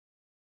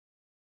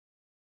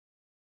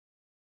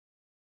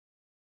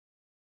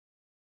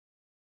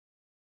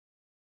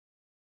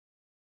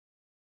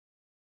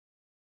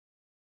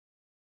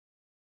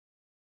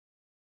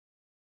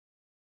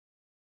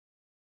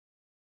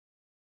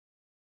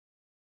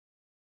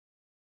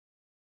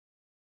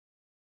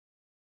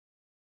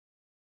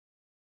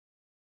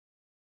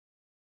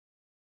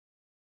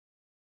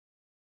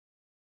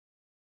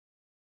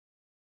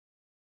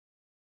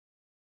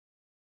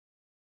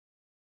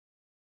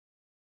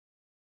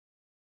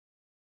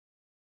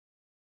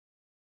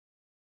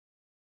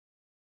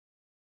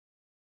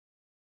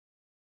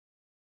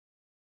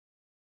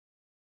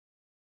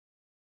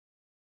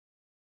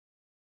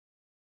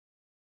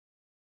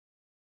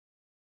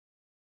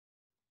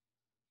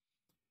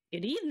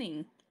Good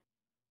evening.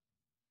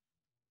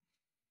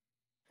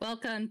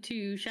 Welcome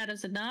to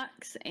Shadows of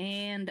Nox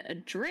and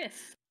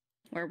Adrift,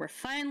 where we're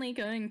finally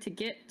going to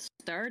get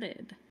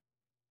started.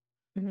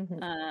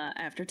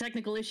 After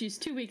technical issues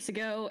 2 weeks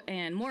ago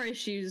and more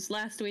issues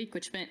last week,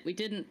 which meant we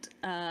didn't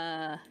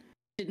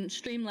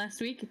stream last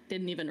week,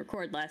 didn't even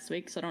record last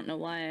week, so I don't know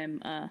why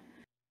I'm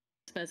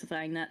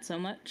specifying that so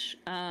much.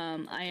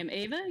 I am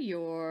Ava,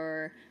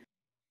 your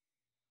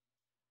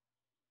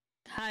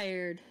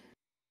tired,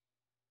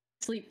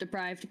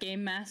 sleep-deprived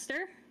game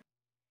master.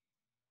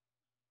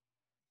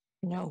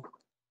 No.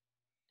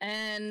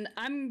 And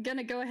I'm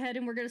gonna go ahead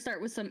and we're gonna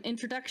start with some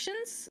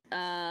introductions,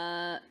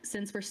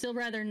 since we're still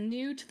rather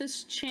new to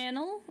this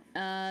channel.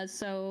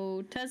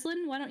 So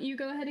Teslan, why don't you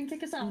go ahead and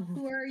kick us off?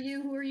 Who are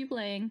you? Who are you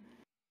playing?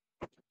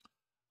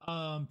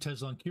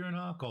 Teslan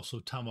Kierinhawk, also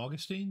Tom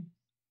Augustine.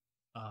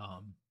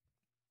 I'm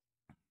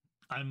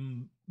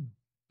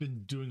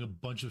been doing a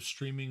bunch of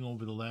streaming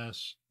over the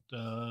last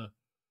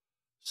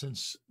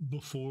since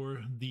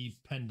before the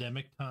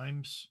pandemic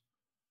times.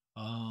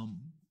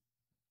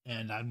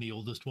 And I'm the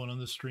oldest one on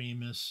the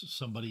stream, as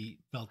somebody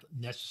felt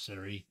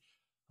necessary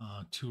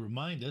to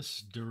remind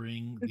us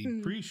during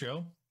the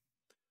pre-show.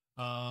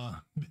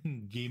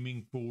 Been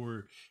gaming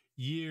for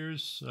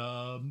years,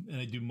 and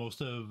I do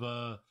most of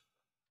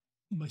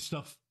my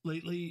stuff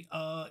lately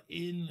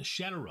in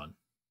Shadowrun,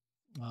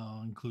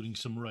 including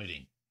some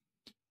writing.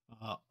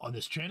 On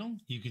this channel,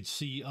 you could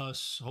see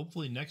us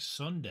hopefully next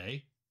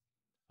Sunday,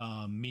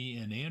 me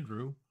and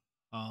Andrew,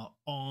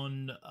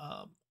 on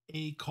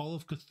a Call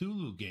of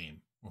Cthulhu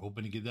game. We're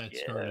hoping to get that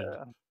started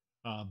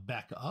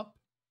back up.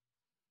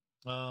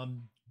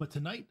 But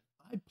tonight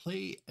I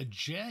play a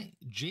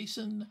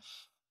Jason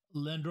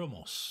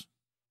Ladrominos,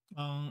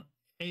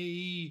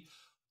 a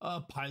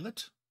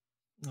pilot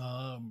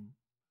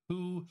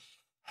who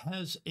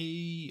has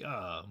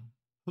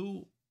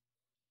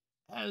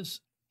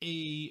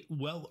a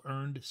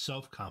well-earned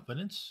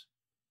self-confidence.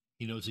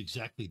 He knows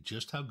exactly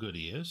just how good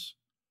he is,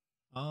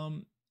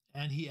 and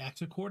he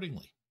acts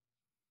accordingly.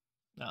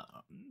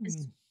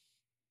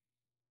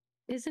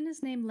 Isn't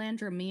his name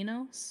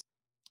Ladrominos?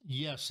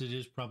 Yes, it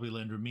is probably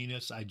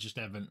Ladrominos. I just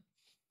haven't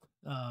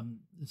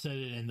said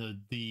it in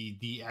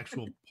the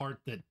actual part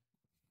that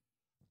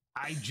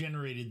I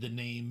generated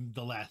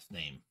the last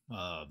name.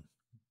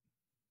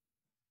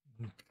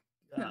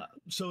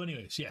 So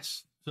anyways,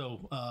 yes.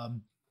 So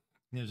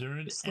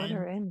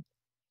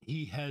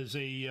he has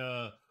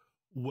a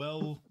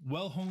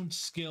well-honed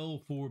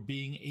skill for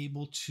being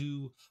able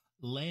to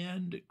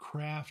land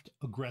craft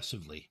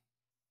aggressively.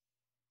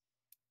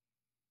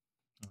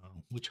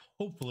 Which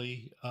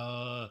hopefully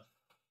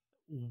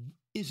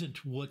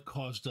isn't what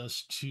caused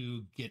us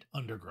to get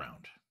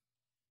underground.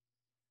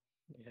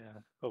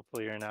 Yeah,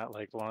 hopefully you're not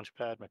like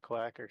Launchpad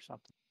McQuack or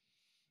something.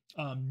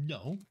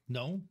 No.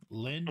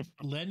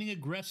 Landing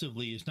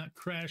aggressively is not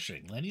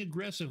crashing. Landing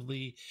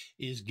aggressively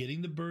is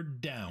getting the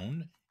bird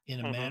down in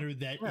a manner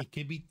that it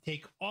can be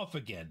take off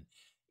again.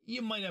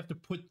 You might have to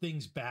put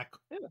things back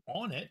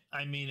on it.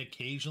 I mean,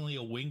 occasionally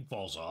a wing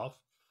falls off,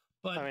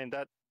 but I mean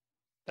that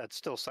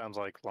still sounds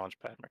like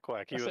Launchpad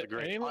McQuack. He was a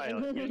great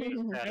pilot.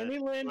 Any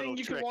landing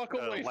you can walk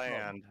away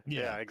from.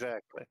 Yeah,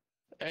 exactly.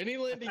 Any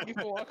landing you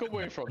can walk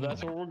away from.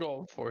 That's what we're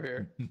going for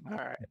here. All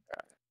right.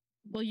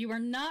 Well, you are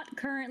not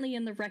currently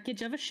in the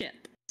wreckage of a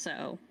ship,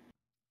 so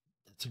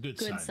that's a good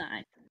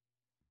sign.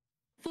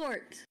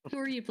 Vorrt, who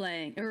are you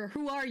playing? Or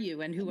who are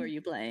you and who are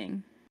you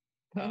playing?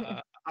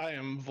 I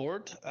am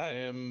Vorrt. I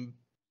am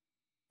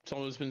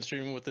someone who's been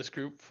streaming with this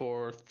group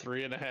for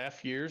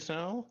 3.5 years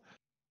now.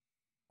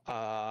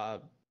 I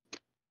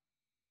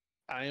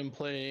am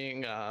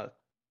playing, the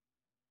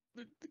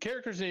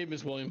character's name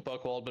is William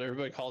Buckwald, but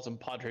everybody calls him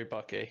Padre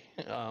Bucky.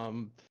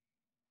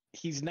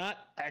 He's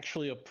not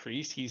actually a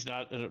priest. He's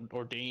not an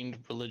ordained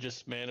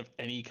religious man of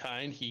any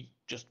kind. He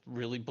just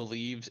really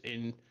believes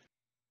in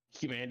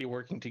humanity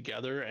working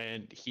together,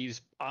 and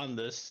he's on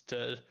this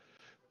to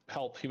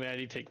help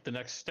humanity take the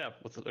next step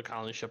with a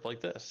colony ship like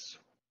this.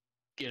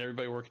 Get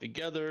everybody working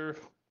together,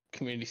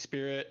 community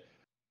spirit,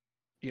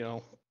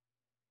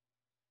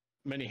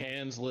 many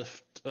hands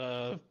lift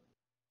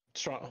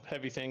strong,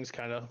 heavy things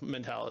kind of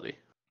mentality.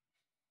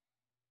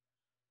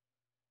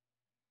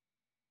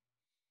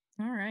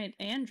 All right,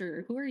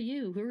 Andrew, who are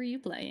you? Who are you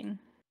playing?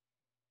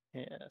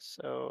 Yeah,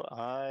 so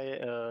I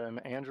am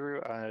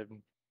Andrew.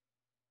 I'm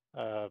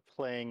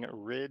playing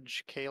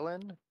Ridge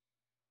Cahlun.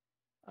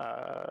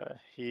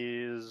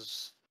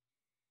 He's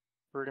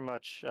pretty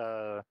much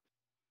the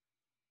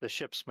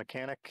ship's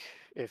mechanic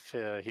if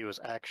he was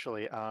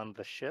actually on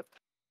the ship.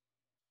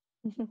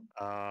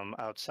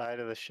 Outside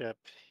of the ship,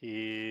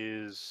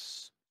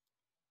 he's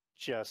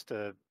just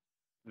a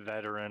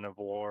veteran of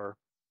war,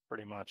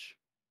 pretty much.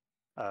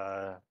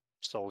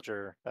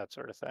 Soldier, that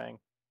sort of thing.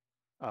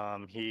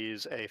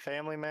 He's a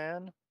family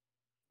man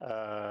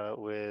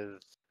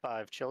with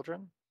 5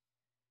 children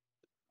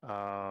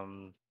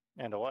and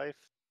a wife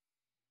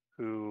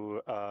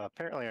who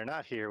apparently are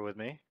not here with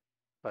me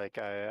like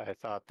I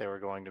thought they were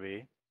going to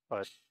be.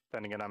 But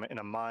then again, I'm in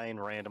a mine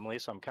randomly,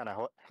 so I'm kind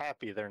of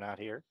happy they're not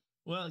here.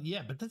 Well,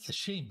 yeah, but that's a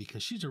shame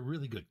because she's a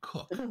really good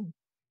cook.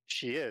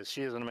 She is.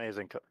 She is an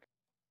amazing cook.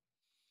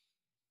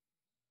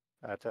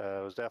 That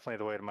was definitely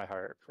the way to my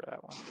heart for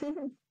that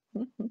one.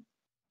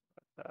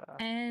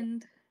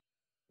 And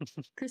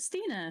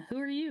Christina, who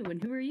are you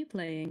and who are you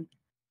playing?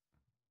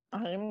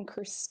 I'm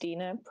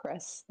Christina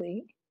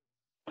Presley,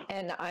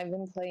 and I've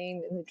been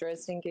playing in the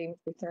Dresden game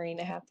for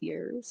 3.5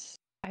 years.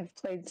 I've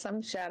played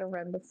some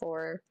Shadowrun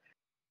before,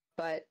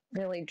 but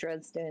really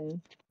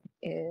Dresden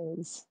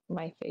is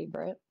my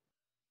favorite.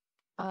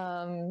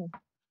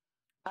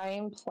 I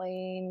am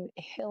playing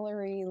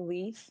Hillary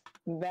Leif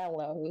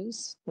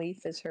Bellows.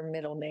 Leif is her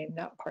middle name,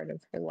 not part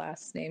of her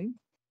last name.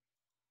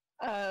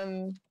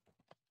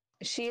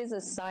 She is a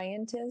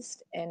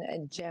scientist and a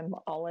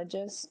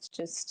gemologist,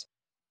 just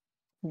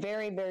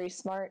very, very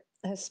smart,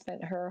 has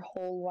spent her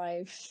whole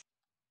life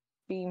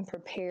being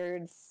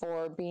prepared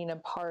for being a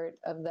part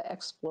of the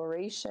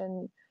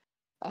exploration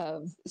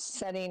of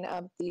setting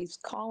up these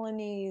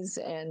colonies,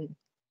 and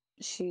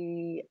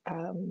she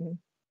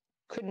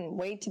couldn't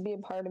wait to be a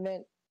part of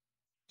it.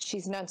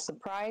 She's not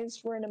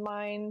surprised we're in a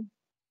mine.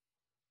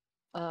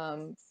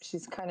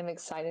 She's kind of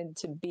excited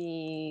to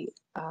be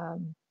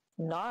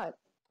not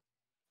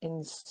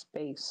in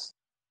space.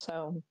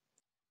 So,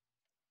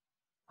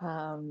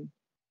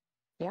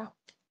 yeah.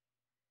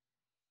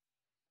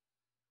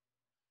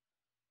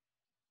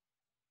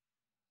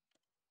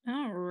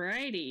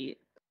 Alrighty.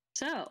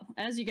 So,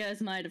 as you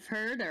guys might have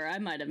heard, or I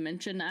might have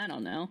mentioned, I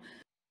don't know.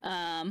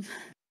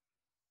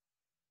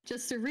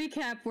 Just to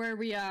recap where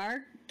we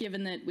are,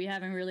 given that we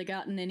haven't really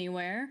gotten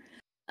anywhere.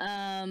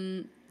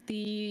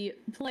 The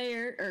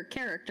player, or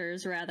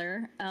characters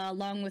rather,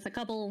 along with a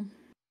couple,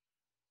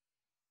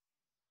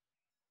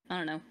 I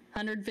don't know,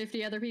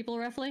 150 other people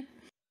roughly,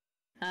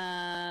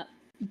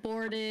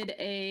 boarded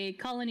a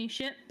colony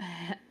ship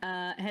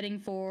heading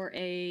for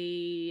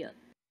a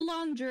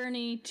long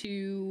journey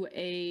to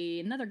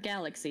another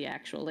galaxy,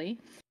 actually,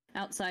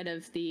 outside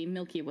of the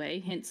Milky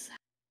Way, hence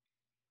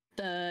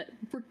the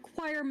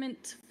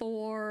requirement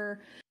for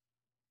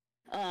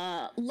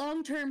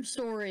long-term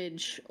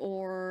storage,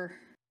 or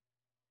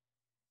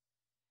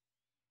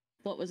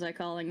what was I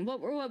calling?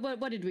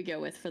 What did we go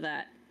with for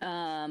that?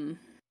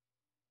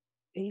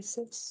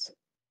 Basis.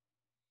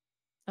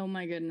 Oh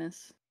my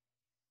goodness.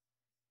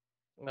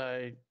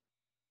 I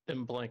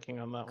am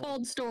blanking on that one.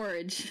 Cold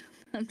storage.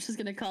 I'm just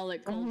gonna call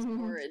it cold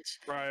storage.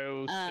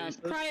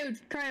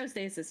 Cryostasis.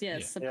 Cryostasis,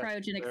 yes. Yeah.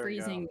 Cryogenic There we go.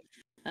 freezing,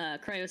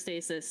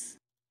 cryostasis,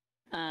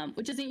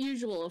 which isn't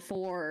usual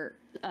for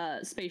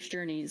space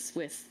journeys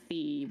with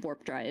the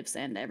warp drives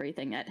and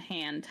everything at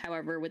hand.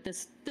 However, with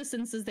this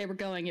distances they were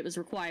going, it was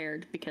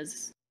required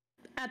because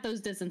at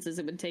those distances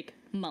it would take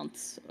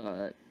months,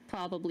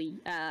 probably,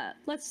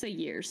 let's say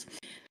years,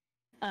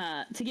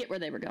 to get where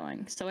they were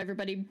going. So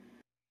everybody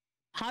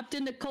hopped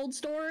into cold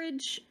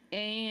storage,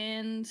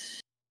 and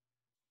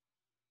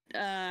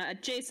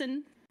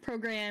Jason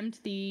programmed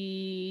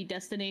the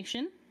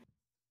destination,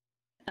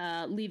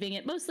 leaving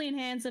it mostly in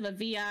hands of a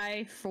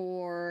VI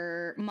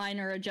for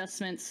minor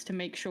adjustments to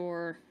make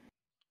sure,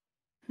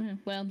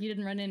 well, you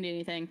didn't run into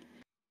anything.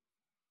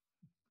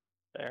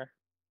 There.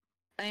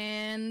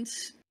 And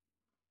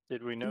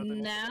Did we know the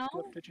name now, of the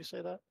ship? Did you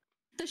say that?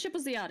 the ship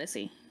was the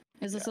Odyssey.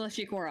 It was the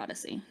Celestia Core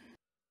Odyssey.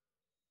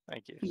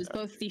 Thank you. It was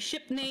both the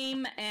ship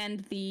name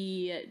and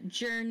the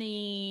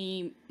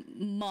journey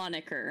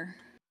moniker.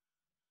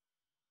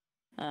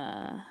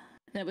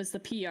 That was the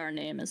PR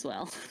name as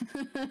well.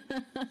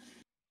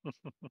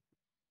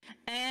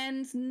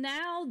 And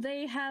now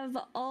they have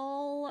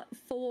all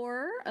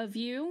 4 of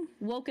you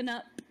woken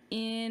up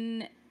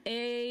in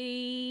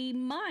a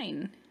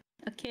mine,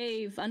 a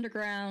cave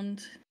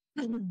underground.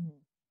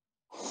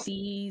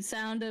 The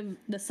sound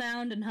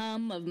and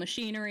hum of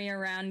machinery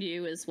around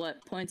you is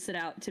what points it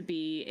out to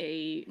be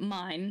a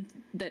mine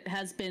that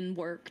has been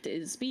worked,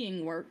 is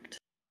being worked.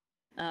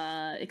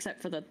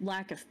 Except for the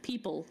lack of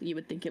people, you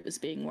would think it was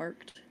being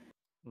worked.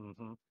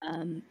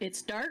 Mm-hmm.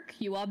 It's dark.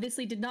 You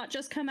obviously did not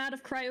just come out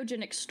of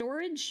cryogenic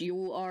storage.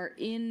 You are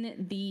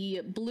in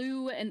the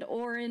blue and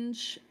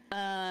orange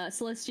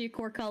Celestia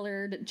Core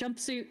colored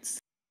jumpsuits,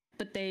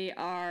 but they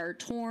are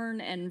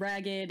torn and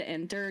ragged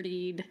and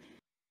dirtied,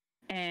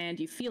 and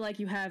you feel like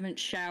you haven't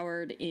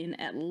showered in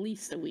at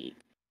least a week.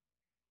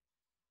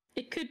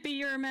 It could be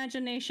your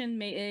imagination.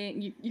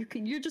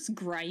 You're just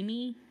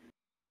grimy.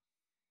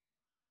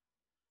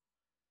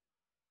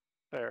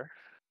 Fair.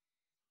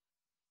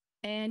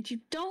 And you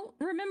don't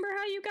remember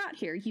how you got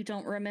here. You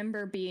don't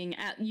remember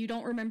you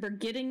don't remember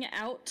getting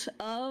out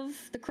of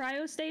the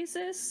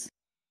cryostasis.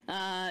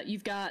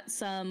 You've got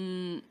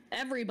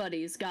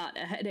everybody's got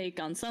a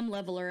headache on some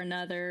level or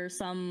another,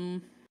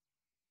 some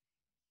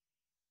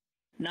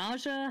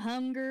nausea,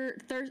 hunger,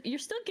 thirst. You're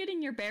still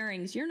getting your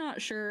bearings. You're not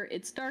sure.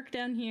 It's dark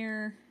down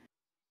here.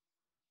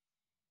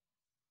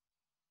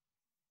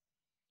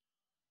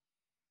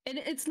 And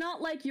it's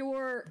not like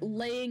you're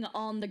laying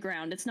on the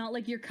ground. It's not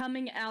like you're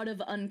coming out of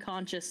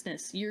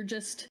unconsciousness. You're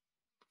just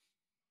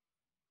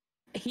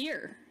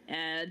here,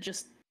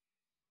 just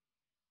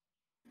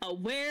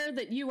aware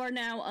that you are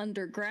now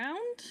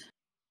underground,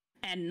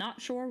 and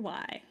not sure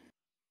why.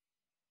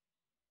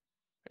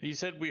 You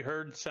said we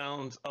heard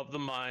sounds of the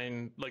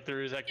mine, like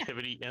there is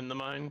activity in the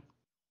mine.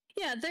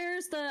 Yeah,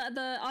 there's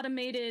the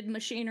automated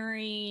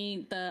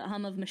machinery, the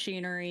hum of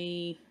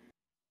machinery.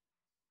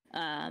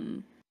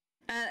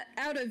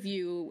 Out of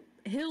view,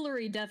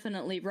 Hillary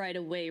definitely right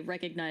away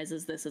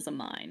recognizes this as a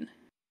mine.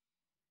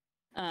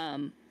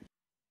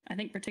 I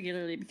think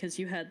particularly because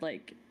you had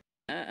like,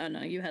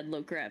 no, you had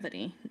low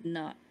gravity,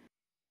 not.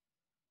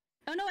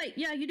 Oh no, wait,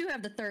 yeah, you do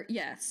have the third.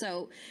 Yeah,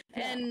 so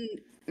and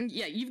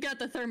yeah, you've got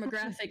the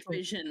thermographic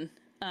vision.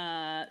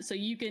 So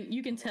you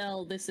can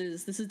tell this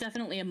is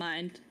definitely a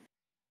mine.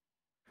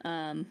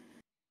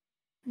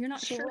 You're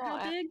not sure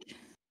how big?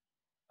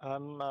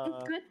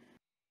 Good.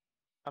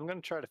 I'm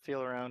gonna try to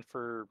feel around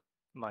for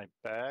my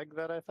bag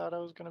that I thought I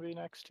was gonna be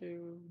next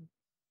to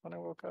when I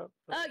woke up.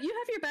 You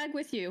have your bag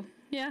with you.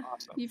 Yeah.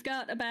 Awesome. You've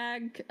got a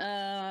bag.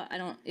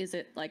 Is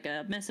it like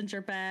a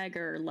messenger bag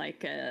or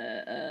like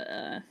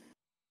a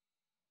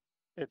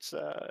It's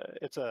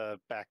a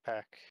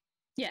backpack.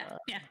 Yeah.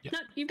 No,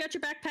 you've got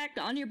your backpack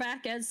on your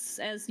back as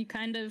you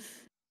kind of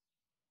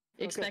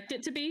expect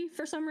it to be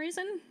for some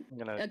reason.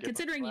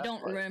 Considering you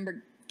don't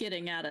remember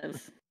getting out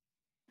of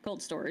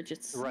cold storage,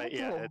 it's right.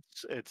 Yeah,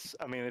 it's.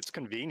 I mean, it's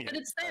convenient. But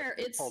it's there.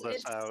 It's pull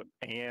this out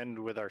and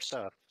with our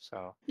stuff.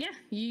 So yeah,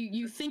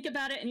 you think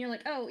about it and you're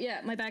like, oh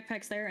yeah, my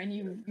backpack's there, and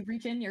you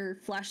reach in, your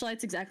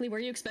flashlight's exactly where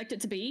you expect it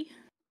to be.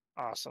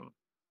 Awesome.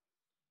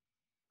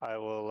 I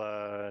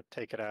will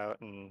take it out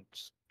and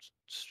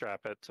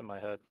strap it to my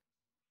head.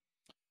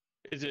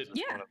 Is it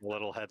one of the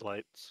little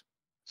headlights?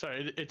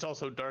 Sorry, it's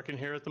also dark in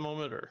here at the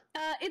moment, or?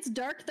 It's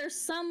dark.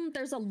 There's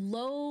a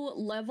low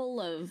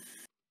level of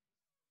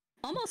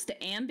almost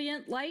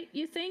ambient light,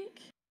 you think.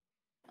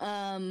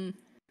 And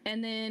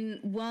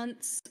then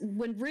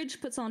when Ridge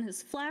puts on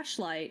his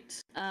flashlight,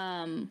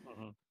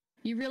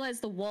 you realize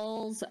the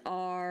walls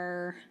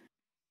are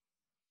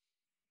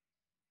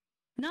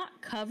not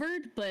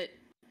covered, but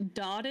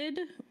dotted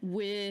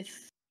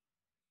with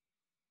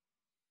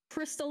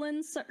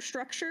crystalline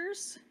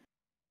structures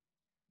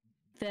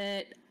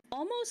that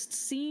almost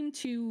seem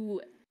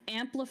to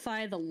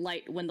amplify the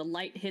light when the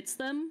light hits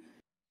them.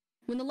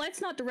 When the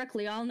light's not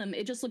directly on them,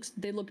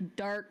 they look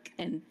dark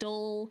and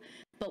dull,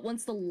 but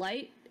once the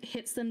light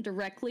hits them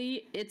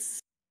directly,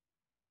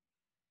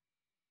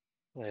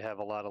 they have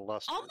a lot of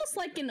luster. Almost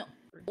like an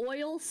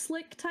oil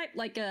slick type,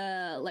 like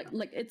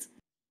it's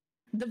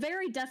the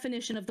very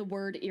definition of the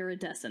word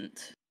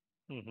iridescent.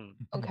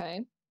 Okay.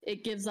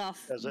 It gives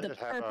off the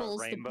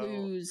purples, the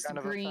blues,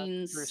 the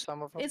greens.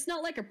 It's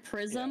not like a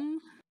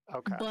prism,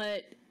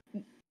 but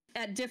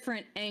at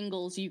different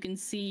angles you can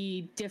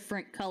see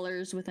different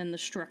colors within the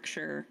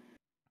structure.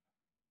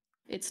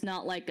 It's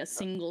not like a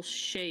single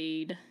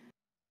shade.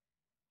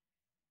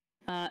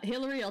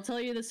 Hillary, I'll tell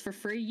you this for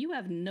free. You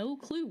have no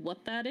clue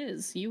what that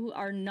is. You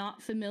are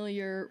not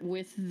familiar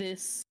with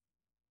this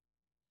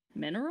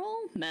metal?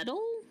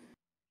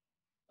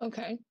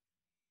 Okay.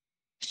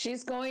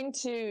 She's going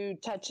to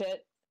touch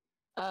it.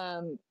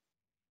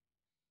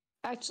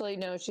 Actually,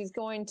 no, she's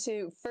going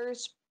to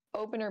first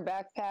open her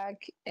backpack,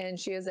 and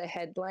she has a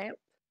headlamp.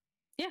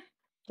 Yeah.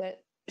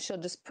 That she'll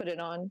just put it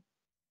on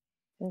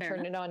and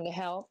turn it on to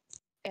help.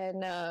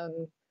 And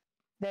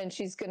then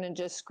she's going to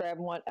just grab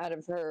one out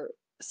of her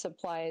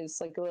supplies,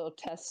 like a little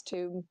test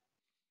tube,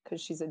 because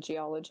she's a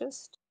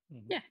geologist.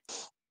 Yeah.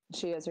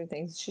 She has her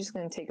things. She's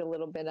going to take a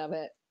little bit of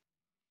it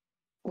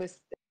with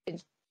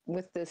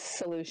this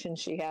solution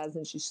she has,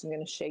 and she's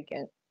going to shake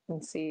it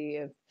and see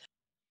if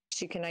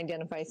she can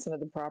identify some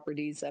of the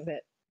properties of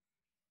it.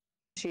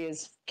 She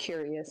is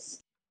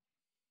curious.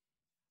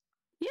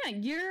 Yeah,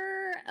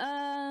 you're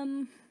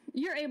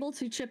able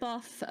to chip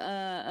off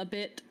a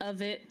bit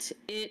of it.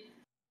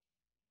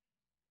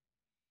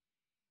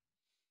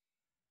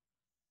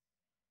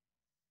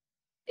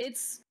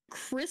 It's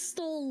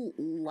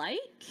crystal-like.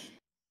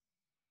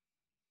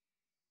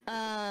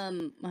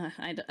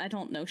 I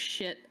don't know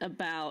shit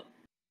about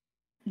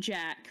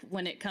Jack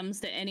when it comes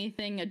to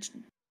anything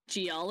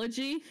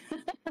geology.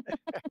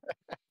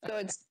 So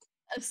it's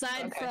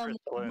aside from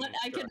what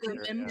I can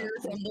remember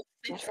from the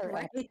fifth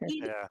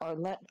grade. Or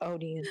let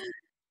Odian.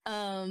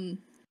 And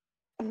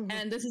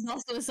this is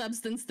also a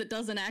substance that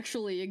doesn't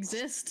actually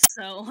exist,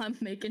 so I'm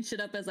making shit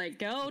up as I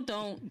go.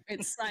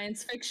 It's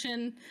science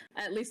fiction.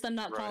 At least I'm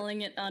not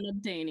calling it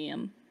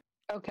unobtainium.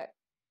 Okay.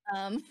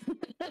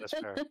 That's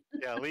fair.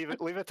 Yeah, leave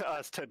it to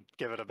us to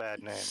give it a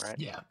bad name, right?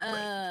 Yeah.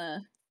 Right.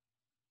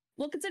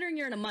 Well, considering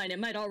you're in a mine, it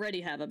might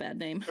already have a bad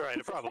name. Right,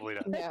 it probably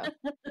does. Yeah.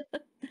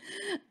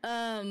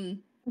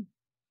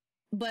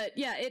 But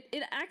yeah,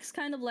 it acts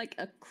kind of like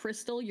a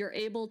crystal. You're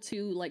able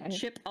to like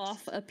chip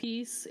off a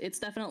piece. It's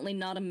definitely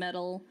not a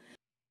metal.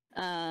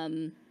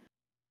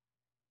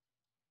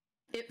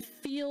 It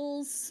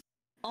feels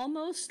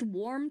almost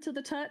warm to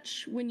the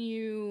touch when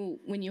you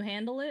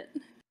handle it.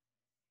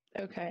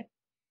 Okay.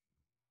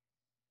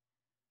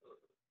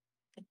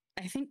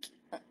 I think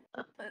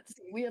let's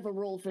see, we have a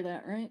roll for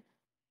that, right?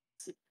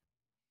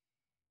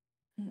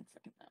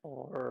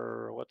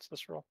 Or what's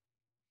this roll?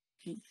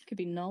 It could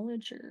be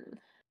knowledge or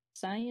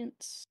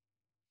Science.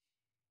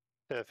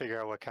 To figure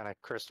out what kind of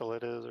crystal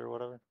it is or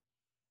whatever?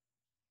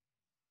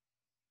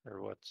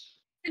 Or what's...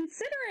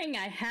 Considering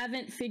I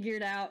haven't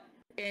figured out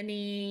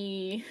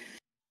any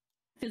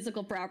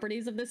physical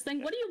properties of this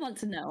thing, what do you want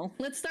to know?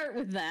 Let's start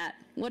with that.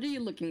 What are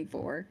you looking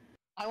for?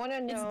 I want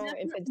to know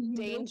if it's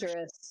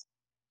dangerous.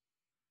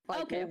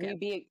 Like, Okay, will we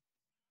be?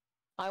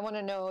 I want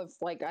to know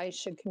if, like, I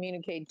should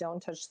communicate.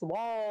 Don't touch the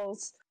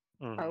walls.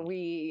 Are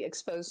we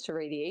exposed to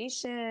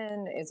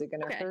radiation? Is it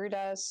going to hurt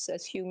us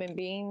as human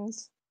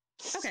beings?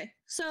 Okay,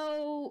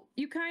 so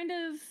you kind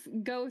of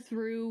go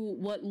through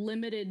what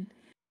limited.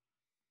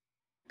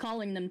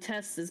 Calling them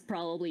tests is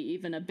probably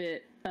even a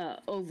bit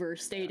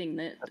overstating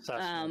it.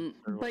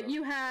 But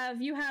you have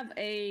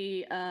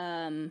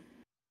a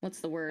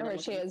what's the word? Or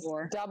she has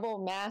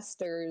double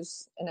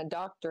masters and a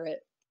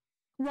doctorate.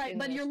 Right,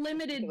 but you're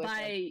limited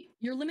by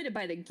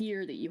the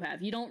gear that you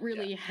have. You don't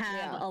really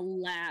have a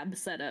lab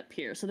set up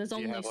here, so there's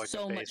only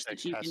so much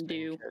that you can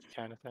do.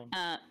 Kind of thing.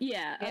 A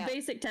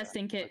basic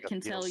testing kit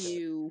can tell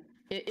you.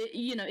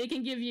 It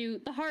can give you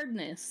the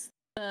hardness.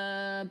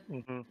 I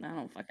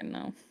don't fucking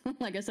know.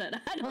 Like I said,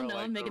 I don't know.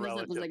 I'm making this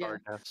up as I go.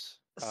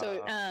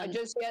 So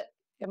just yet,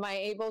 am I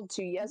able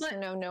to or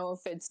no know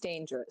if it's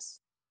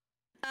dangerous?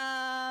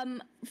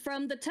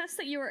 From the test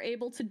that you were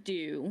able to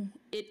do,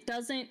 it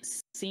doesn't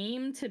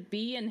seem to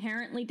be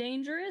inherently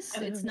dangerous.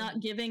 It's not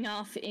giving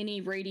off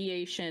any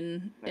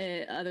radiation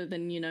other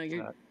than you're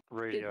not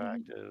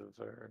radioactive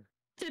or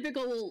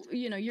typical.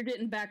 You're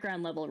getting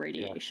background level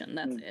radiation.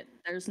 That's it.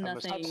 There's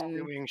nothing. I'm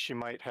assuming she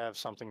might have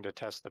something to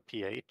test the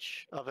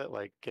pH of it,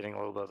 like getting a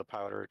little bit of the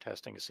powder,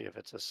 testing to see if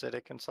it's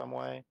acidic in some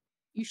way.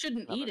 You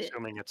shouldn't eat it. I'm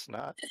assuming it's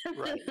not.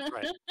 Right.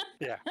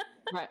 Yeah.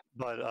 Right.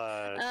 But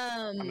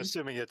I'm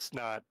assuming it's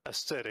not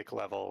acidic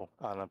level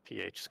on a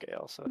pH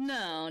scale. So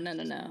No.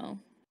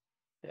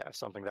 Yeah,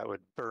 something that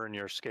would burn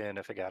your skin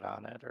if it got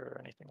on it or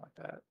anything like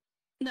that.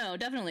 No,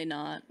 definitely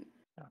not.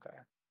 Okay.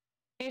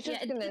 She's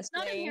just it's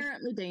not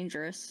inherently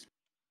dangerous.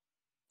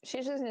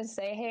 She's just going to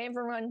say, hey,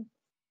 everyone.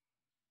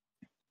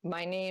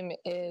 My name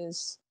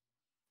is,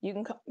 you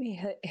can call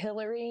me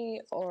Hillary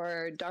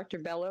or Dr.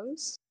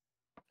 Bellows.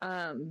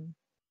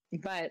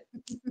 But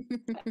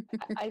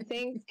I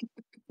think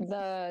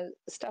the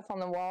stuff on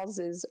the walls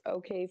is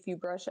okay if you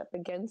brush up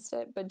against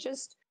it, but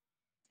just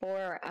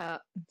for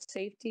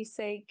safety's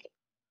sake,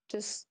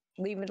 just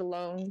leave it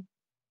alone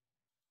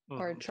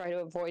or try to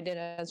avoid it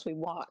as we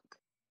walk.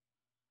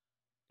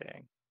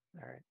 Dang.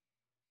 All right.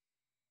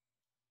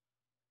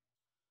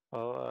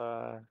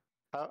 Well,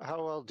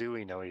 how well do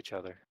we know each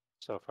other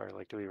so far?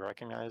 Like, do we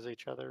recognize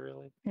each other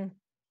really?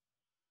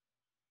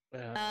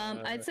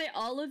 I'd say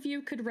all of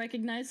you could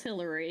recognize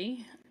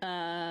Hillary,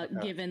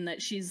 given that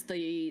she's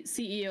the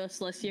CEO of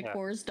Celestia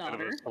Corps' daughter.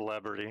 Kind of a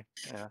celebrity.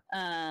 Yeah.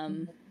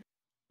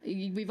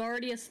 We've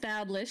already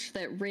established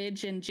that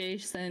Ridge and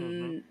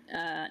Jason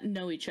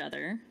know each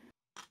other.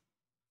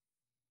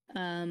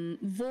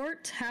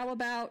 Vorrt, how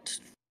about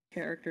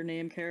character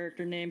name?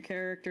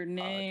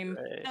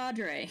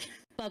 Padre.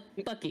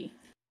 Bucky.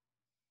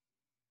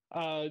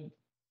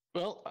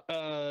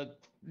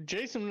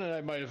 Jason and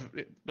I might have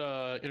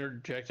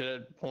interjected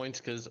at points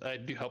because I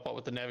do help out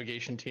with the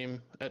navigation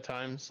team at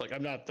times. Like,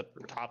 I'm not the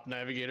top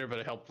navigator, but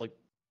I help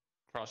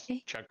cross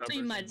check numbers. So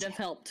you might have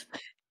helped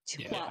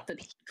plot the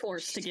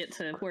course to get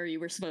to where you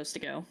were supposed to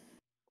go.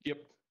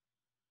 Yep.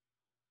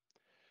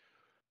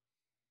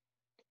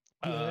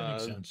 Yeah, that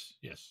makes sense.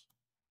 Yes.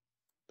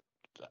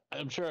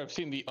 I'm sure I've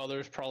seen the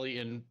others probably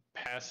in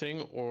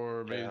passing,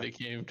 or maybe they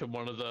came to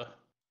one of the.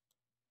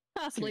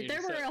 Possibly.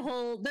 There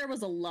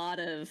was a lot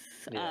of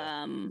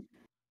I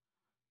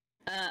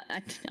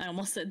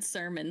almost said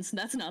sermons.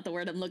 That's not the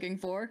word I'm looking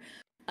for.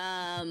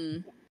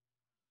 There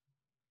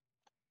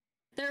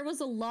was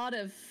a lot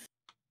of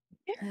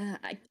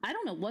I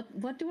don't know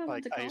what do I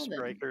want to call them?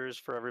 Icebreakers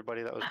for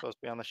everybody that was supposed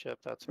to be on the ship.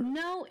 That's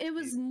no, it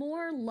was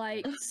more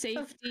like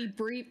safety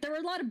brief. There were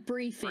a lot of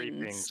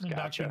briefings.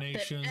 Gotcha.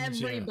 Indoctrinations. That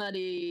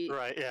everybody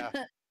right, yeah.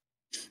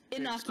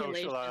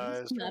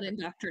 Inoculations, not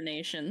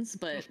indoctrinations,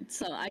 but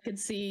so I could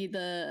see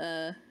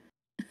the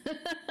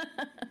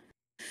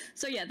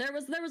so yeah, there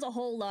was a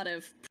whole lot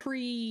of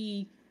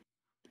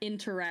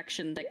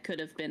pre-interaction that could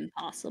have been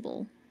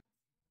possible.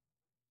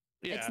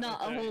 Yeah, it's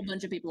not a whole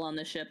bunch of people on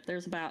the ship.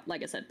 There's about,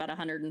 like I said, about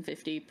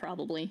 150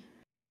 probably.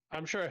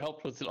 I'm sure it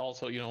helped with it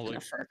also,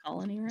 like for a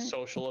colony, right?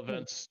 Social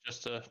events,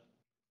 just to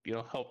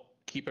help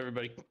keep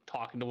everybody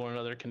talking to one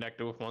another,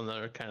 connected with one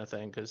another, kind of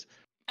thing. Because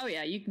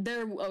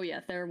there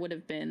would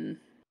have been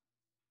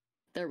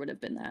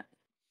that.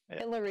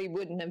 Hillary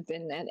wouldn't have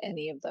been at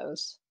any of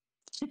those.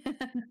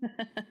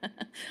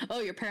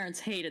 Oh, your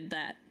parents hated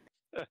that.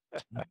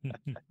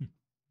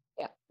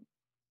 Yeah.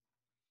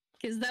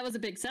 Because that was a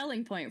big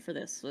selling point for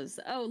this was,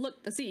 oh,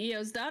 look, the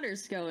CEO's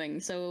daughter's going,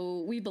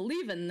 so we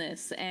believe in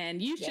this,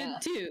 and you should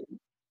too.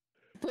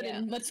 Put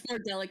in much more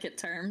delicate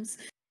terms.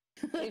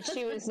 If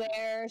she was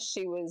there,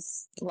 she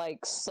was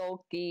like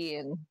sulky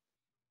and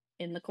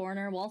in the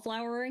corner,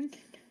 wallflowering.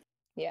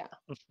 Yeah.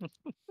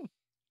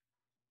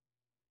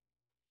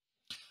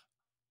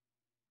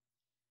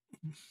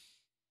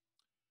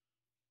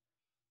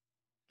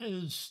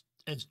 As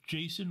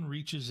Jason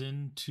reaches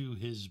into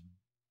his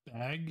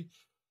bag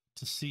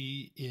to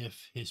see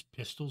if his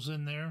pistol's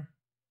in there,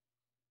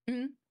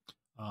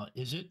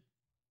 is it?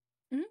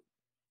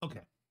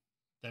 Okay,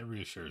 that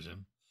reassures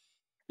him.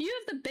 You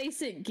have the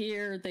basic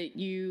gear that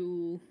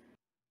you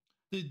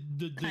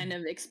kind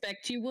of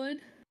expect you would.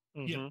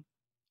 Yeah.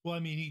 Well, I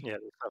mean, the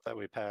stuff that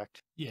we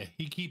packed. Yeah,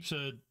 he keeps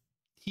a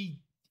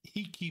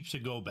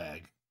go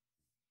bag.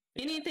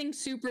 Anything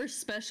super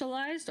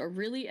specialized or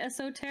really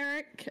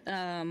esoteric?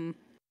 No,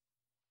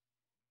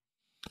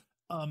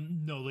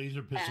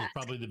 laser pistol is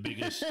probably the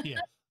biggest. Yeah,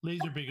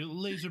 laser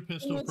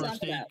pistol,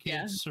 first aid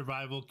kit,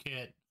 survival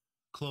kit,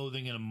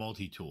 clothing, and a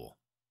multi-tool.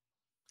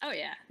 Oh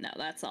yeah, no,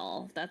 that's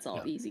all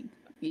easy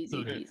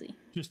peasy.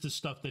 Just the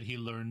stuff that he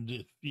learned,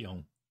 that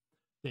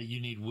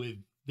you need with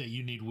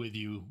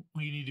you.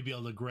 You need to be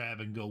able to grab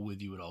and go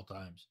with you at all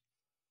times.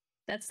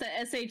 That's the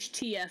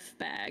SHTF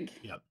bag.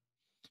 Yep.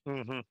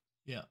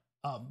 Yeah.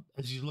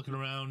 As he's looking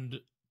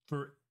around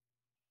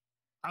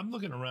I'm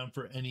looking around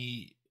for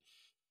any.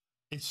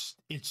 It's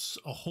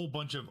a whole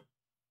bunch of.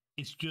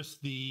 It's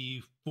just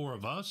the four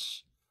of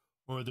us,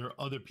 or are there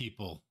other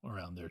people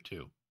around there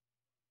too?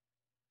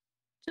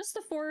 Just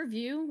the four of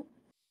you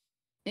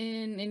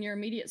in your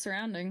immediate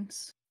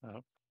surroundings.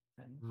 Oh.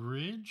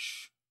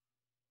 Ridge?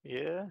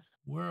 Yeah.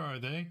 Where are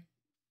they?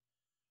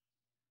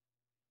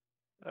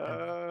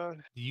 Do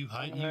you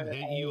hide them?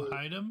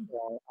 I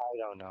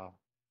don't know.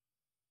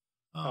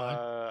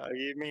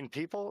 You mean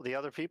people? The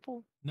other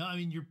people? No, I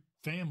mean your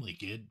family,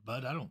 kid.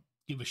 But I don't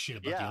give a shit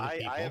about the other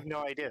people. I have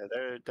no idea.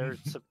 They're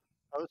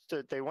supposed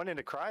to. They went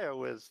into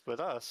cryo with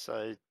us.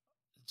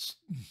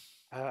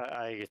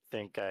 I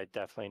think I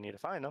definitely need to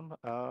find them,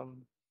 or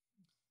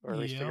at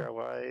least figure out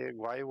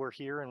why we're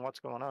here and what's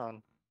going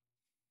on.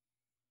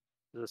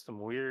 Is this some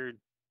weird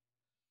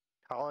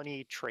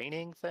colony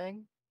training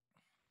thing?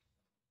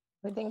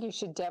 I think you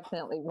should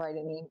definitely write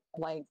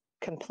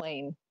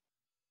complain,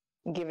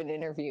 give an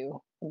interview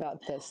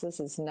about this. This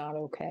is not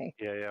okay.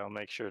 Yeah, I'll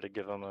make sure to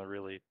give them a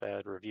really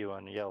bad review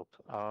on Yelp.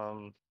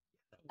 While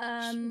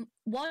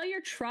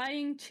you're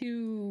trying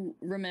to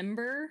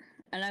remember,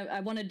 and I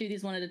want to do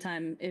these one at a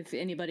time if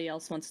anybody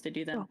else wants to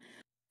do them.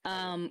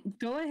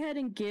 Go ahead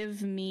and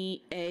give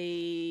me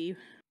a...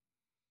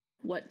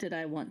 What did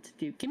I want to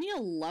do? Give me a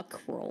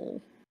luck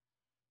roll.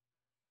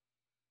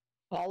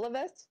 All of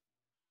us?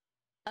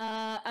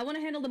 I want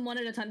to handle them one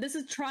at a time. This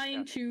is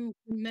trying to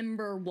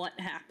remember what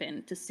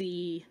happened, to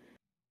see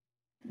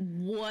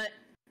what,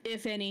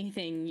 if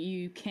anything,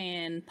 you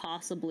can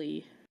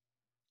possibly...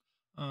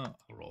 I'll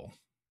roll.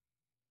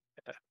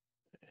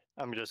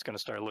 I'm just going to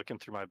start looking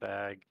through my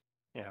bag,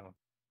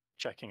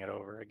 checking it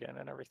over again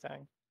and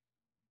everything.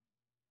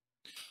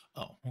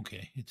 Oh,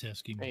 okay. It's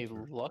asking me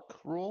a luck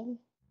roll?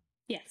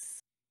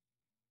 Yes.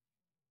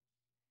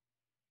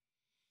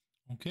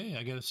 Okay,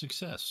 I got a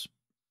success.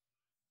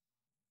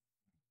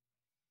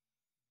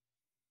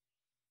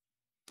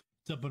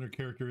 It's up under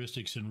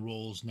characteristics and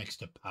rolls next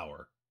to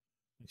power.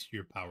 Next to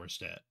your power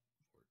stat.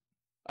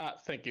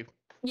 Thank you.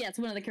 Yeah, it's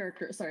one of the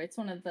characters. Sorry, it's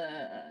one of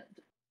the...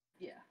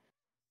 Yeah.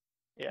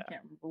 Yeah. I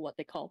can't remember what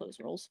they call those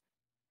rolls.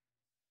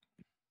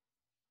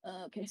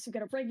 Okay, so we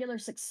got a regular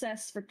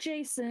success for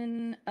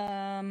Jason.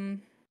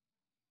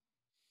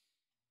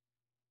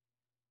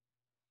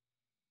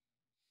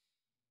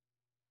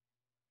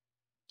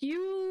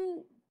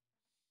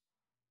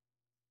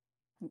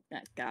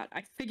 God,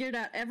 I figured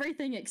out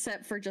everything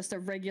except for just a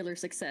regular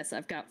success.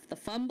 I've got the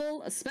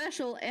fumble, a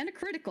special, and a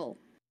critical.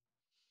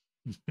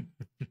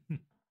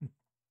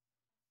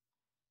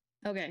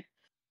 Okay.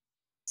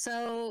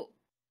 So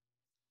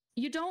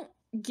you don't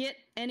get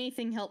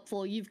anything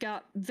helpful. You've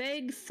got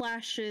vague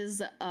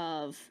flashes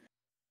of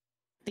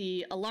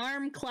the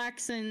alarm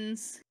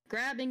klaxons,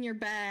 grabbing your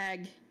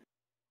bag,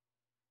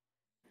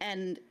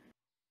 and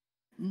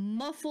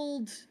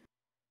muffled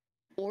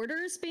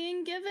orders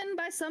being given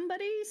by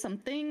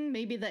something,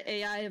 maybe the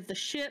AI of the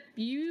ship.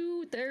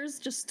 There's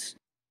just...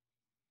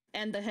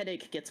 And the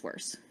headache gets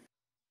worse.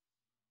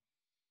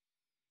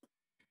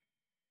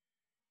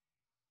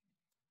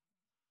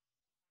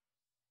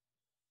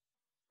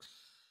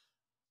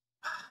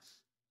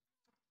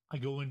 I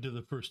go into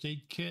the first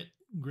aid kit,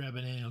 grab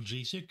an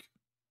analgesic,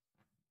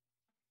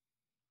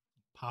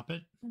 pop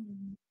it.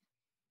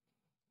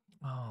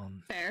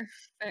 Fair.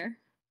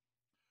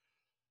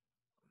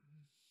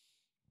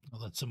 I'll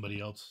let somebody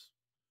else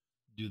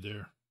do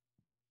their...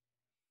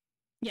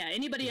 Yeah,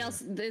 anybody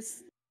else,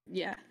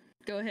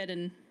 go ahead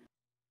and...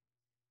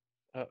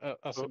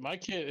 So my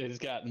kit has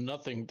got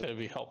nothing to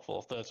be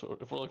helpful. If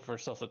we're looking for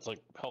stuff that's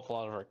helpful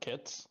out of our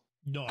kits.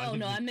 No,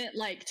 I meant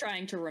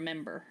trying to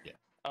remember. Yeah.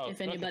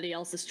 If anybody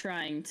else is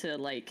trying to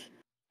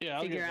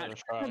figure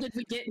out how did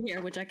we get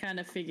here, which I kind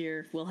of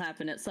figure will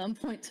happen at some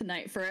point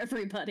tonight for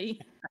everybody.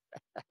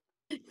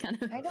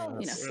 I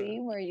don't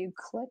see where you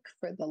click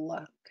for the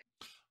luck.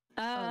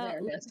 There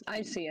it is.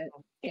 I see it.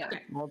 Yeah.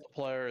 Okay.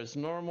 Multiplier is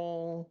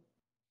normal.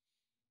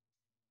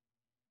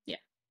 Yeah.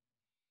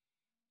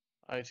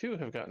 I too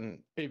have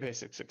gotten a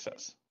basic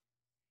success.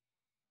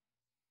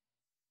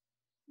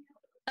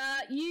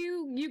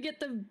 You get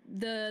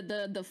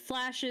the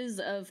flashes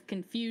of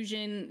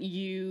confusion.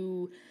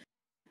 You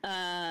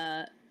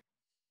have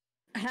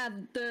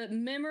the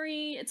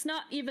memory. It's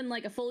not even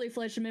like a fully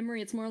fledged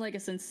memory. It's more like a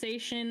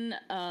sensation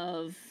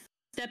of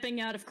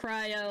stepping out of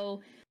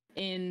cryo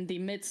in the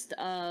midst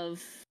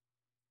of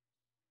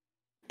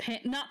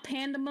not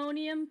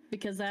pandemonium,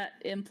 because that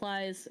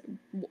implies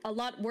a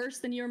lot worse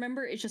than you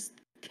remember. It's just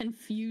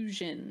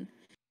confusion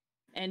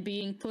and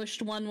being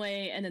pushed one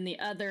way and then the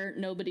other.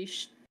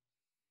 It's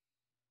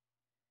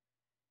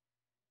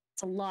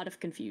a lot of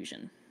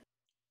confusion.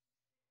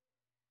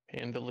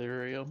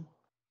 Pandelirium.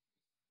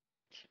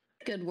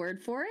 Good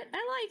word for it.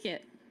 I like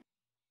it.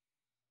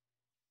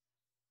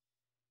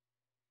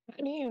 How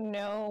do you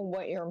know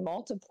what your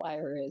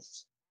multiplier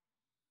is?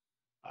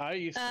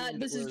 I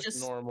assumed this it is was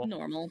just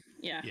normal.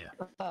 Yeah. Yeah.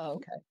 Oh,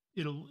 okay.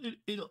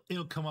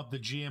 It'll come up. The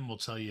GM will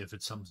tell you if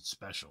it's something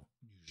special.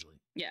 Usually.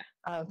 Yeah.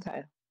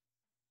 Okay.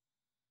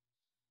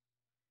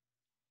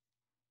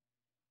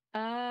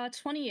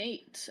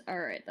 28. All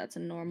right, that's a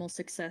normal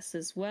success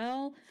as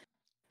well.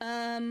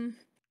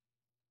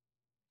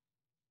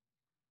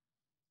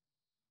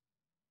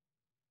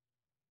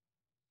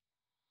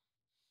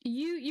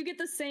 You get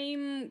the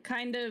same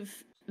kind of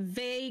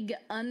vague,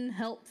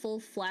 unhelpful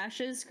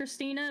flashes,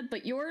 Christina,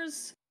 but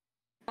yours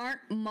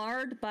aren't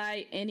marred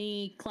by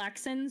any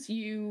klaxons.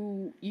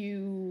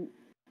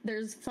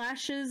 There's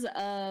flashes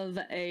of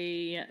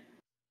a.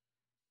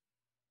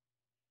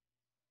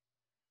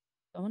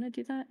 I want to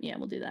do that. Yeah,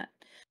 we'll do that.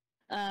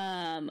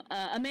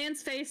 A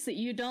man's face that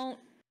you don't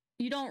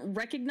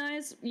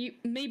recognize. You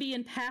maybe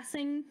in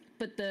passing,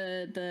 but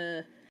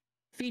the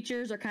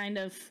features are kind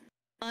of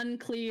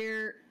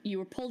unclear. You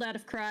were pulled out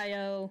of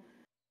cryo.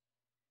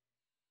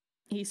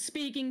 He's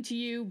speaking to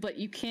you, but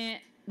you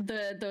can't.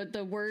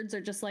 The words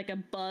are just like a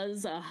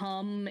buzz, a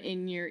hum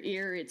in your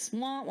ear. It's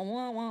wah wah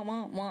wah wah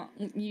wah wah.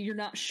 You're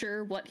not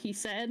sure what he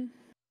said.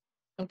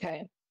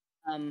 Okay.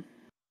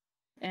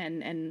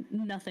 And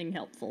nothing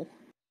helpful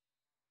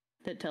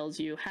that tells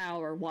you how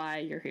or why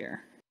you're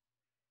here.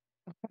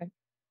 Okay.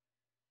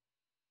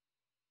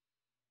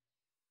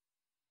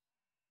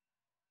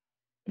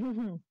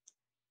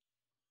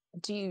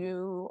 Do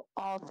you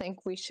all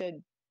think we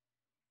should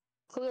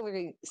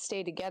clearly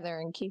stay together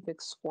and keep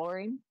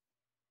exploring?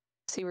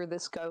 See where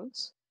this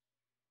goes?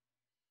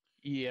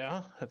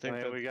 Yeah, I think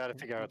we got to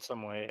figure out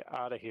some way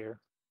out of here.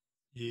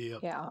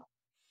 Yeah.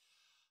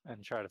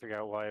 And try to figure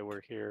out why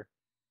we're here.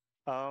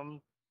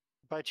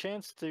 By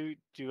chance, do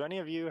any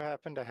of you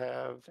happen to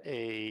have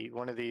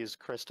one of these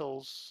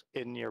crystals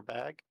in your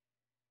bag?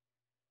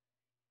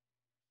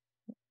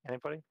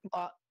 Anybody?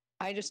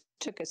 I just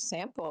took a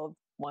sample of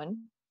one.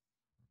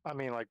 I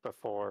mean, like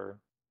before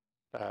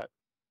that.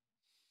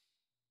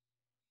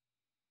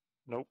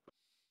 Nope.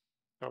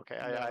 Okay,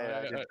 No,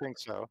 I didn't think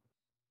so.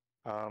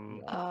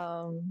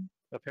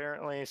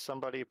 Apparently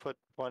somebody put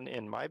one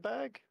in my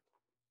bag.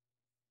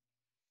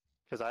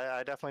 Because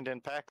I definitely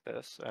didn't pack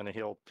this, and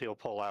he'll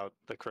pull out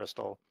the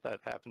crystal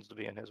that happens to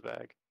be in his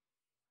bag.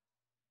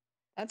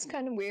 That's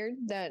kind of weird.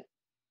 That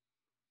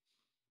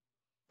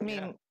I mean,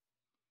 Yeah.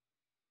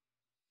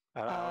 I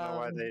don't know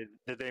why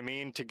did they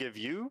mean to give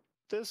you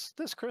this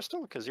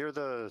crystal, because you're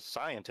the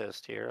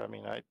scientist here. I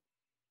mean, I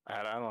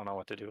don't know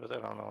what to do with it.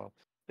 I don't know.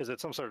 Is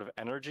it some sort of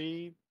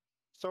energy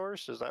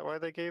source? Is that why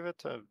they gave it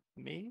to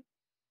me?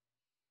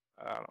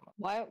 I don't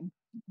know.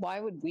 Why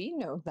would we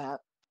know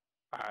that?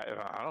 I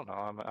don't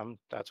know.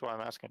 That's why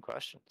I'm asking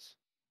questions.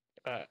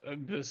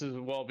 This is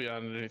well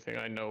beyond anything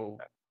I know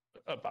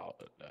about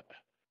it.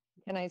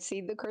 Can I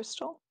see the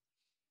crystal?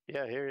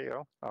 Yeah, here you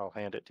go. I'll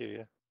hand it to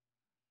you.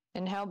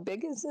 And how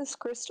big is this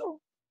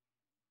crystal?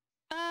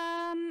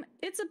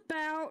 It's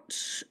about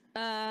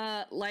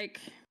like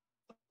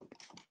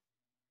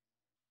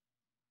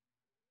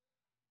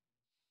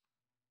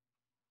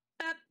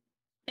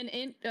an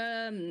inch.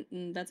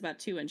 That's about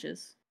 2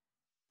 inches.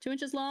 2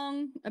 inches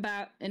long,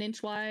 about an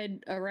inch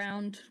wide,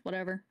 around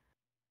whatever.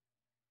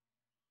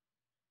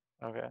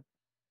 Okay.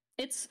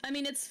 It's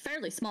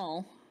fairly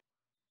small.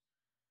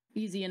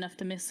 Easy enough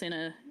to miss in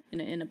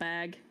a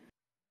bag.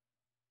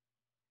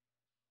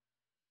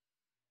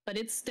 But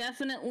it's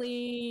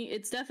definitely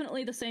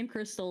the same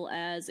crystal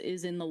as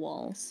is in the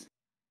walls.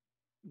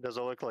 Does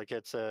it look like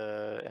it's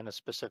in a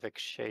specific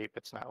shape?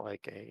 It's not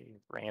like a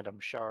random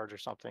shard or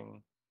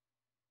something.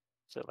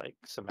 Is it like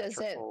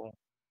symmetrical?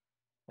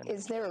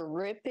 Is there a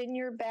rip in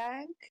your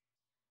bag?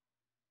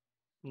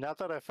 Not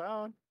that I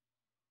found.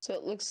 So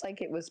it looks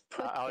like it was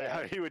put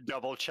there. He would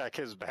double check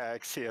his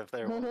bag, see if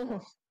there was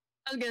one.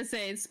 I was gonna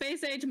say,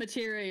 space age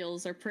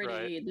materials are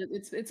pretty. Right.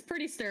 It's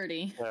pretty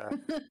sturdy. Yeah.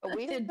 But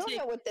we don't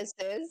know what this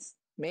is.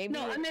 Maybe.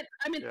 No, I meant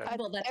Yeah.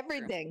 well, that's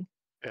everything.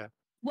 Yeah.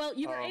 Well,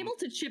 you were able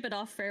to chip it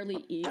off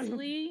fairly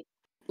easily,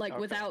 like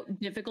without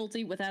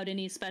difficulty, without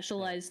any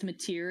specialized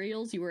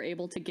materials. You were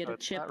able to get a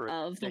chip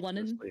of the one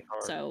in.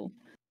 So,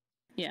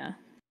 yeah.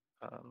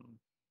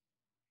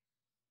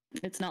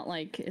 It's not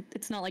like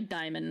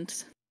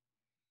diamond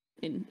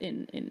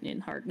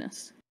in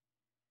hardness.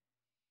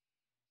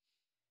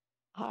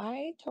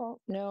 I don't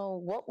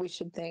know what we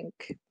should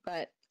think,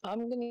 but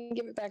I'm going to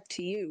give it back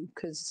to you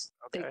because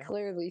they Okay.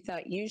 clearly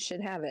thought you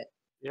should have it.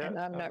 Yeah, And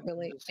I'm not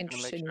really just gonna make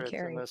interested in sure it's in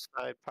carrying. this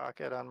side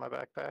pocket on my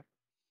backpack,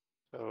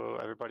 so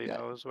everybody Good.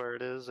 knows where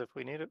it is if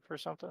we need it for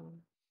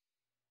something.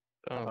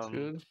 Sounds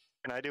good.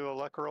 Can I do a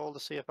luck roll to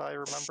see if I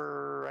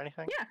remember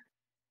anything? Yeah.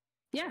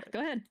 Yeah, go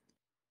ahead.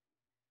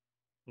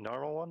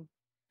 Normal one?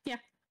 Yeah.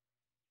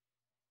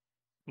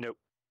 Nope.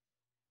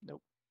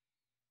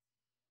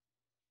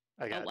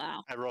 I got. Oh,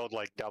 wow. I rolled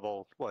like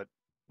double what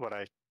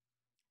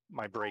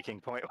my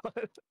breaking point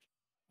was.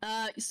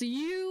 So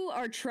you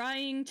are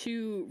trying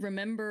to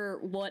remember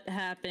what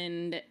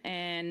happened,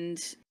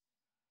 and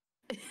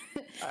I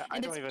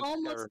and don't it's even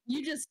almost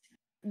you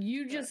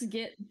just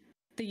get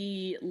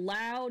the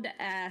loud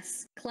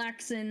ass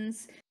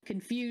klaxons,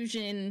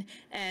 confusion,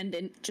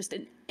 and just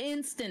an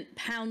instant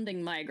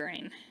pounding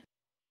migraine.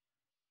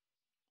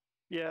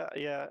 Yeah.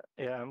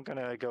 I'm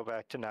gonna go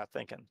back to not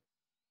thinking.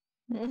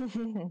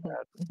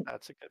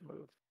 That's a good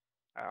move.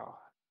 Ow.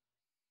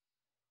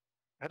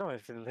 I don't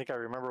even think I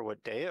remember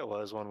what day it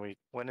was when we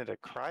went into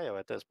cryo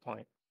at this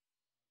point.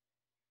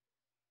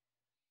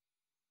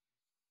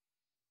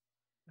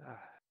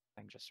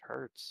 Thing just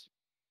hurts.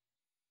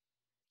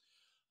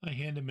 I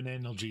hand him an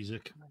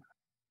analgesic.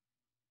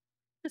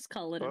 Just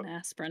call it an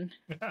aspirin.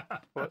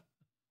 What?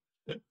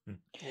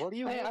 What do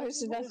you? I What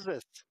was is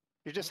this?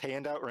 You just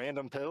hand out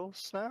random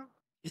pills now?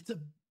 It's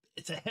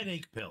a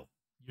headache pill.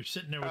 You're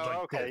sitting there with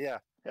okay, this.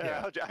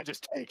 yeah. I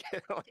just take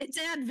it. It's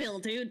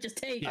Advil, dude. Just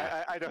take it.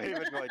 I don't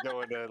even like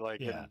go into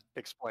like Yeah.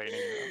 explaining.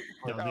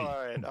 Like, No,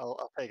 all right,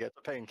 I'll take it. It's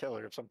a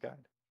painkiller of some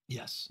kind.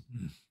 Yes.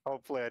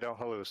 Hopefully, I don't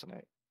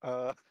hallucinate.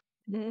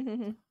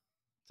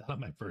 It's out of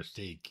my first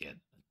aid kit.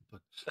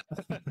 But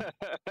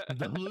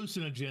the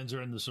hallucinogens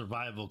are in the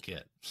survival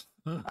kit.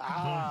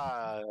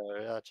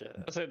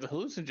 Gotcha. I say the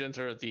hallucinogens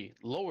are at the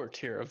lower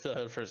tier of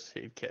the first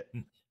aid kit.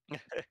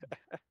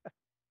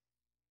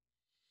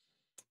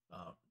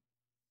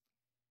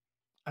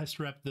 I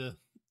strap the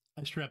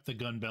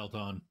gun belt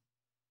on.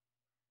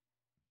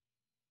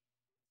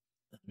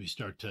 We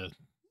start to I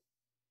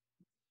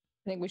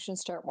think we should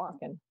start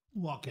walking.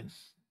 walking.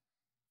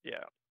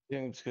 Yeah.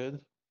 Seems good.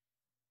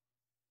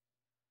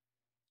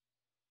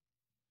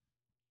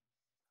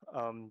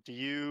 Do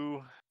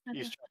you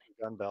strap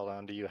your gun belt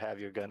on? Do you have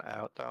your gun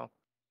out though?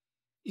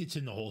 It's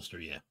in the holster,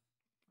 yeah.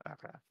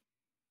 Okay.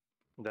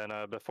 Then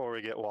before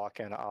we get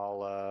walking,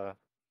 I'll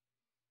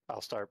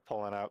start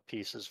pulling out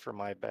pieces from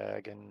my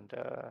bag and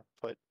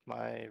put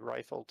my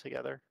rifle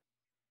together.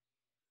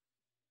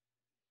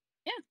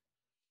 Yeah.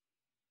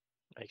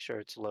 Make sure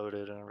it's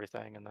loaded and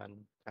everything, and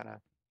then kind of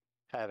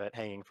have it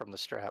hanging from the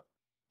strap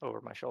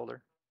over my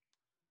shoulder.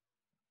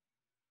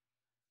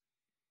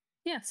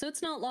 Yeah, so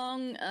it's not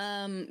long.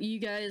 You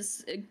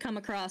guys come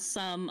across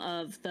some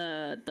of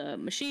the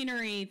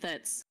machinery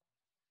that's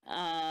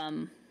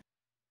I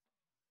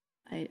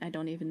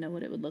don't even know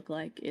what it would look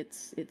like.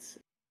 It's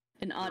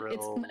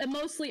a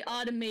mostly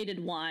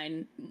automated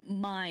mine.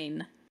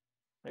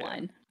 Yeah.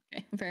 Wine.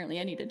 Okay, apparently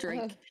I need a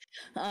drink.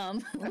 I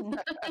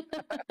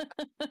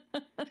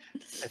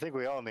think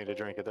we all need a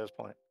drink at this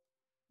point.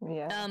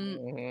 Yeah.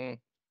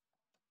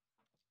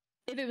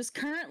 If it was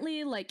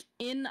currently like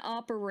in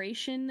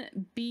operation,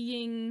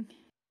 being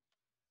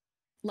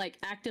like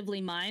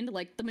actively mined,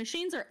 like the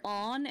machines are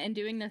on and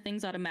doing their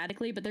things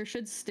automatically, but there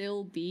should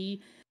still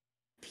be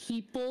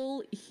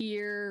people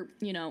here,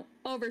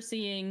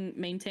 overseeing,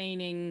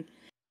 maintaining,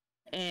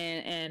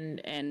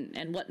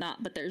 and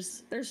whatnot. But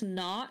there's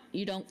not.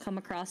 You don't come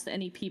across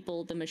any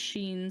people. The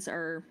machines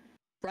are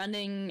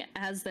running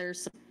as they're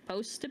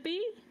supposed to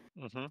be.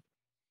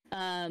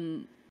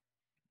 Mm-hmm.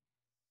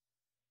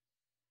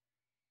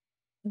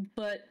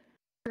 But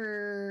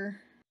for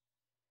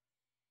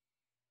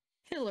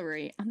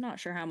Hillary, I'm not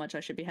sure how much I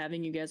should be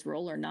having you guys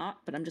roll or not,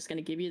 but I'm just going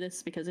to give you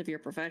this because of your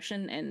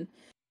profession and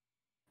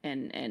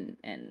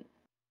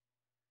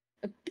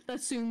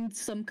assumed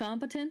some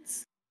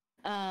competence.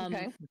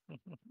 Okay.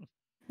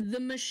 The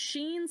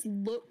machines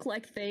look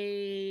like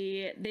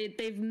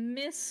they've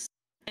missed,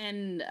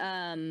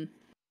 and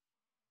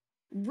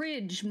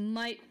Ridge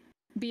might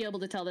be able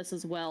to tell this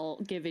as well,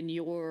 given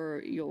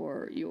your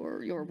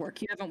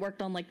work. You haven't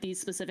worked on like these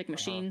specific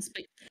machines,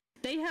 but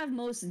they have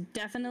most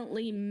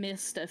definitely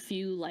missed a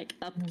few like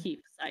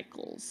upkeep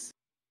cycles.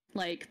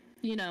 Like,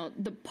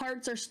 the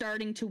parts are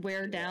starting to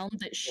wear down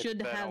that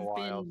should have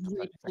been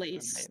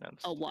replaced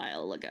a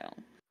while ago.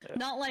 Yeah.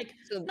 Not like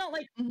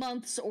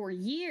months or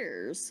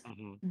years,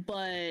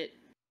 but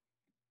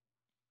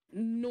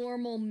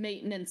normal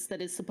maintenance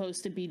that is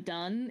supposed to be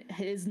done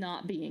is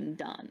not being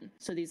done.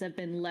 So these have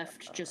been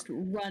left just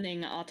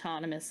running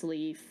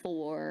autonomously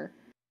for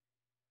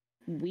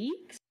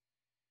weeks.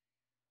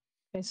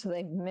 Okay, so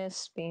they've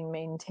missed being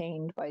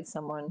maintained by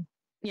someone.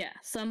 Yeah,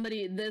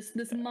 somebody. This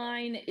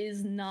mine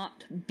is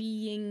not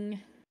being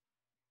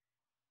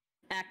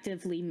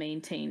actively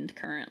maintained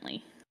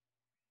currently.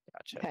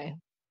 Gotcha. Okay.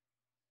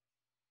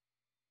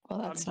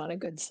 Well, that's not a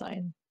good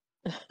sign.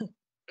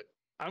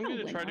 I'm going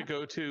to Probably try to not.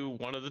 go to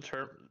one of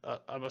the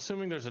I'm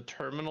assuming there's a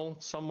terminal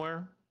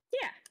somewhere.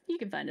 Yeah, you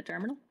can find a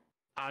terminal.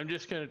 I'm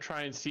just going to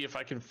try and see if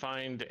I can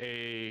find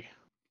a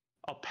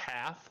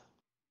path.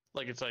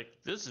 Like, it's like,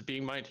 this is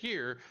being mined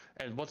here,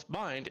 and what's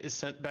mined is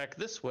sent back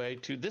this way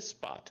to this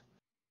spot.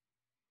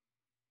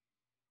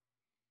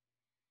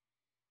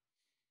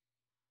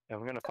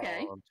 I'm gonna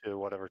follow him to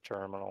whatever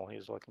terminal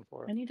he's looking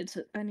for. I need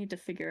to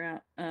figure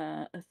out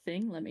a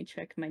thing. Let me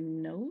check my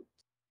notes.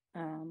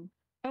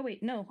 Oh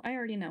wait, no, I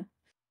already know.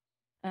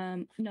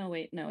 No,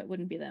 wait, no, it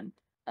wouldn't be them.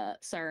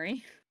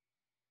 Sorry.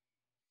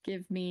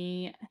 Give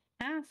me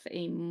half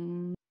a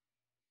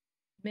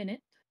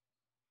minute.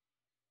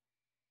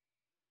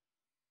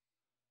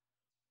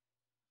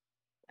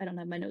 I don't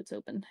have my notes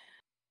open.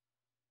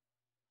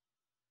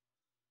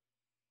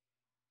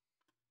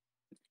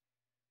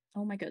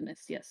 Oh my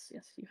goodness, yes,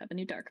 you have a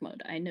new dark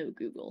mode. I know,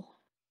 Google.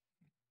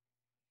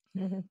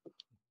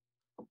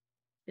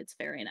 It's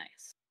very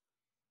nice.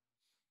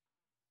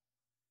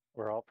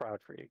 We're all proud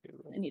for you,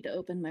 Google. I need to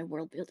open my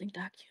world building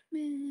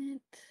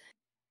document.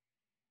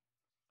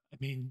 I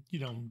mean,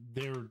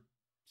 they're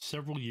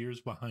several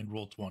years behind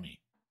Roll20. I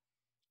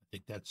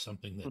think that's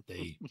something that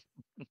they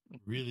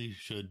really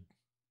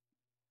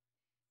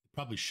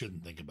probably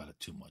shouldn't think about it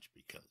too much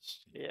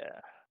because. Yeah.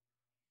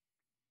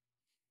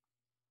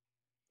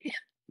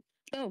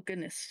 Oh,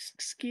 goodness.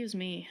 Excuse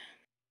me.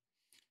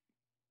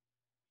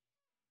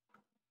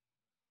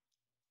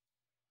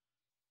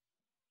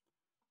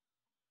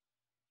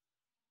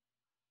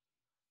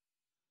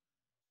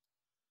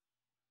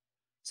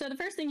 So the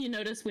first thing you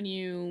notice when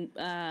you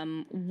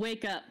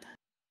wake up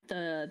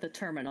the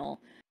terminal,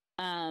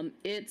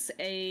 it's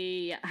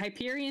a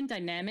Hyperion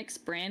Dynamics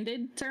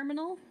branded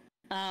terminal,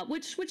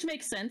 which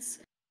makes sense.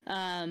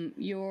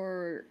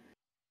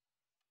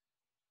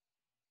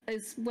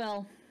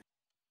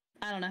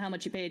 I don't know how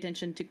much you pay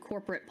attention to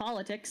corporate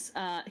politics.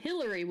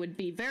 Hillary would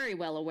be very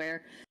well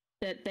aware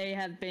that they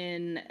have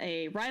been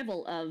a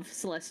rival of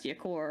Celestia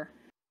Core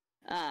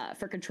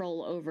for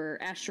control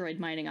over asteroid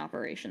mining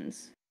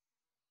operations.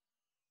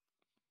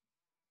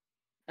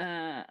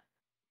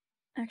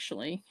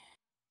 Actually,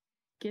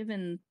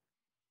 given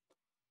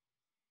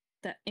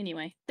that,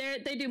 anyway,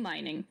 they do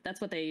mining.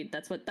 That's what they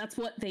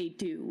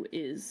do,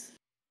 is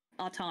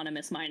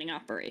autonomous mining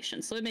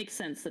operations. So it makes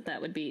sense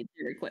that would be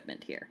their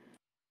equipment here.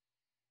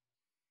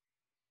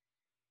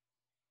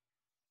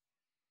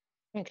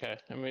 Okay,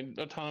 I mean,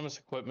 autonomous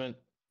equipment,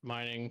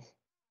 mining.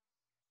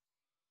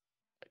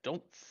 I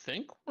don't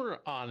think we're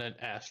on an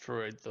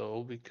asteroid,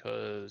 though,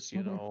 because,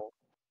 you know,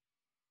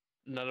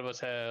 none of us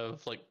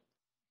have, like...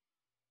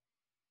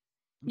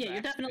 Yeah,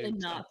 you're definitely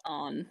not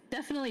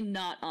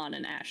on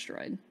an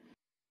asteroid.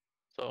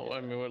 So,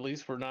 I mean, at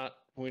least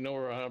we know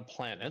we're on a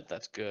planet.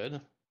 That's good.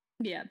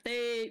 Yeah,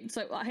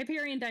 so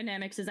Hyperion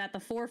Dynamics is at the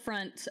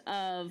forefront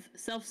of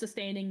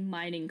self-sustaining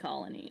mining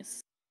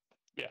colonies.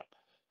 Yeah.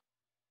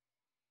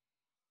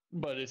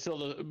 But it's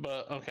still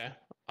okay.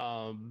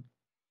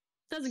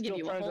 Doesn't give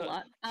you a whole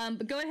lot.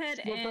 But go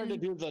ahead and trying to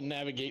do the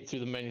navigate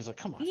through the menus. Like,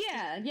 come on.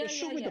 Just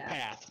show me the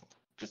path.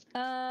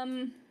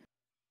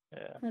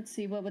 Yeah. Let's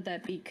see, what would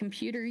that be?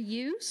 Computer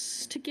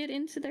use to get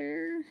into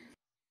there?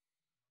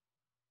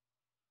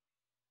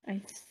 I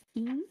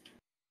think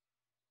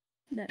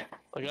that.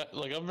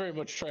 Like I'm very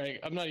much trying.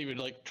 I'm not even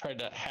like trying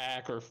to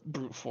hack or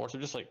brute force.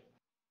 I'm just like.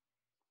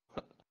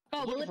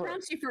 Oh well, it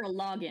prompts you for a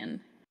login.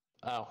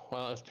 Oh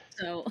well.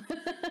 So.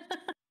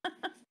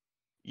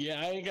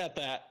 Yeah, I got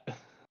that.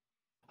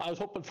 I was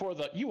hoping for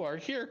the "you are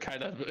here"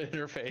 kind of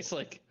interface,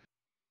 like.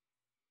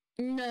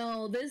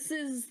 No, this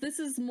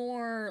is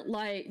more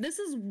like, this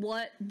is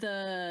what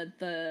the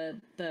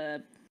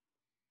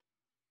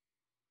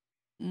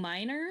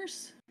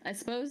miners, I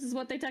suppose, is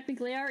what they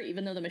technically are,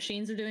 even though the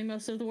machines are doing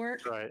most of the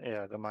work. Right,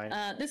 yeah, the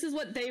miners. This is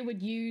what they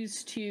would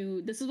use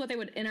to, this is what they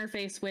would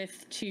interface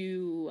with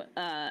to,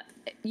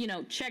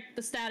 check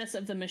the status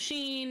of the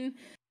machine.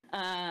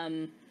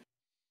 I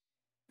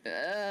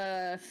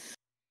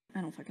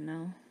don't fucking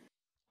know.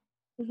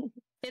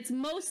 It's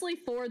mostly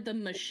for the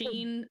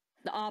machine,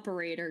 the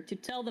operator, to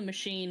tell the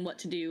machine what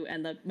to do,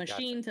 and the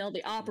machine tell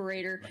the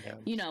operator,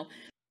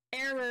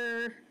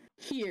 error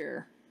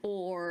here,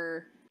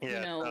 or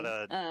not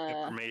a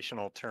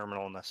informational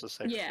terminal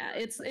necessarily. Yeah,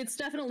 it's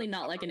definitely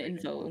not like an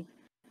info.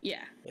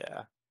 Yeah.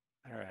 Yeah.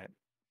 All right.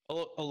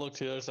 I'll look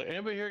to the other side.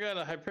 Anybody here got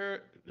a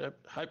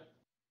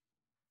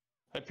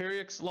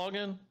Hyperion's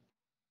login?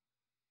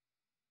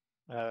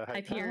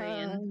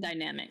 Hyperion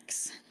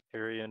Dynamics.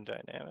 Hyperion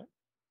Dynamics.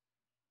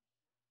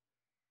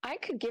 I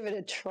could give it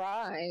a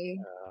try.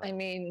 I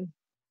mean,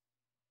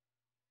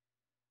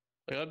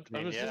 I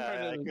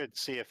could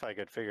see if I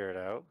could figure it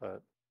out,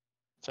 but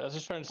so I was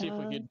just trying to see if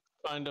we could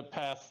find a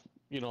path.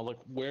 Like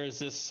where is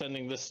this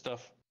sending this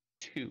stuff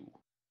to?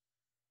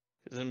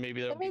 Because then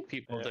maybe there'll be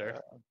people there.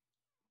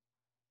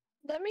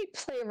 Let me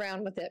play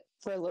around with it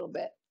for a little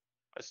bit.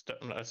 I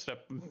step. Let's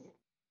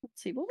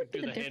see, what would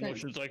be the hand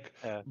motions? Like,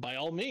 by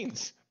all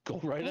means, go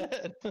right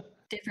ahead.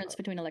 Difference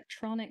between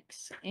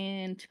electronics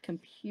and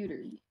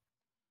computer.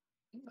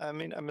 I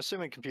mean, I'm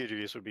assuming computer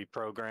use would be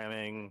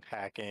programming,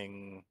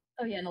 hacking.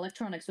 Oh yeah, and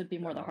electronics would be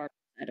more the hard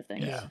side of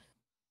things. Yeah.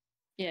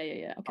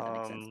 Yeah. Okay, that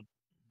makes sense.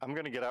 I'm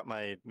gonna get out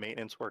my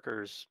maintenance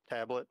workers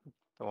tablet,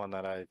 the one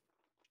that I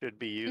should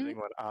be using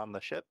when on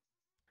the ship,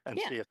 and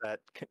see if that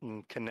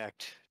can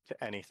connect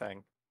to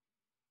anything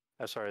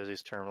as far as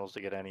these terminals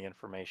to get any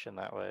information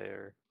that way.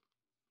 Or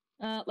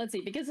let's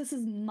see, because this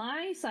is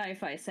my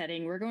sci-fi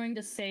setting, we're going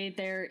to say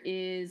there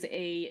is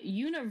a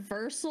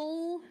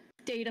universal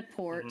data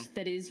port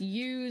that is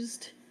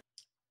used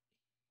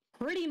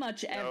pretty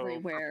much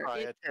everywhere.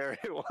 Proprietary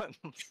ones.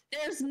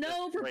 There's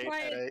no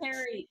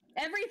proprietary.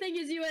 Everything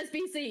is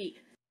USB-C.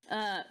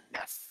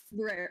 Yes.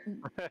 Rare.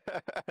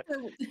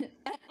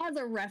 As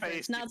a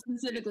reference, not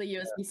specifically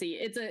USB-C.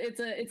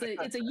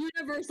 It's a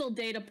universal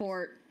data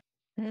port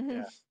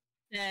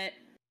that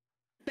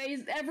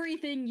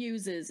everything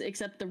uses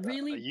except the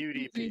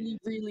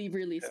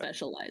really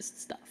specialized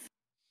stuff.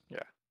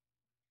 Yeah.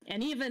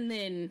 And even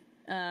then,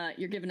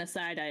 you're given a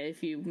side eye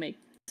if you make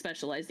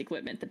specialized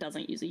equipment that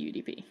doesn't use a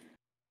UDP.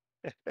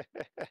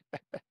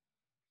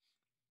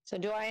 So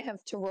do I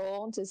have to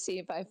roll to see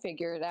if I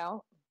figure it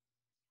out?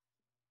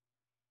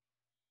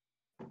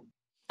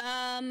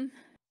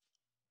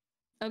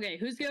 Okay,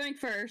 who's going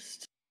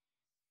first?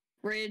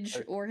 Ridge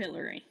or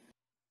Hillary?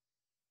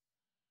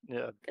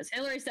 Yeah. Because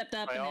Hillary stepped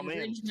up and then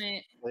Ridge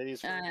went.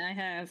 Ladies first. I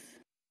have.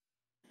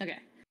 Okay.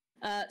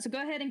 So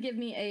go ahead and give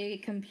me a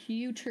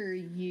computer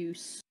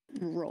use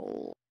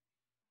roll.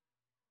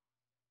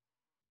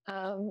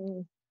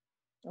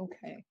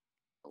 Okay.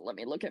 Let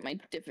me look at my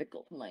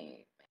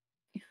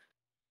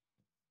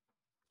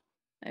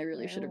I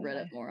really should have read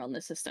it more on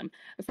the system.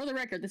 For the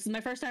record, this is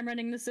my first time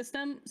running the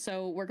system,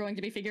 so we're going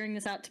to be figuring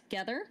this out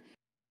together.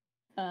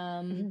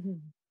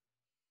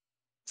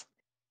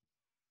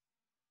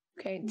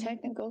 Okay,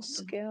 technical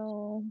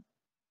skill.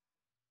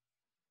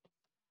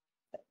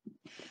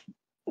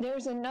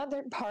 There's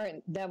another part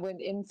that would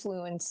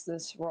influence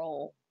this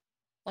role.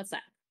 What's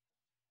that?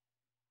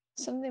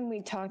 Something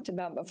we talked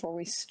about before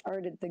we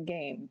started the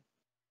game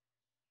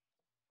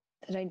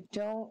that I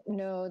don't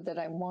know that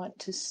I want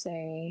to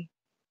say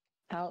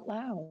out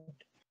loud.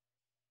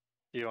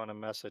 Do you want to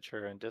message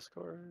her in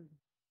Discord?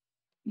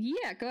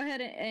 Yeah, go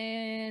ahead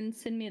and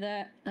send me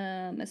that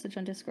message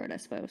on Discord, I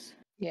suppose.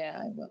 Yeah,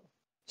 I will.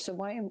 So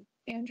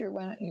Andrew,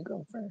 why don't you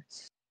go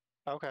first?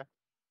 Okay.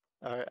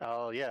 All right.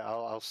 I'll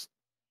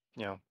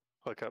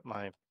hook up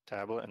my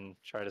tablet and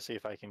try to see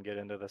if I can get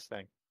into this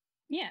thing.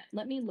 Yeah,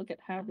 let me look at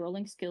how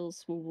rolling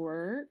skills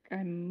work.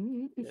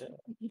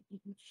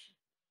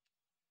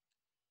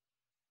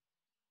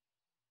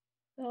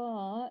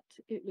 Thought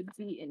it would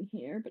be in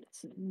here, but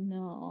it's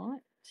not.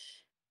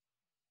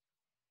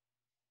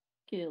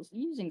 Skills,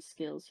 using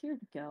skills, here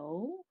we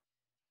go.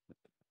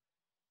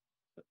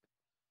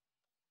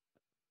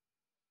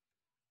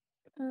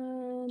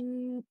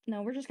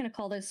 No, we're just gonna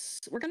call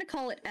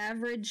it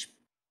average.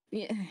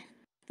 Yeah,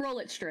 roll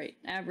it straight.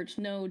 Average,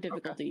 no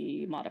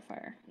difficulty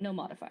modifier. No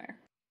modifier.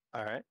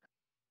 All right.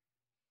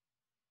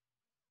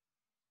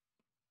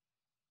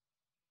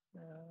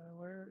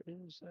 Where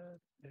is that?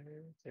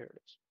 There it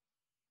is.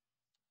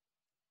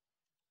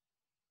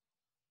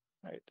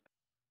 All right.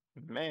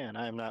 Man,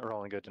 I am not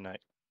rolling good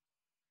tonight.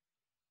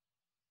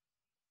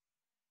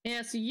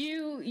 Yeah, so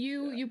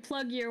you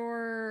plug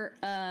your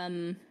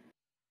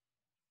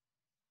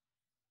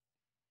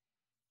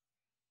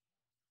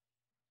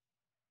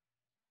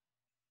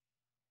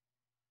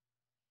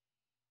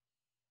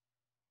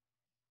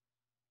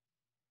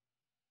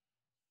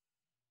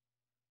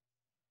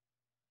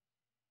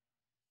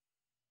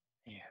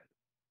Yeah.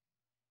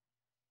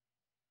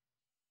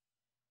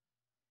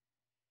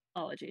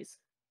 apologies.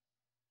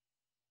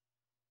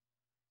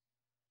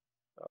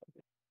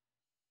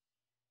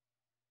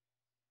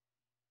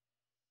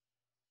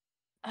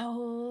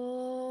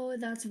 Oh,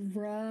 that's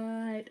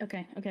right.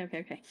 Okay.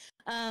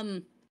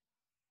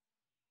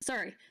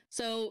 Sorry.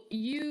 So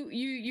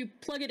you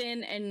plug it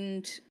in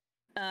and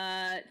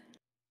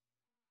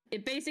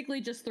it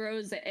basically just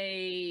throws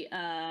a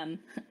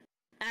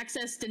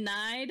access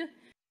denied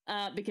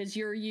because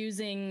you're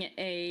using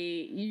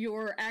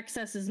your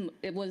access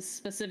was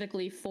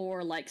specifically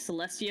for like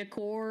Celestia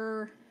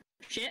Core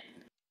shit.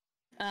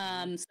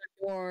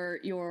 So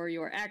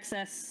your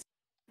access,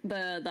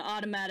 the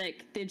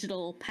automatic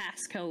digital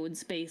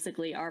passcodes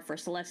basically are for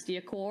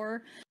Celestia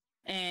Core.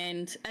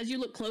 And as you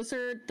look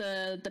closer,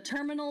 the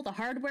terminal, the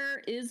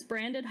hardware is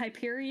branded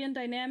Hyperion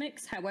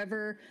Dynamics.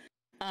 However,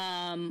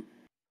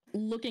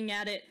 looking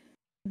at it,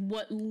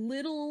 what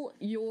little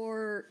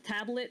your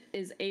tablet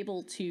is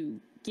able to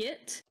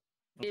get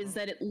is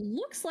that it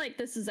looks like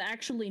this is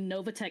actually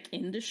Novatech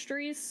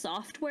Industries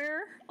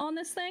software on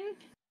this thing.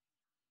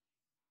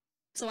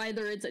 So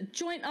either it's a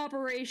joint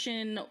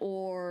operation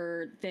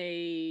or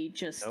they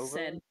just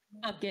said,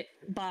 fuck it,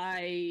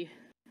 buy,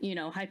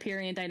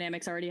 Hyperion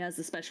Dynamics already has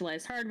the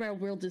specialized hardware,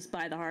 we'll just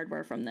buy the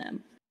hardware from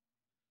them.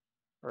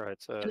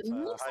 Right, so it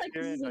looks like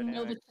this is a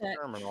Novatech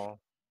terminal.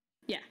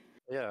 Yeah.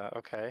 Yeah,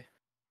 okay.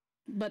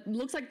 But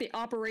looks like the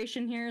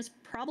operation here is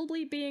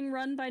probably being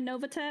run by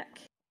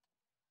Novatech.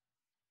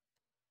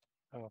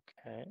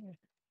 Okay.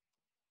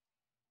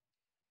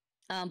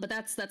 But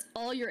that's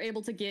all you're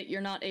able to get.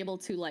 You're not able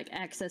to like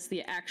access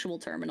the actual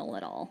terminal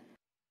at all.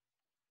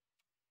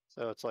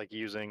 So it's like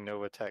using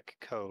Novatech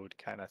code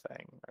kind of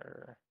thing,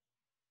 or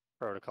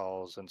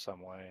protocols in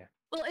some way.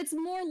 Well, it's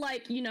more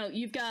like, you know,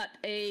 you've got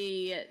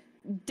a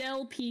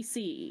Dell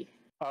PC.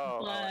 Oh,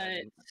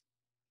 but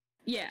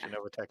yeah,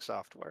 Novatech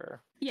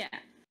software. Yeah.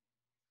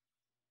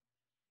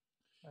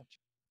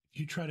 If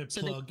you try to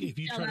plug, if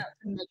you try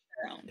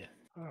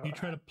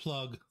to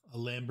plug a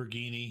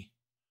Lamborghini,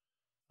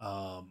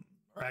 or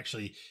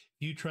actually, if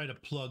you try to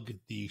plug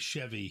the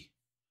Chevy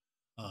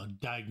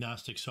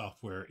diagnostic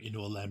software into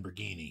a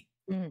Lamborghini,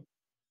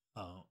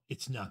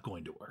 it's not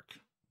going to work.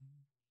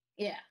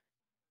 Yeah.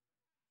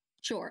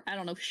 Sure. I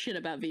don't know shit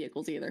about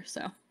vehicles either,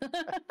 so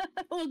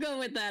we'll go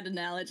with that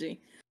analogy.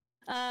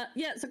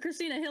 Yeah. So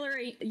Christina,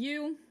 Hillary,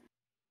 you,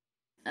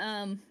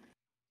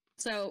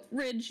 so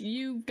Ridge,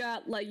 you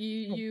got like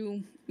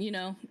you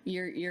know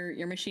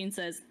your machine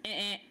says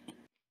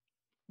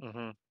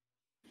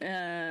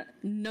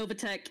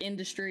Novatech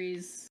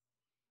Industries,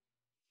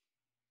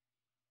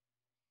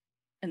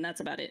 and that's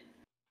about it.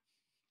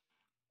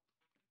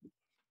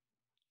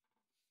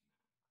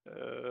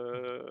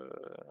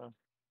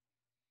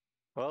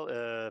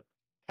 Well,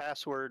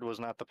 password was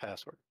not the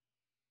password.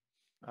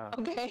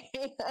 Okay.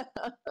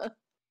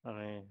 I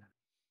mean,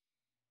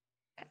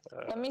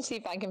 let me see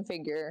if I can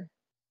figure.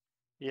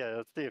 Yeah,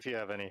 let's see if you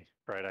have any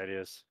bright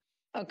ideas.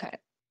 Okay.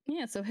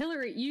 Yeah, so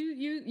Hillary,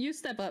 you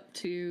step up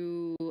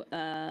to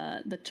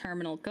the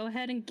terminal. Go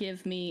ahead and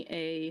give me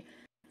a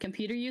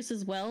computer use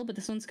as well, but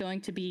this one's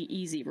going to be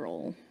easy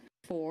roll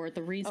for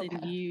the reason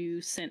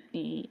you sent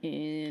me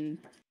in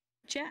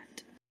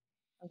chat.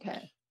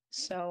 Okay.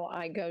 So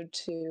I go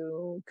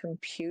to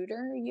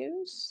computer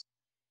use.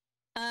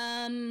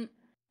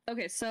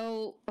 Okay,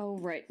 so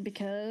right,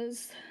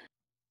 because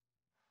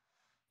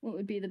what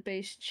would be the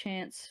base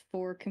chance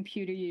for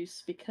computer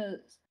use?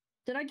 Because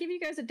did I give you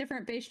guys a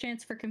different base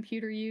chance for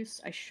computer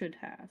use? I should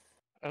have.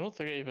 I don't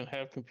think I even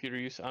have computer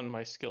use on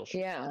my skill sheet.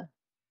 Yeah.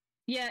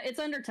 Yeah, it's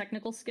under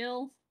technical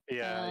skill.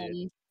 Yeah.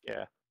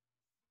 Yeah.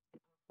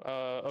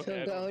 So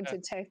Okay. go to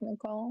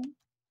technical.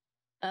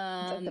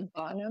 At the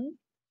bottom.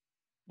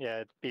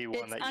 Yeah, it'd be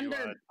one it's that you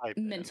under type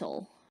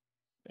mental.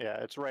 In.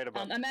 Yeah, it's right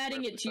above. I'm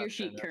adding it to your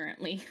sheet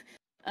currently.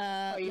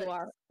 You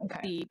are. Okay.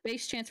 The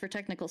base chance for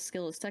technical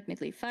skill is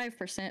technically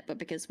 5%, but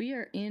because we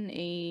are in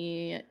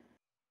a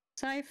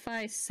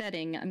sci-fi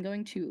setting, I'm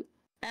going to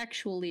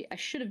actually, I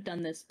should have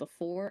done this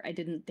before. I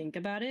didn't think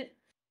about it.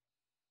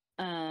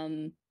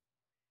 I'm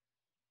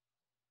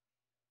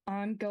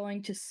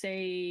going to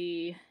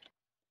say,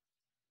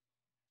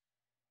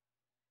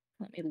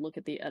 let me look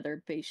at the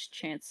other base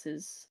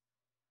chances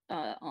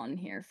on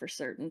here for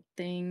certain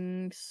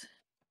things.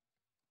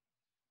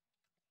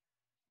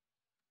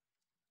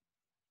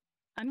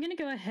 I'm going to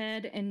go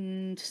ahead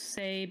and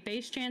say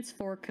base chance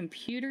for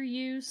computer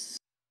use,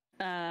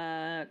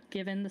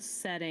 given the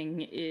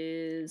setting,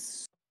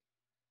 is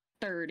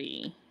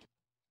 30.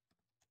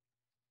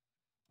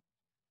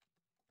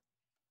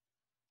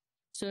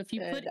 So if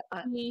you put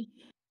any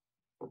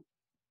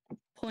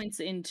points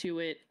into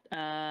it,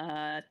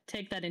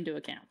 take that into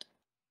account.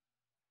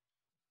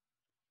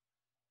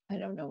 I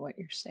don't know what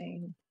you're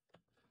saying.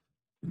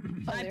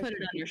 I put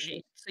it on your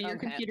sheet. So your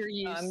computer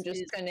use I'm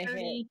just is gonna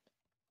 30. hit.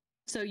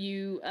 So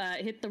you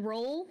hit the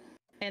roll,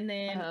 and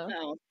then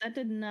no, that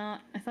did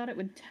not. I thought it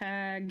would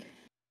tag.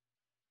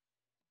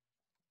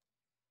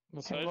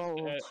 So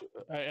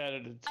I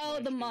added it.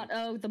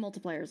 The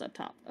multiplayer's up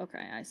top.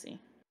 Okay, I see.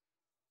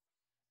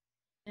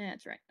 Yeah,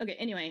 that's right. Okay,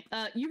 anyway,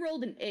 you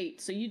rolled an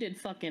 8, so you did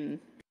fucking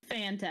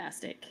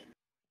fantastic.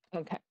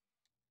 Okay.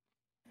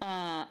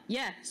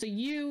 Yeah, so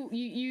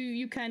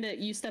you kind of,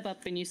 you step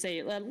up and you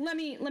say, let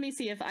me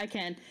see if I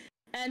can.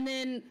 And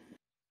then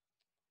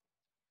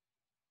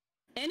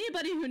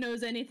anybody who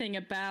knows anything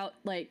about,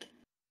 like,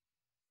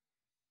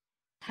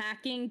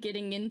 hacking,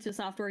 getting into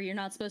software you're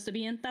not supposed to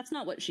be in, that's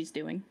not what she's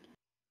doing.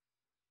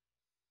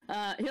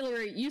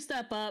 Hillary, you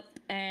step up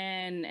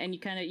and you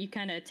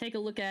kind of take a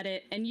look at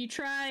it, and you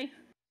try.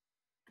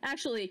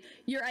 Actually,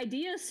 your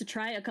idea is to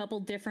try a couple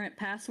different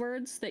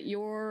passwords that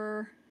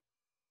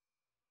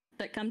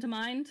come to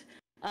mind.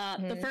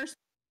 The first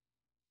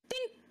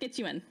ding gets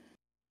you in.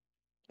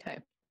 Okay.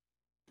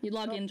 You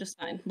log in just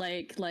fine.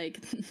 Like like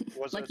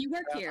you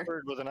work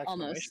here. With an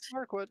almost.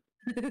 Mark, what?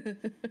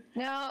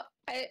 No,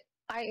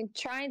 I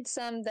tried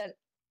some that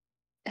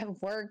have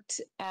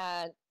worked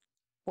at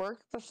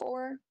work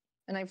before,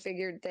 and I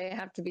figured they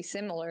have to be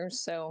similar.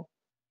 So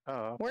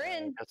we're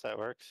in. I guess that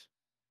works.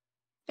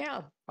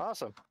 Yeah.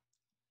 Awesome.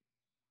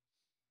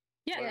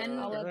 Yeah, and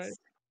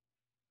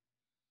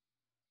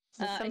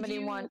does somebody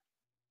want?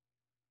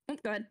 Oh,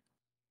 go ahead.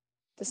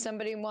 Does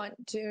somebody want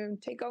to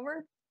take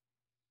over?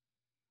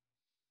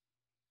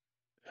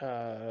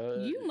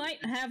 You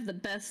might have the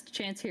best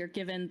chance here,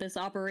 given this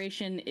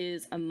operation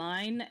is a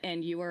mine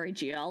and you are a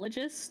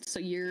geologist, so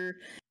you're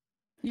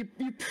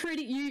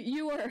pretty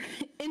you are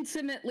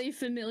intimately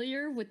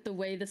familiar with the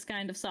way this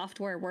kind of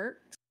software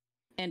works.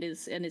 and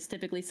is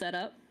typically set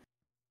up?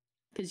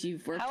 Because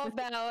you've worked. How with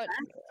about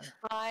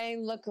I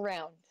look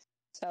around?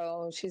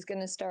 So she's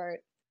going to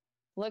start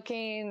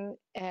looking,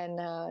 and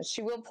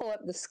she will pull up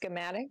the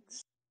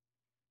schematics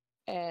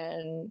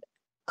and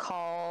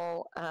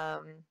call.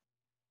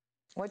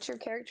 What's your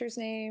character's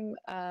name?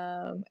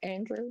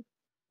 Andrew?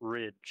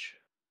 Ridge.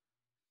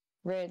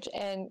 Ridge.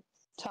 And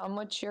Tom,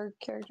 what's your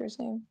character's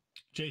name?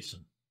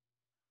 Jason.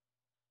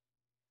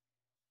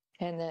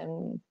 And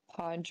then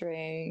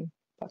Padre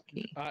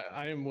Bucky.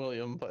 I am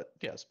William, but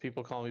yes,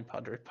 people call me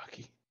Padre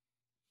Bucky.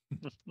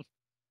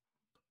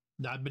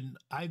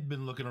 I've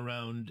been looking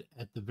around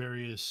at the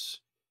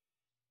various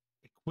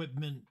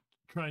equipment,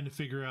 trying to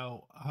figure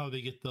out how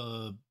they get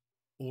the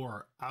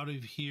ore out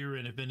of here,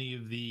 and if any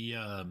of the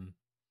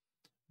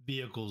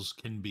vehicles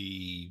can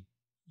be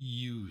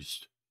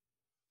used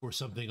for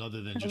something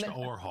other than just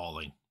ore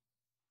hauling.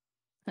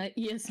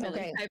 Yes, Millie.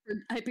 Okay.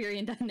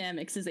 Hyperion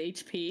Dynamics is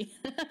HP.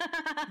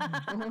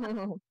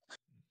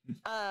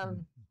 I'll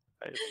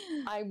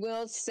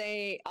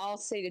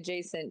say to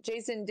Jason,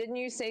 didn't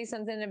you say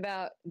something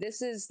about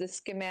this is the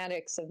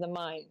schematics of the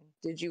mine?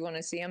 Did you want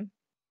to see them?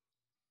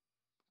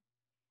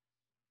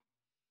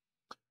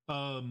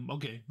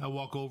 Okay. I'll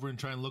walk over and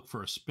try and look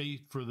for a space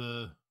for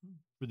the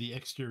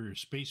exterior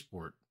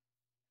spaceport,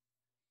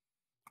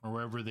 or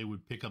wherever they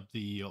would pick up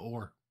the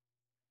ore.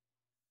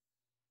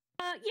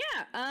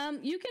 Yeah.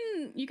 You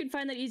can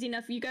find that easy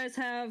enough. You guys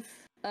have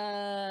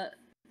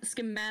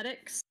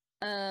schematics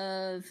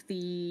of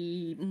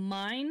the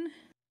mine.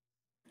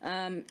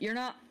 You're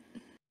not.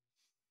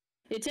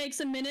 It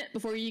takes a minute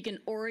before you can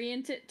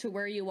orient it to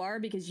where you are,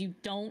 because you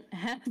don't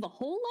have a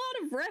whole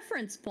lot of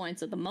reference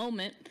points at the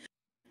moment.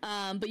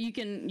 But you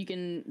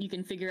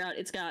can figure out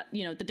it's got,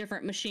 the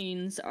different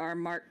machines are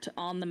marked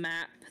on the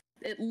map.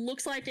 It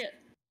looks like it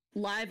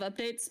live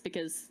updates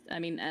because,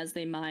 as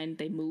they mine,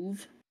 they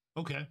move.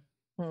 Okay.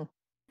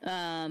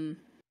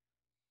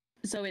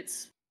 So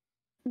it's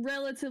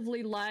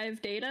relatively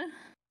live data.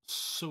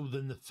 So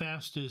then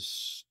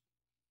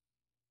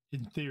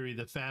in theory,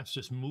 the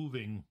fastest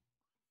moving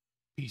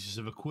pieces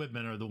of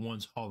equipment are the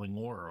ones hauling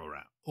ore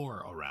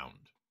around.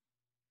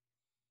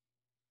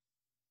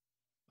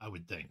 I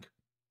would think.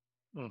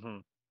 Mm-hmm.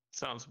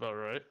 Sounds about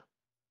right.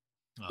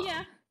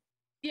 Yeah,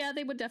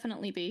 they would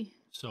definitely be.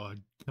 So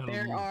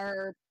there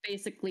are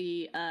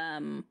basically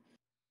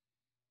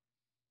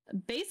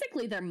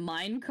they're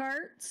mine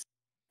carts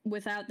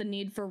without the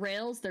need for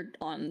rails.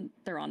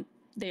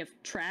 They have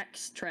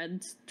tracks,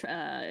 treads,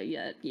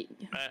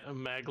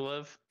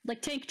 maglev,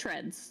 like tank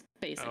treads,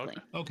 basically.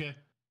 Okay.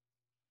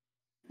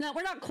 No,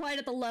 we're not quite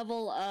at the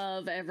level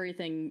of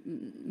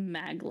everything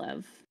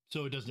maglev.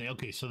 So it doesn't.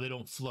 Okay, so they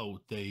don't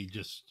float. They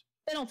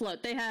don't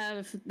float. They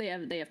have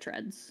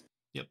treads.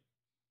 Yep.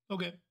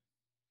 Okay.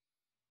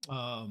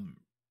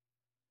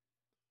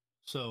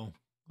 So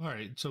all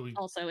right. So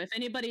also, if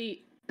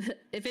anybody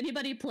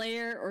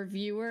player or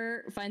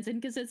viewer finds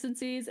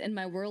inconsistencies in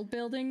my world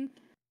building,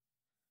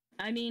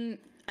 I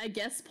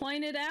guess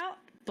point it out,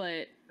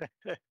 but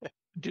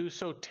do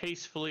so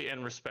tastefully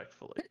and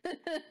respectfully.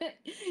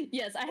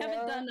 Yes, I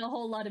haven't done a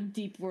whole lot of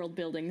deep world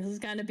building. This is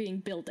kind of being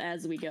built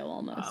as we go,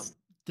 almost.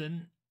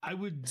 Then I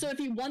would. So if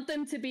you want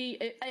them to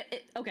be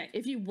okay,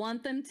 if you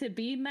want them to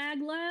be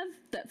maglev,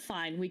 that's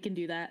fine. We can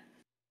do that.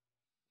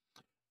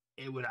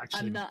 It would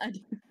actually.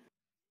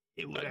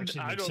 It would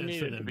actually make sense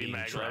for them to be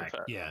on track.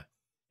 Yeah,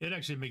 it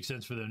actually makes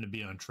sense for them to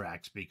be on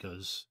tracks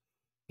because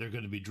they're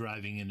going to be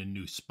driving into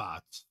new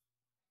spots.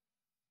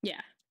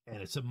 Yeah.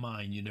 And it's a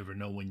mine. You never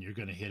know when you're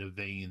going to hit a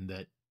vein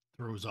that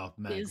throws off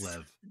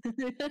maglev.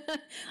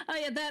 Oh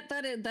yeah,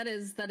 that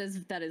is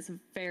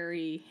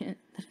very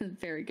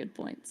very good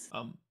points.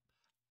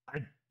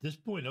 At this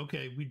point,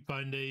 okay, we'd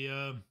find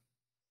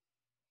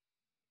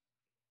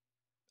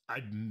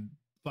I'd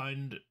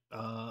find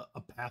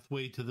a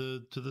pathway to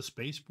the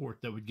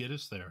spaceport that would get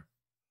us there.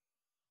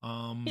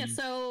 Yeah,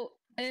 so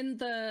in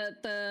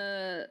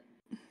the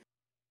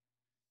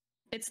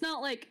it's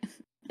not like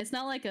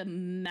a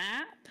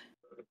map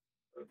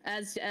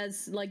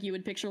as like you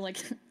would picture, like,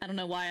 I don't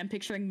know why I'm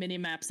picturing mini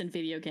maps in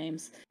video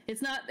games.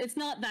 It's not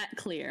that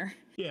clear.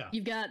 Yeah.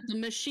 You've got the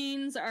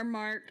machines are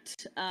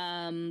marked,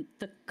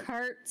 the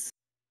carts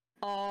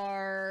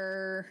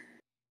are,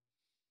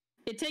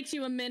 it takes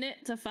you a minute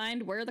to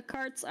find where the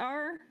carts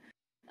are.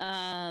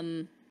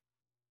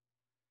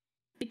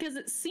 Because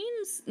it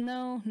seems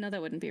no,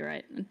 that wouldn't be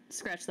right.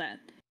 Scratch that.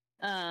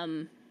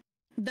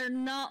 They're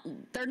not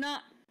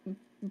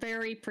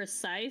very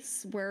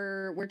precise.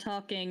 We're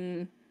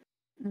talking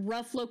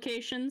rough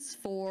locations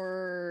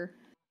for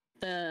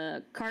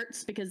the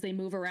carts because they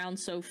move around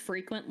so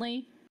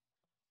frequently.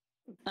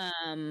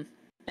 And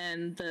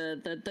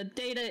the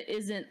data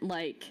isn't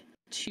like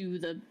to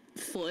the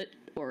foot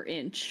or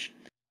inch.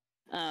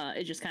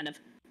 It's just kind of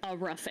a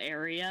rough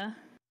area.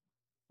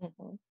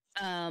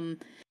 Mm-hmm.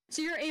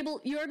 So you're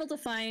able to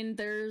find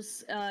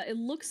there's it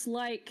looks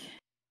like,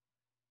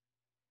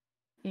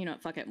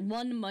 fuck it.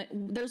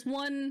 There's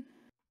one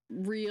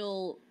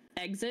real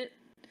exit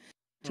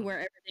to where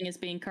everything is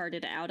being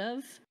carted out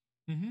of.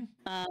 Mm-hmm.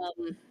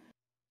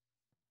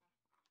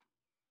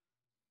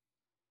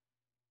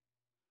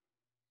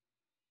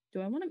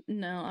 Do I want to?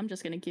 No, I'm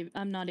just gonna give.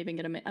 I'm not even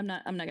gonna. I'm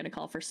not gonna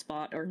call for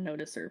spot or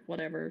notice or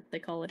whatever they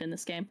call it in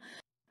this game.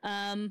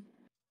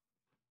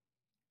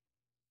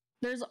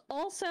 There's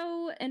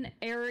also an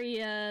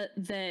area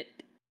that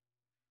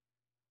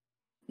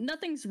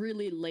nothing's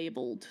really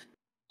labeled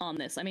on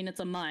this. I mean,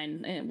 it's a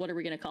mine. What are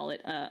we gonna call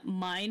it?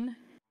 Mine.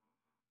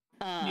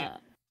 Yeah.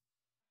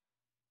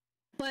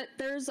 But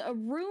there's a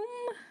room.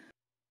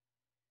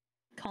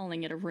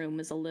 Calling it a room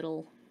is a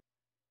little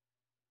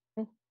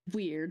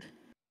weird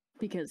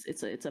because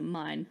it's a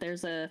mine.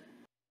 There's a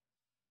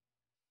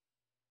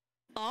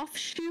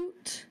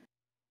offshoot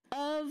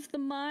of the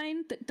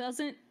mine that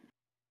doesn't.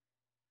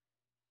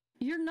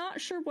 You're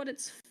not sure what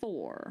it's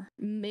for.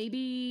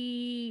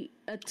 Maybe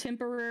a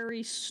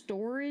temporary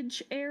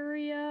storage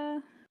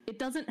area. It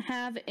doesn't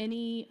have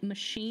any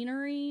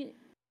machinery.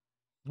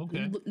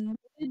 Okay.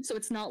 So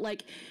it's not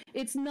like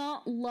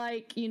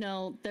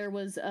there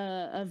was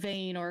a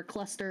vein or a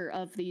cluster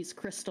of these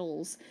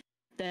crystals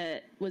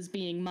that was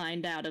being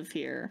mined out of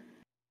here.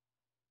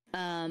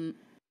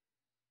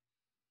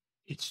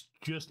 It's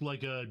just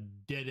like a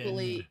dead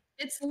end.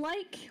 It's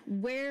like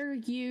where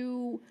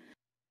you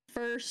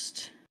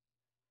first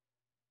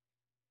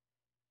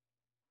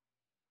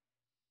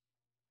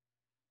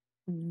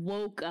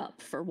woke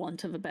up, for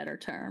want of a better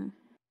term.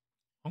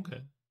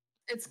 Okay.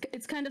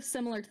 It's kind of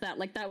similar to that.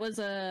 Like that was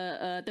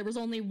there was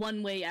only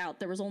one way out.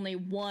 There was only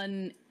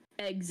one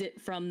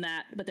exit from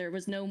that, but there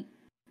was no.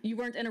 You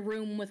weren't in a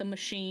room with a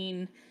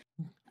machine.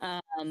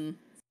 Right.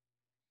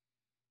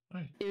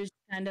 It was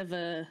kind of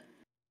a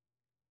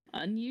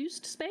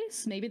unused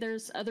space. Maybe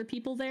there's other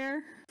people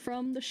there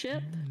from the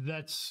ship.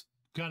 That's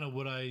kind of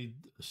what I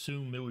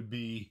assume it would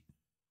be,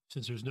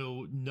 since there's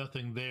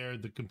nothing there.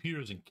 The computer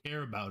doesn't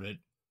care about it,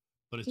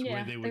 but it's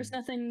where they would. There's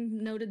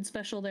nothing noted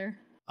special there.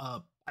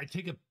 I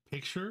take a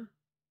picture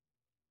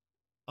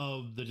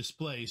of the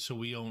display so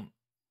we don't.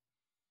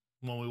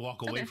 When we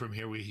walk away from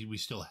here, we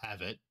still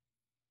have it.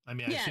 I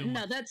mean,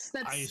 that's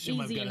I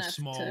assume easy I've got a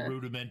small to...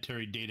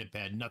 rudimentary data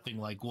pad, nothing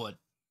like what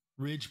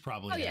Ridge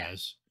probably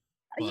has.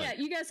 But... Yeah,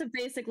 you guys have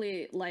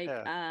basically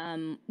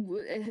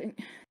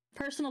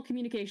personal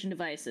communication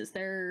devices.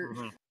 They're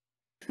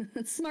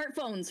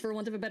smartphones, for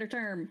want of a better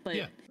term.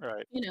 But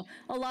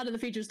a lot of the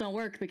features don't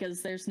work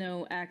because there's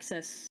no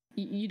access.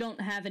 You don't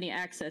have any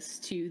access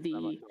to the.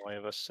 We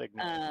have a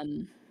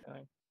signal.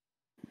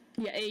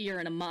 You're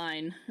in a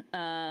mine.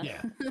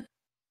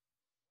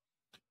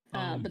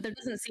 But there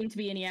doesn't seem to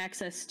be any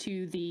access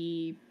to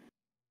the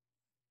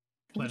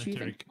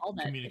planetary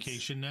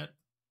communication net.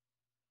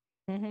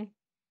 Mm-hmm.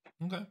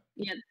 Okay.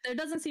 Yeah, there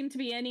doesn't seem to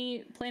be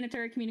any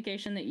planetary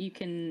communication that you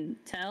can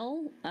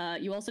tell.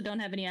 You also don't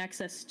have any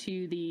access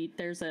to the.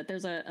 There's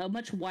a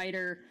much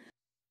wider.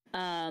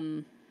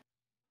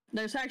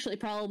 There's actually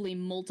probably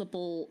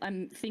multiple.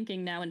 I'm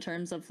thinking now in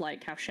terms of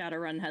like how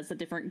Shadowrun has the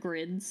different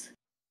grids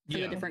for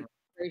the different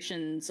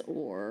corporations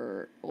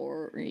or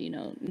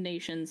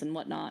nations and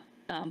whatnot.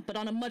 But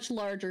on a much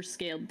larger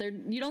scale,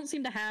 you don't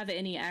seem to have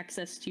any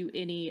access to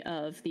any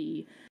of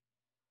the.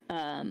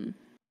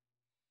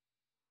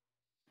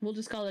 We'll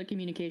just call it a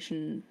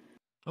communication.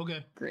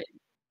 Grid,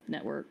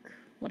 network,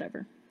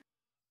 whatever.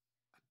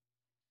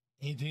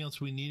 Anything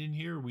else we need in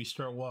here? Or we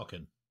start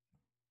walking.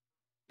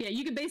 Yeah,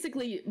 you could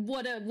basically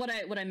what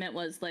I meant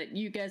was that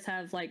you guys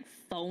have like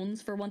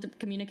phones for one-to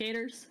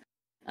communicators.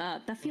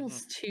 That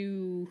feels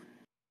too.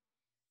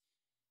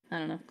 I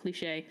don't know,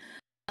 cliche.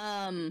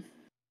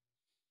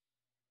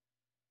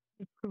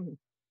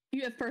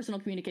 You have personal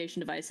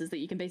communication devices that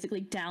you can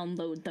basically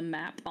download the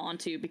map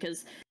onto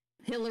because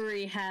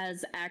Hillary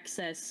has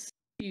access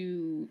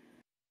to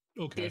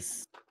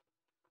this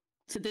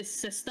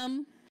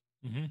system,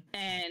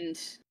 and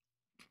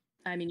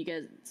I mean, you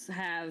guys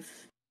have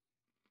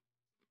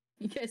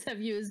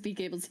USB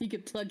cables you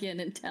could plug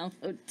in and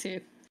download too.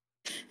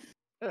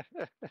 I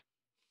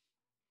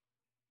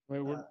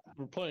mean,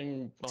 we're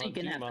playing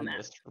Doom on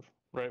this,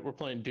 right? We're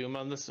playing Doom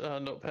on this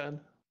notepad.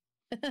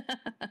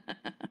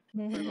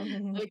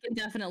 We can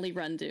definitely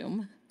run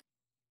Doom.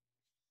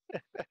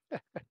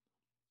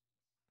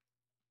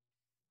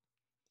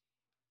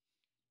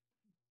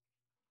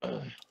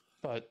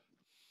 But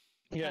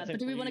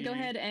do we want to go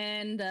ahead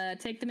and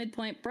take the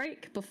midpoint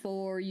break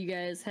before you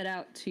guys head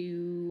out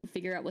to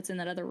figure out what's in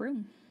that other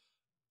room?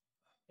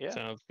 Yeah,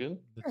 sounds good.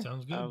 That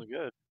sounds good. Sounds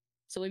good.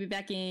 So we'll be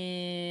back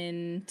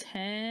in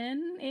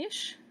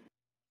 10-ish.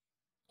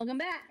 Welcome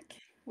back.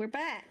 We're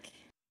back.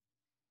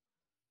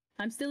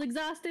 I'm still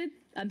exhausted.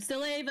 I'm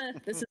still Ava.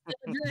 This is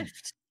still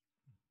Adrift.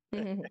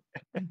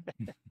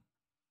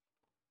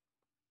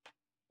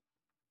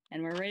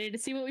 And we're ready to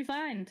see what we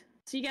find.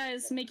 So you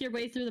guys make your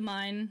way through the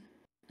mine.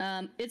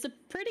 It's a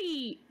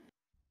pretty...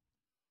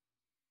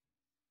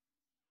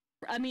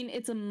 I mean,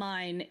 it's a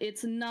mine.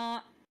 It's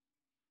not...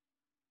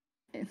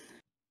 I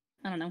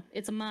don't know.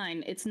 It's a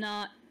mine. It's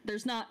not...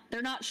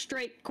 They're not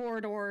straight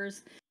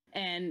corridors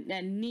and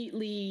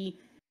neatly,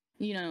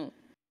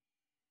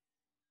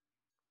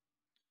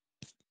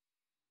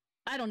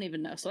 I don't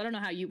even know, so I don't know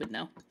how you would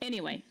know.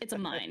 Anyway, it's a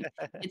mine.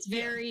 It's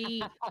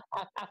very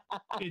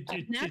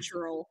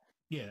natural.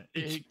 Yeah,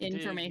 it's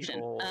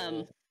information.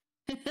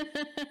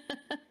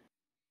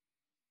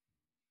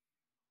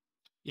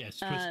 Yeah,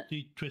 it's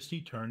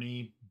twisty,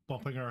 turny,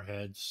 bumping our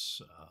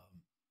heads.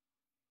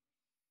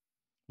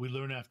 We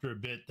learn after a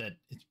bit that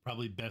it's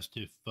probably best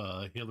if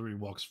Hillary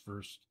walks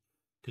first,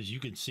 because you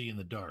can see in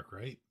the dark,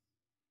 right?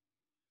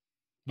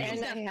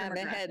 And I have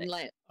a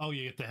headlamp. Oh,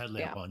 you get the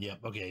headlamp on. Yep.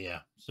 Okay, yeah.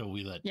 So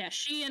we let... Yeah,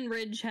 she and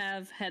Ridge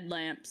have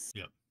headlamps.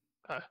 Yep.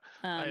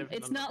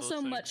 It's not so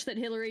much that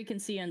Hillary can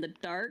see in the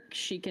dark.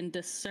 She can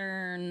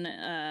discern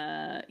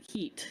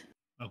heat.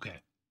 Okay.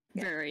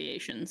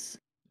 Variations.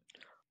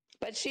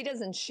 But she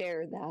doesn't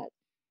share that.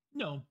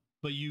 No,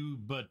 but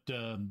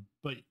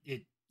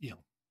it, yeah,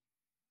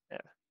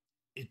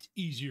 it's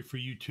easier for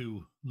you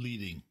two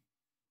leading.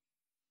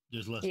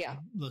 There's less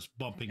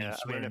bumping and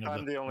swearing. I mean, if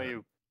I'm the only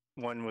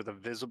one with a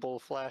visible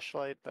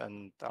flashlight,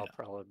 then I'll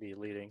probably be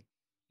leading.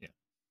 Yeah.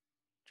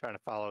 Trying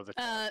to follow the.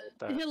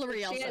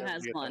 Hillary also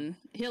has one.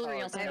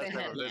 Hillary also has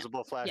a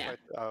visible flashlight.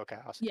 Yeah. Oh, okay.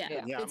 Awesome.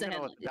 Yeah, it's a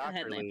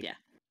headlamp. Yeah.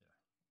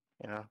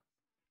 You know.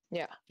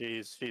 Yeah.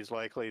 She's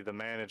likely the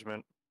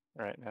management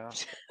right now.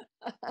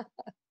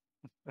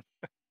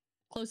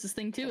 Closest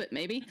thing to it,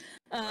 maybe.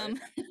 She's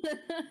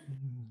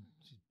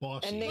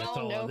bossy. And they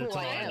all know who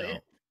I am.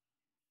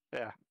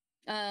 Yeah.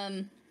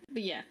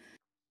 But yeah.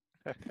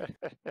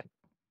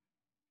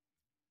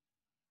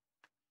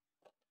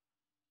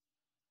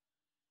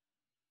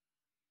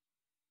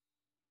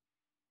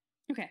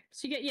 Okay,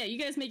 so you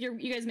guys make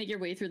your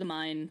way through the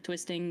mine,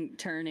 twisting,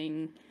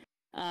 turning.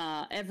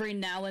 Every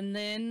now and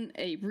then,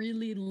 a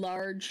really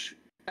large,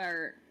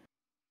 or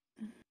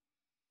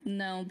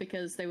no,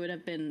 because they would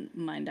have been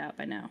mined out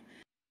by now.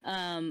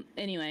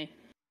 Anyway,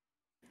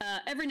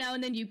 every now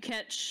and then you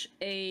catch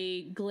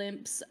a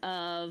glimpse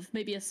of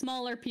maybe a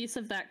smaller piece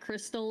of that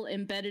crystal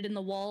embedded in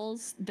the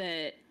walls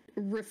that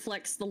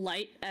reflects the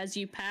light as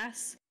you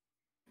pass,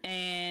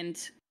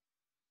 and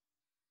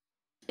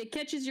it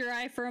catches your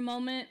eye for a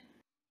moment,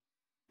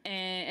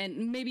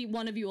 and maybe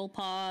one of you will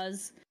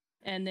pause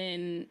and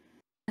then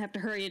have to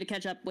hurry to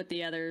catch up with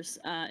the others.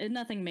 It's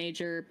nothing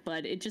major,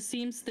 but it just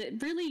seems that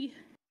really,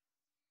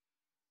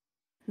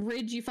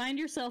 Ridge, you find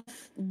yourself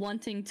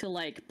wanting to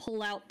like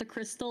pull out the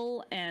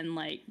crystal and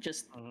like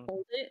just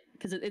hold it,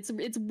 because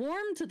it's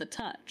warm to the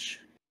touch.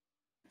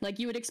 Like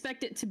you would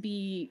expect it to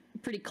be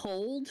pretty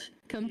cold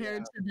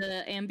compared to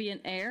the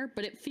ambient air,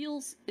 but it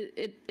feels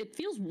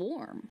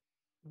warm.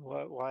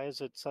 Why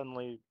is it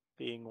suddenly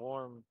being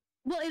warm?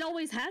 Well, it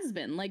always has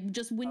been. Like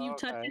just when you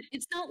touch it,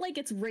 it's not like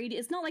it's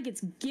it's not like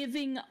it's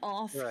giving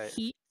off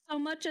heat so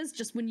much as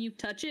just when you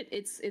touch it,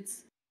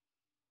 it's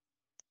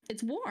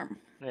warm.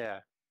 Yeah.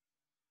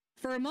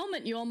 For a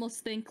moment, you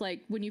almost think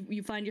like when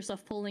you find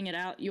yourself pulling it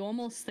out, you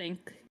almost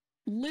think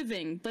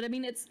living. But I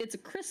mean, it's a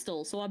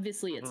crystal, so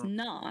obviously it's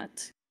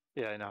not.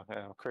 Yeah, I know.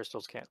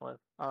 Crystals can't live.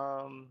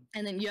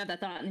 And then you have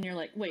that thought, and you're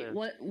like, wait,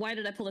 what? Why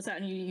did I pull this out?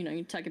 And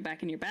you tuck it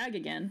back in your bag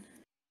again.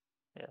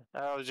 Yeah,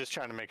 I was just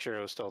trying to make sure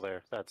it was still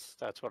there. That's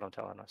what I'm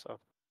telling myself.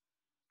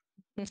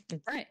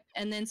 Right,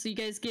 and then so you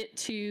guys get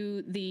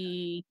to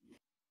the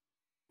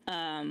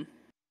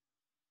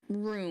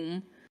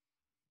room.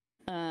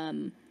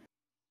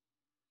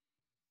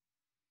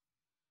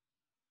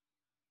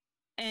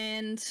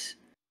 And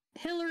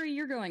Hillary,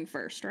 you're going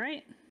first,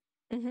 right?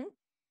 Mm-hmm.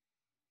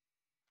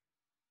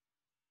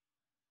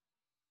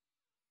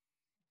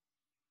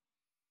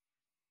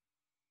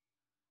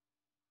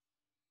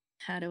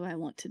 How do I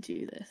want to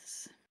do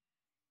this?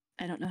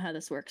 I don't know how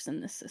this works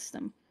in this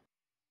system.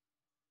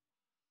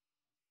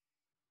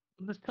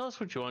 Just tell us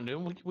what you want to do,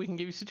 and we can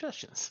give you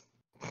suggestions.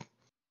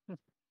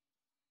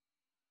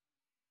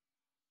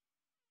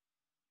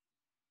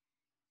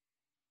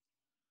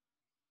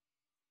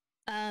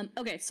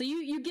 Okay, so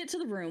you get to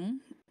the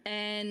room,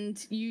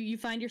 and you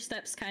find your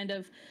steps kind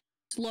of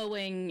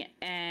slowing,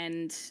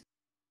 and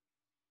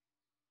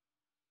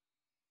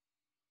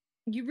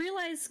you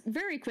realize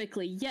very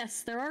quickly,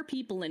 yes, there are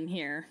people in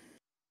here.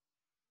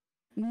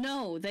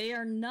 No, they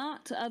are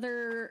not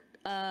other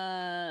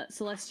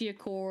Celestia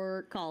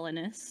Core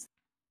colonists.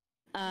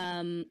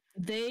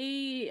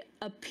 They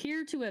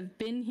appear to have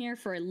been here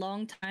for a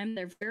long time.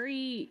 They're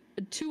very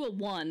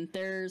 2-1.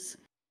 There's,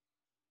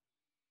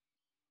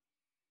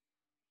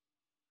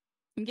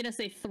 I'm gonna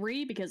say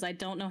 3 because I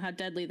don't know how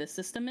deadly the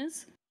system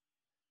is.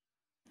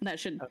 That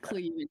should clue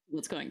you into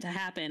what's going to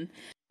happen.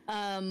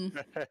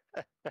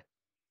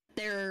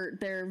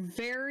 They're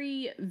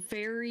very,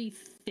 very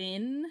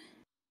thin,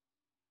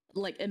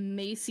 like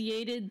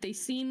emaciated. They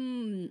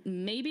seem,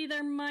 maybe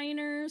they're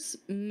miners,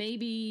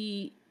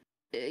 maybe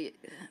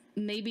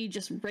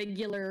just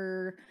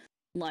regular,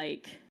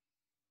 like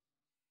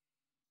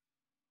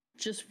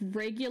just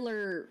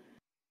regular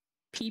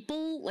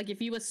people. Like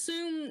if you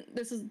assume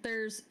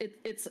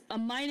it's a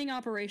mining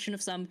operation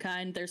of some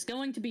kind, there's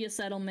going to be a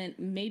settlement,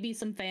 maybe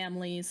some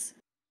families,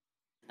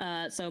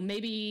 so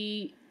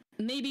maybe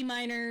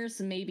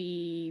miners,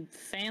 maybe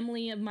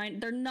family of mine.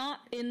 They're not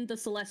in the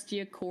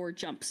Celestia Core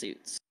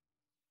jumpsuits.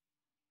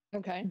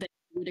 Okay. That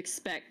you would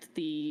expect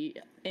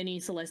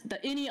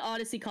any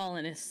Odyssey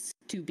colonists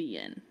to be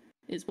in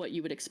is what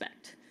you would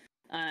expect.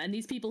 And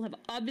these people have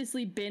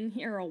obviously been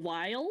here a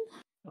while.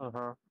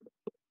 Uh-huh.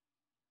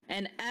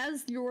 And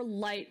as your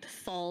light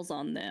falls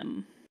on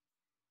them,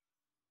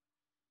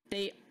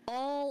 they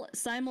all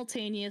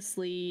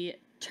simultaneously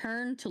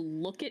turn to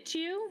look at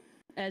you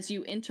as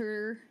you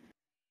enter,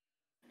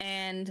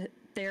 and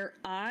their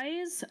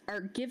eyes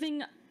are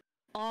giving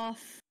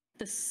off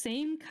the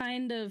same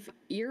kind of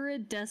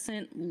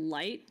iridescent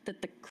light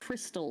that the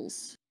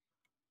crystals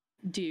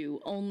do,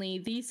 only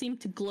these seem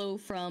to glow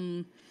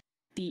from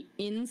the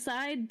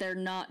inside. They're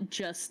not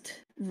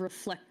just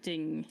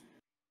reflecting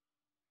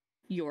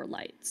your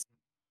lights.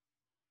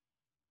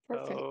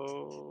 Perfect.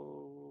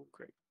 Oh,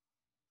 great.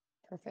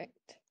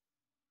 Perfect.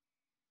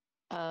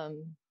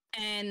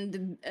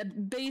 And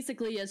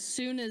basically, as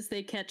soon as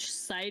they catch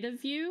sight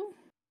of you,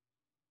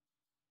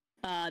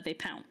 they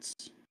pounce.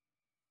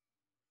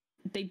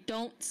 They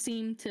don't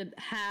seem to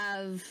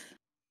have...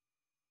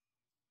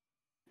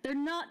 They're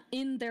not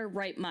in their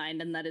right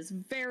mind, and that is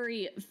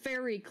very,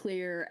 very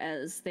clear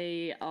as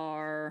they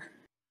are,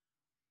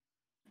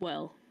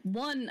 well,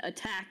 one,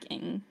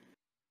 attacking.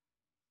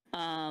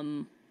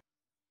 They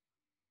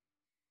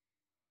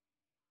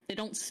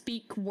don't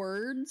speak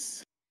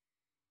words.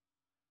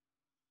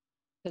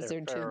 Because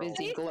they're too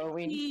busy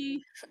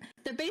glowing.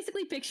 They're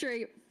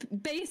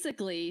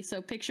basically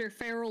so picture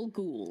feral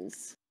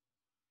ghouls.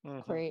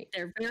 Mm-hmm. Great.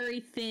 They're very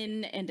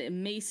thin and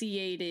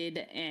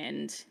emaciated,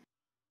 and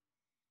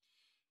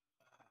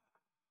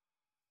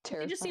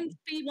Terrifying. they just seem to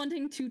be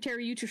wanting to tear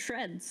you to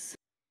shreds.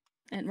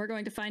 And we're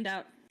going to find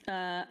out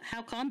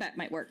how combat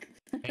might work.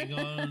 Hang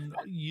on.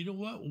 You know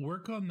what?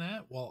 Work on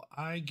that while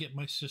I get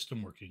my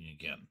system working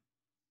again.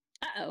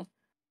 Uh-oh.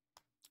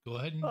 Go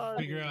ahead and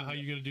figure out how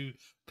you're going to do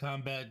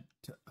combat,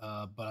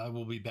 but I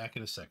will be back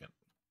in a second.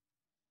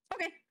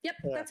 Okay, yep,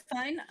 that's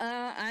fine.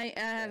 I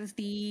have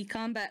the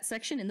combat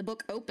section in the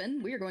book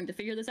open. We are going to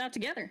figure this out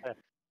together.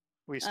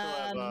 We still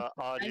have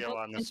audio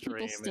on the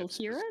stream. People still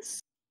hear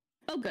us?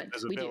 Oh, good.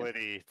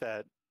 Visibility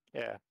that,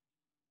 yeah.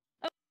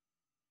 Oh.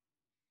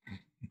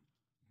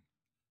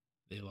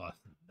 They lost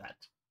that.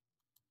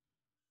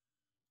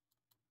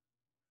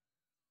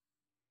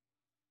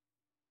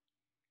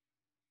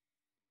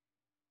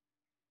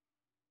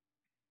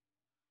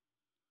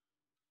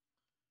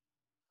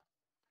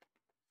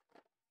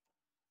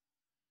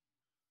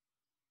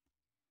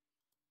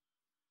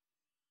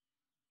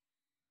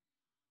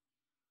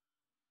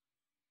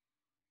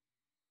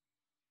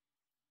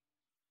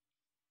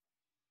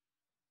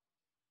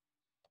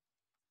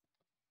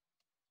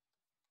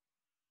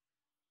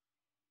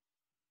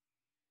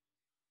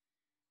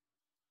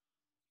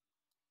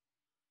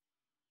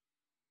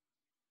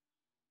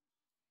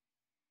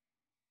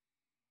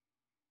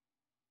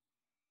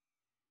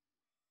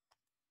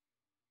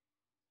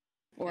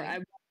 Or I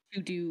want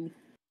to do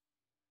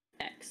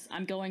X.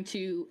 I'm going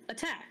to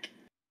attack.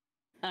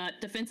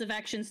 Defensive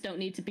actions don't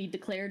need to be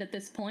declared at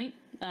this point.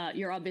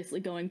 You're obviously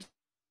going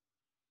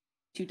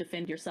to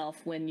defend yourself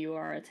when you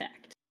are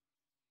attacked.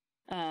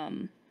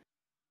 And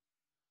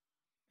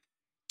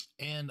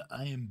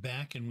I am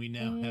back, and we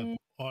now have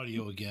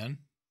audio again,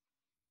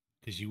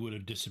 because you would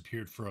have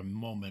disappeared for a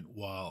moment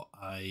while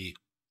I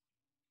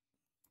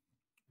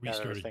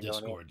restarted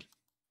Discord.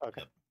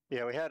 Okay. Yep.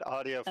 Yeah, we had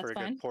audio for a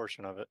good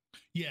portion of it.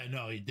 Yeah,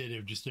 no, he did.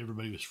 It just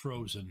everybody was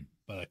frozen,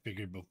 but I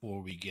figured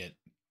before we get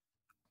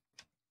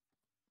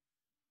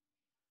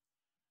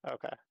right.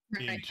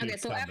 Okay,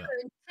 so combat. after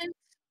intent,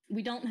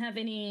 we don't have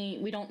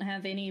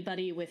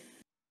anybody with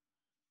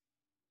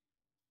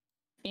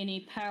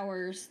any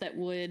powers that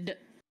would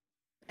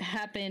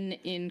happen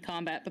in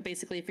combat, but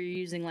basically if you're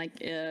using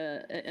like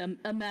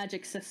a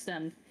magic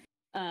system,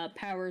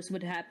 powers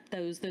would have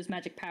those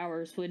magic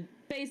powers would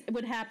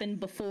happen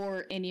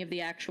before any of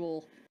the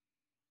actual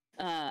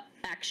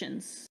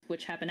actions,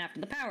 which happen after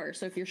the power.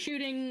 So if you're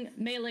shooting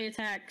melee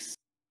attacks,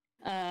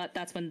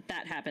 that's when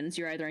that happens.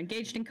 You're either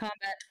engaged in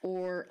combat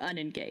or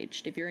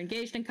unengaged. If you're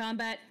engaged in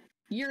combat,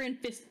 you're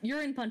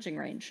in punching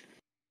range.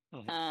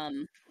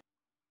 Mm-hmm.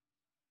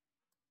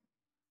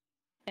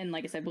 And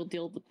like I said, we'll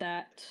deal with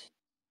that.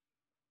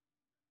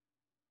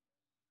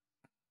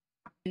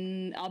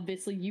 And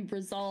obviously you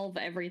resolve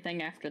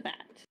everything after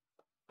that.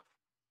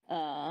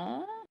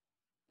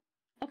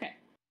 Okay.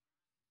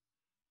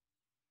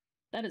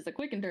 That is the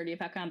quick and dirty of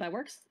how combat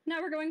works.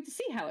 Now we're going to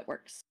see how it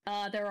works.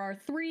 There are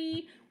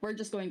 3, we're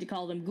just going to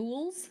call them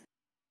ghouls.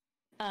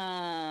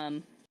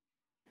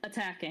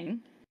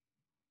 Attacking.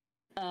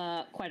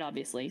 Quite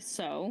obviously,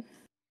 so...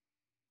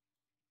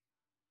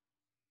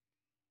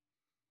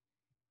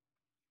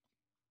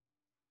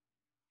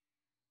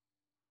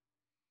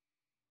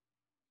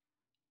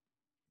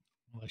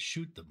 Well, let's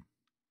shoot them.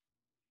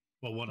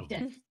 Well, one of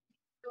them.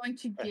 Going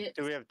to get...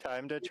 Do we have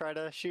time to try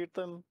to shoot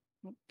them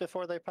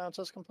before they pounce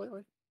us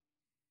completely?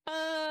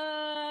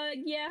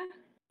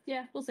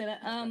 Yeah, we'll say that.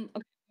 Okay, I'm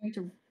going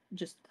to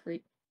just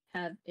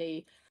have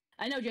a...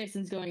 I know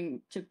Jason's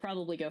going to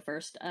probably go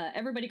first.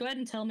 Everybody go ahead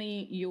and tell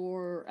me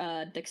your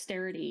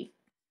dexterity.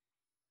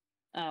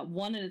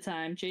 One at a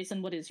time.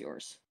 Jason, what is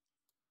yours?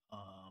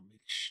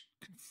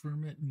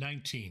 Confirm it.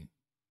 19.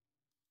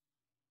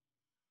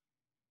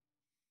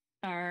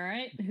 All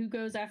right. Who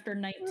goes after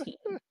 19?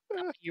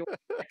 Your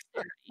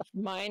dexterity.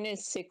 Mine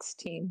is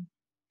 16.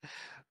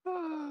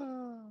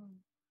 Oh,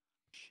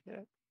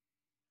 shit.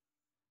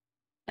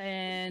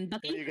 And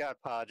What do Bucky? you got,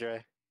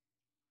 Padre?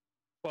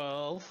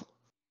 12.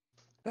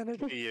 Then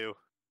it'd be you.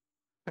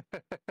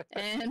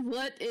 And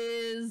what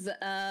is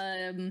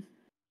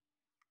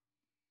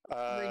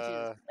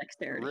Ridge's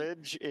dexterity?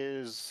 Ridge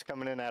is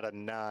coming in at a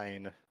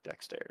 9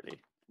 dexterity.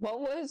 What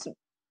was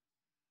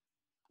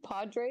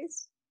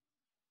Padres?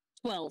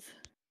 12.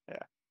 Yeah.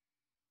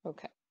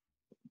 Okay.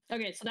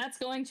 Okay, so that's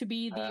going to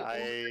be the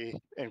I,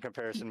 in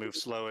comparison, move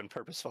slow and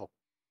purposeful.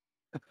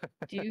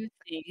 do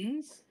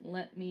things.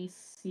 Let me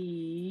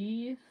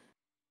see.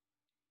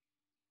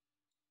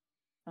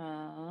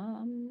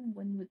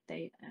 When would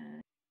they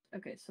act?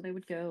 Okay, so they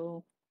would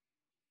go.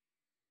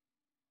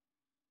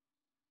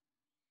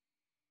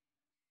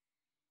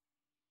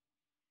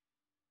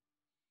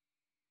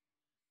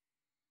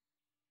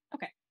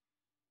 Okay.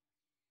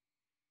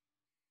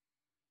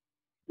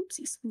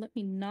 Oopsies. Let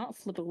me not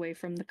flip away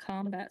from the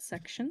combat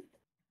section.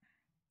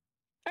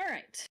 All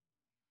right.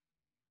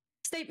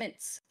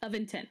 Statements of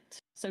intent.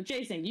 So,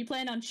 Jason, you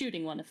plan on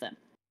shooting one of them.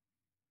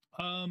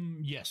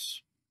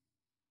 Yes.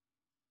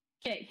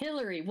 Okay,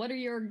 Hillary, what are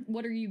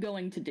you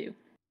going to do?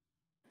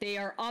 They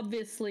are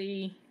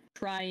obviously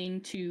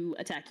trying to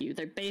attack you.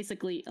 They're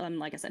basically,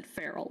 like I said,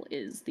 feral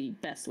is the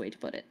best way to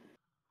put it.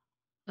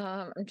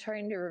 I'm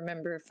trying to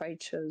remember if I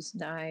chose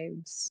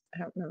knives. I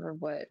don't remember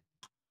what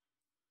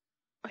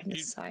I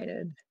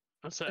decided.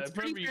 So It's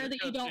pretty fair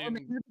that you don't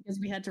remember because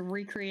we had to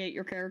recreate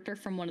your character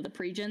from one of the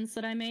pre-gens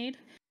that I made.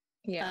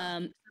 Yeah.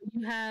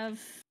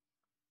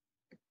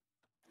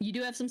 You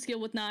do have some skill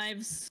with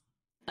knives.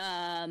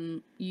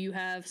 You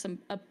have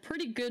a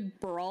pretty good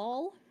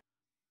brawl.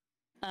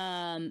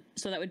 So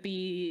that would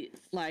be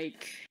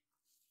like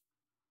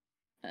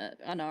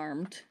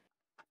unarmed.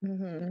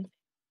 Mm-hmm.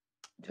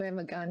 Do I have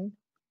a gun?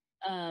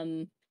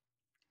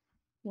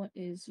 What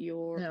is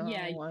your? No,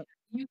 Yeah,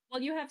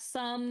 you have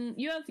some.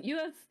 You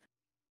have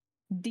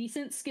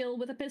decent skill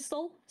with a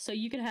pistol, so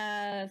you could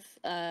have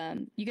a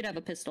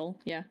pistol.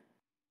 Yeah.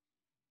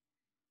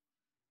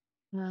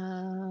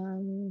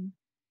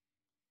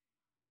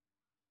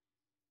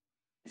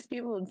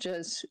 She will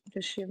just.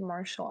 Does she have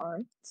martial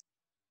arts?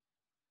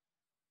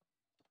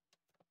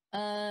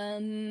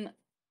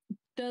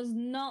 Does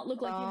not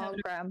look like you have.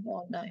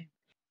 Grapple knife.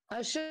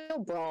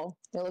 She'll brawl.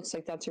 It looks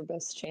like that's her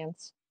best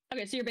chance.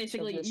 Okay, so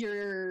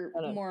you're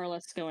more or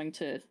less going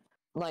to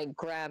like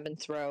grab and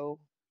throw.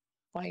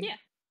 Like yeah.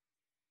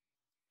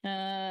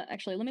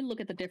 Actually, let me look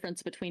at the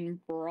difference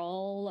between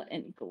brawl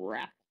and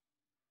grapple,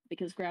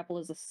 because grapple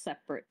is a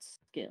separate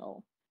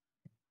skill.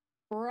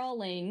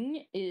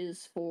 Brawling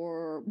is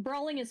more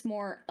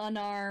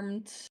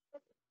unarmed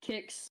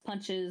kicks,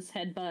 punches,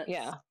 headbutts.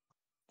 Yeah.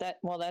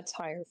 That's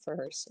higher for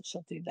her, so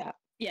she'll do that.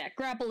 Yeah,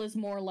 grapple is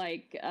more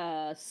like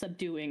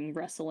subduing,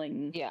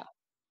 wrestling. Yeah.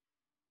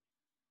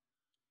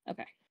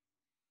 Okay.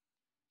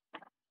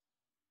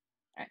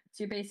 Alright,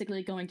 so you're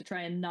basically going to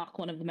try and knock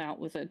one of them out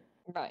with a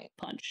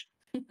punch.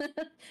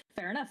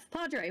 Fair enough.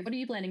 Padre, what are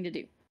you planning to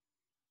do?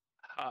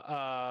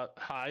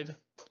 Hide.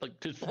 Like,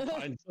 just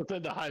find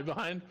something to hide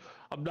behind.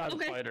 I'm not a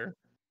fighter.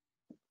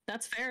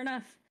 That's fair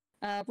enough.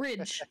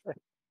 Ridge.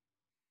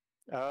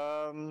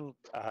 Jeez.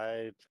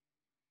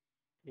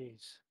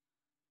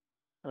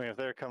 I mean, if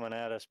they're coming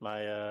at us,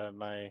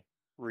 my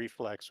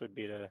reflex would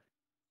be to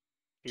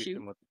shoot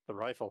them with the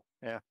rifle.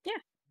 Yeah. Yeah.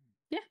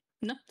 Yeah.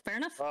 No, fair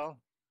enough. Well.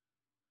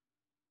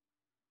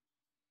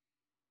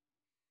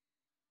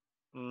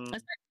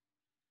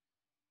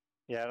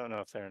 Yeah, I don't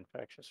know if they're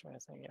infectious or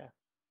anything. Yeah.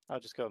 I'll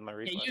just go with my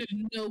reflex. Yeah, you have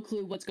no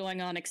clue what's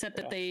going on except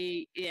that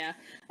they. Yeah.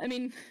 I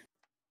mean.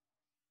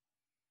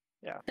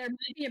 Yeah. There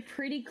might be a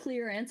pretty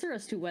clear answer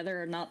as to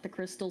whether or not the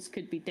crystals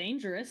could be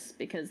dangerous,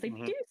 because they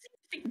do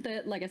seem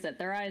that, like I said,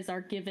 their eyes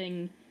are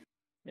giving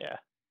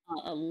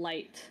a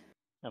light.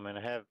 I mean,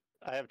 I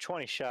have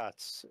 20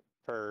 shots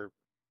per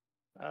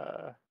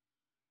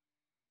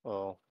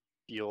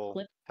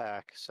fuel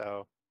pack,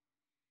 so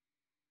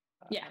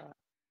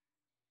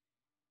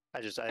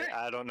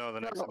I don't know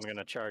the next time I'm going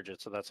to charge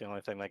it, so that's the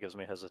only thing that gives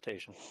me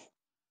hesitation.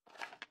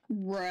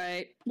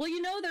 Right. Well,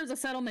 there's a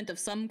settlement of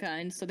some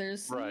kind, so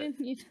there's there's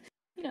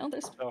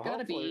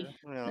gotta be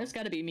there's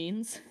gotta be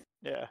means.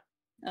 Yeah.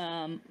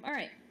 All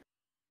right.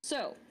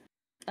 So,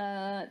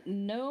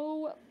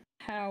 no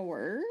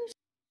powers.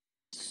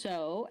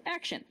 So,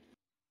 action.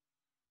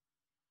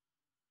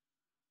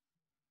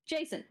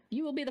 Jason,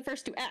 you will be the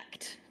first to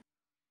act.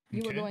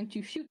 You are going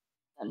to shoot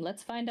them.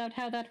 Let's find out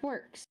how that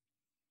works.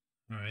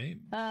 All right.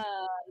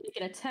 You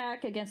can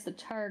attack against the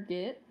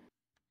target.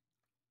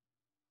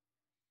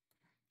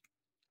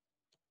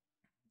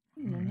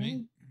 All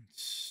right.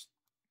 Let's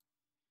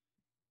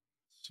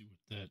see what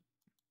that.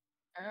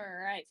 All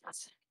right.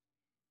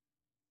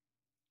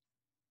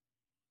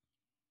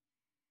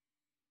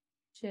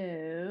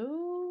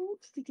 So,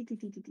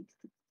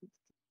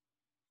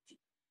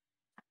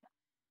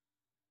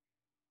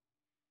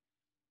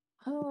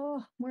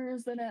 oh, where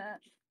is it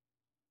at?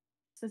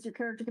 Says your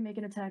character can make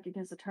an attack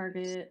against a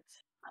target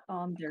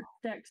on their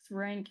dex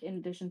rank in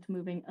addition to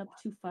moving up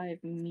to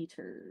 5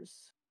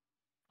 meters.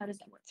 How does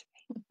that work?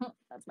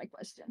 That's my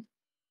question.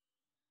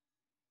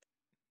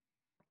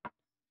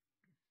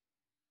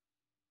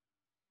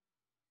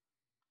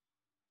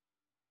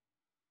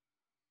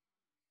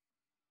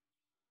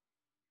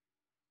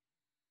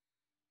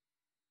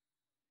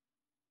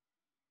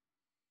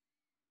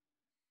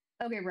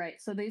 Okay,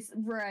 right. So these,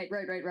 right.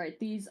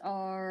 These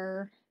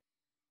are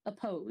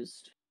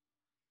opposed.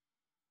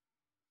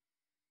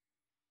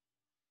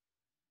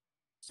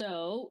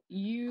 So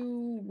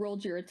you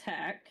rolled your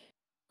attack.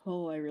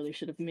 Oh, I really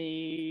should have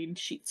made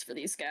sheets for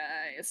these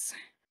guys.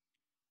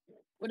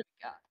 What have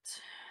we got?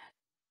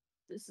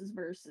 This is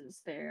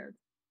versus their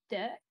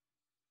deck.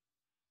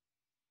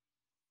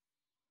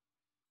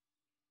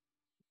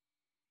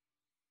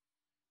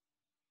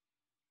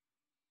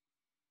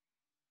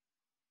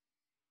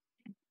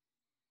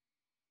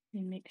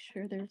 Let me make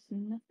sure there's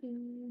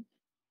nothing.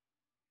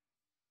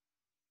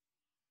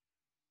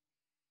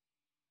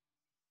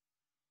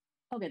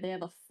 Okay, they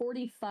have a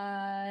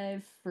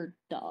 45 for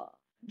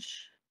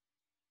dodge.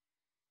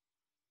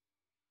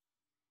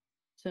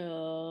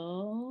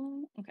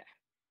 So, okay.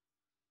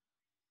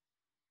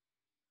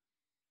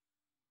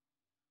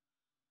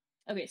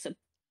 Okay, so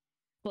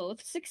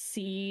both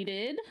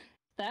succeeded.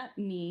 That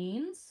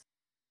means...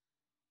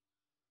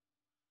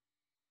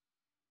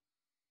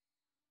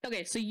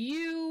 Okay, so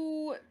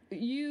you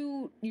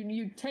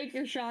take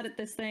your shot at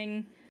this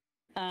thing,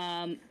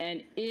 and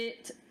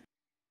it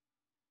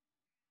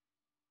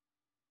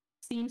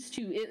seems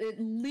to it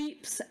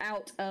leaps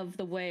out of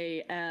the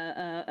way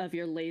of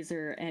your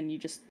laser, and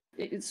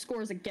it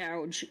scores a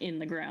gouge in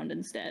the ground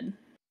instead.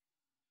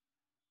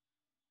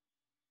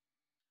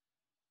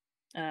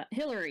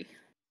 Hillary.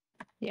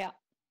 Yeah.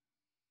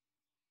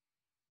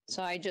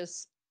 So I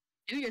just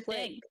do your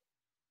thing.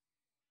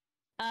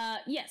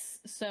 Yes.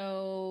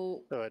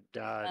 So it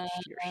dodged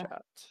your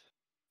shot.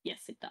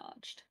 Yes, it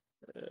dodged.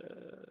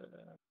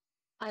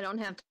 I don't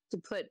have to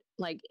put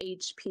like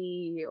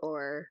HP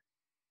or...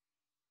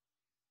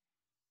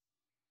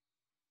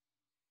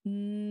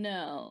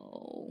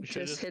 No.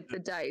 Just hit the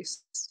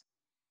dice.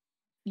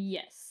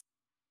 Yes.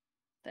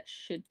 That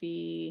should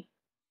be...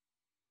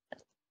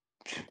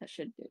 That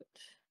should do it.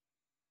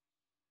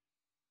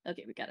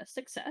 Okay, we got a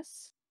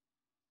success.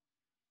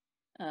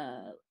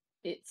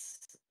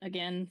 It's,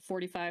 again,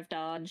 45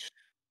 dodge.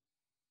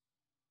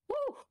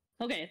 Woo!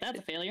 Okay, that's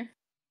a failure.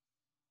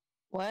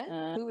 What?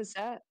 Who was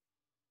that?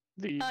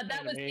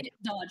 That was it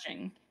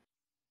dodging.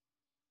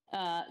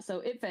 So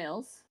it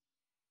fails.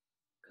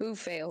 Who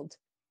failed?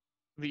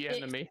 The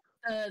enemy.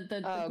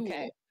 The ghoul.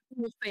 Okay.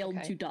 Who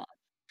failed to dodge.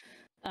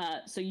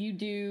 So you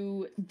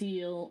do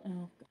deal...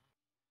 Oh, God.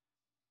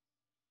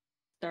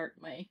 Start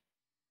my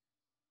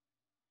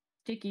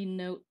sticky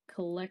note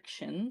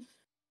collection.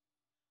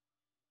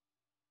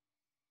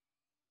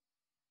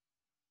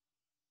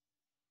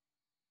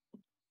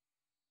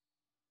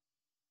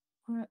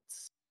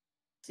 Let's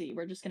see.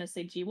 We're just going to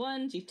say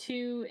G1,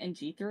 G2, and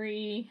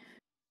G3.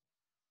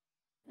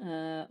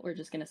 We're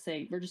just going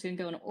to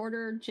go in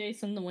order.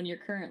 Jason, the one you're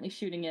currently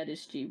shooting at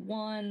is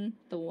G1.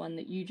 The one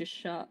that you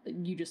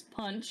just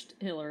punched,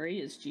 Hillary,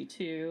 is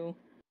G2.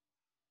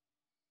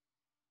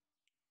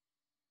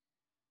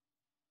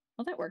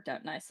 Well, that worked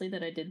out nicely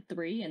that I did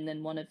 3, and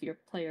then one of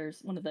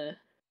the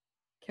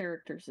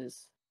characters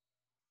is...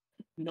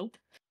 Nope.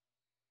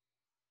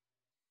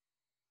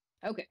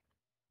 Okay.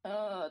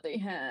 They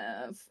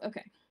have...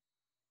 Okay.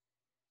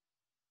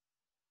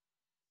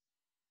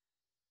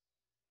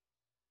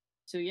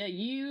 So yeah,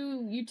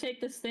 you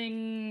take this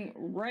thing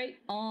right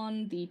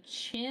on the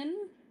chin.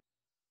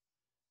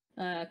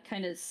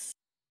 Kind of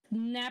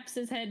snaps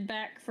his head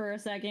back for a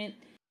second,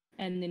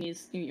 and then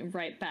he's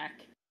right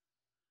back,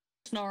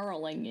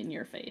 snarling in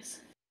your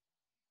face.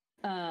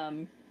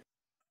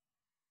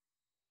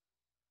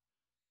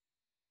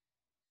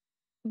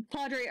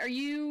 Padre, are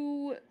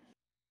you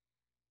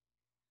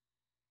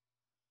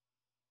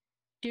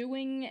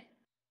doing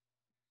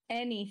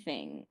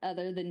anything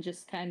other than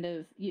just kind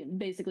of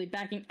basically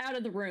backing out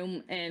of the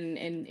room and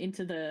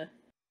into the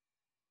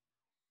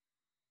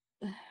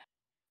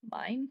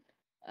mine?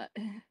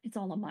 It's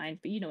all a mine,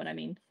 but you know what I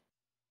mean.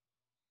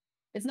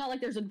 It's not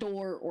like there's a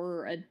door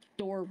or a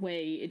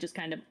doorway. It just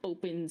kind of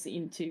opens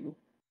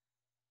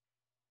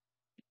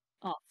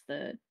off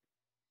the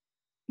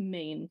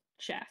main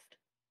shaft.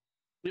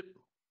 Yep.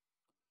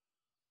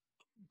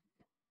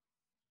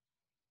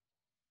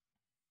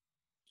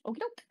 Okay,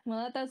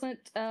 well that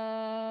doesn't,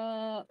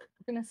 I'm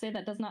gonna say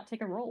that does not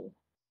take a roll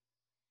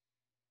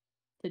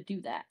to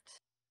do that.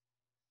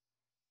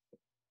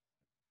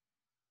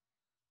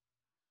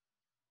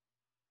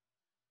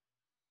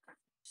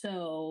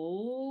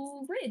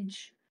 So,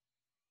 Ridge.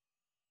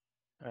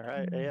 All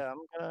right, yeah,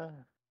 I'm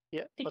gonna,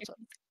 yeah, what's up?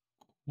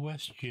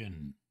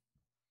 Question.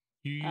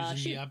 You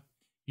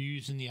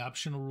using the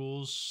optional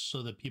rules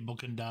so that people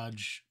can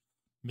dodge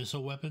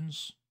missile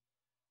weapons?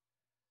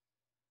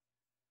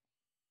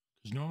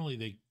 Because normally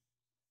they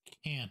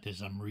can't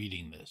as I'm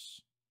reading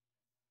this.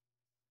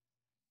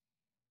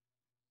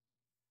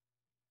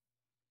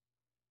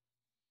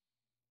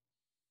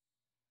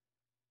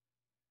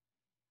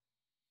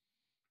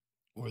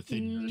 Or if they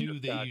do,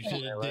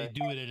 they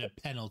do it at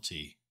a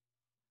penalty.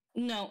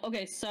 No,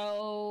 okay,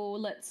 so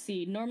let's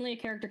see. Normally a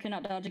character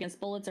cannot dodge against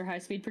bullets or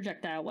high-speed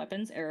projectile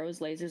weapons, arrows,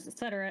 lasers,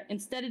 etc.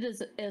 Instead, it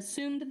is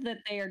assumed that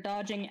they are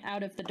dodging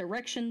out of the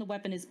direction the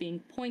weapon is being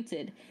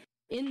pointed.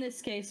 In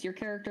this case, your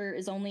character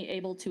is only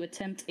able to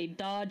attempt a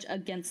dodge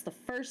against the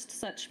first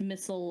such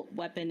missile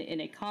weapon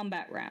in a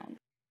combat round,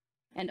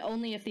 and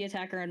only if the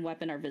attacker and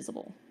weapon are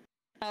visible.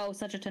 Oh,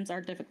 such attempts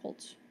are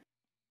difficult.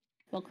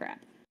 Well,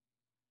 crap.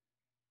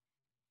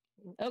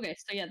 Okay,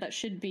 so yeah, that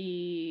should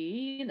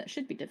be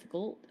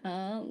difficult.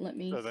 Let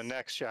me. So the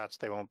next shots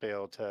they won't be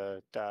able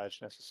to dodge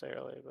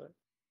necessarily, but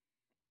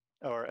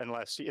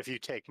unless if you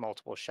take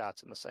multiple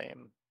shots in the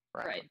same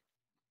round. Right.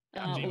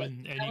 And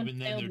even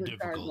then they're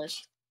difficult.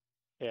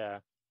 Yeah.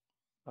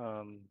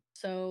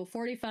 So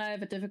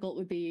 45 a difficult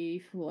would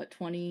be what,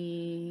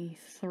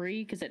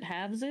 23 because it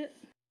halves it.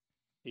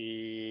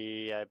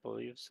 Yeah, I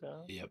believe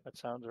so. Yep. That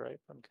sounds right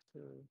from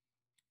Cthulhu.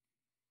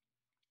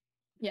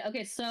 Yeah,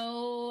 okay,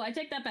 so I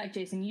take that back,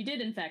 Jason. You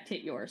did, in fact,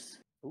 hit yours.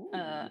 Ooh.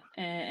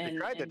 And they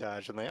tried to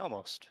dodge, and they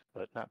almost,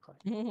 but not quite.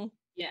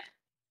 Yeah.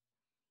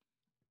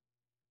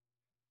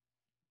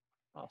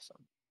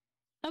 Awesome.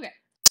 Okay,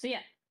 so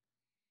yeah.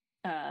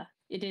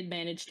 It did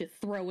manage to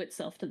throw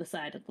itself to the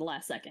side at the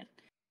last second.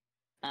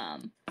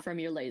 From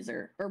your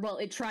laser. Or, well,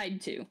 it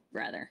tried to,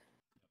 rather.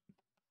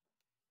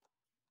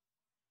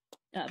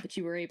 But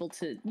you were able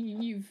to...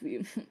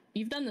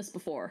 You've done this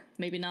before.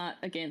 Maybe not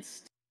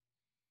against...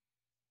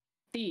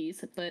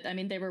 these, but I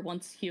mean, they were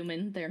once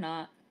human. They're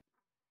not,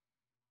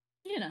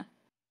 you know,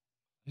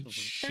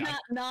 they're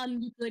not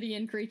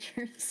non-Euclidean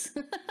creatures.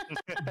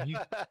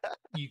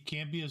 you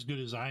can't be as good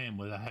as I am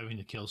without having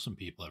to kill some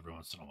people every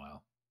once in a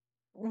while.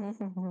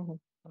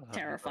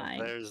 Terrifying.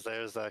 There's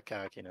that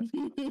cockiness.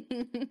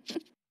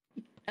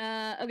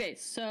 Okay,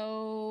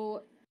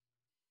 so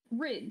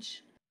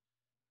Ridge.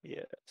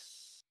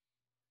 Yes.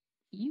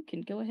 You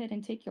can go ahead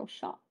and take your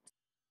shot.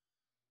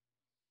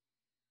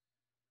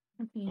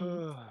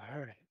 All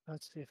right.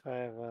 Let's see if I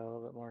have a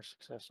little bit more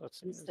success.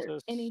 Let's see. Is there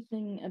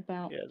anything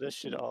about... Yeah, this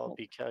should all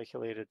be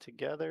calculated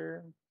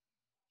together.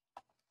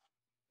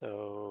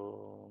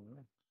 So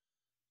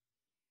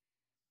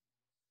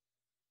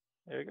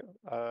there we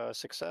go.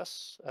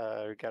 Success.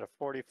 We got a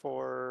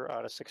 44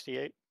 out of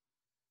 68.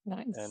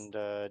 Nice. And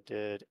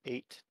did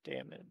 8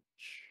 damage.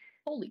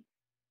 Holy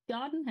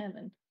God in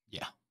heaven.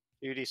 Yeah.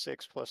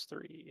 2d6 plus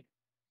 3.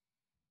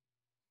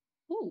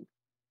 Ooh.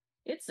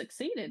 It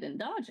succeeded in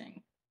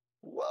dodging.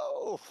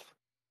 Whoa!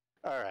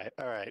 All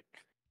right.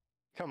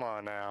 Come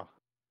on now.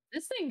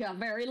 This thing got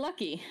very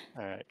lucky.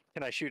 All right.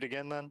 Can I shoot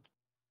again then?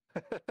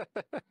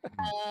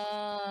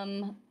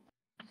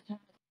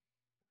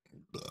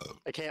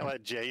 I can't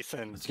let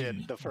Jason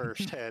get the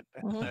first hit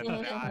and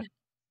not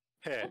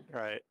hit,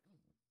 right?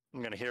 I'm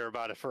going to hear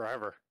about it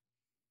forever.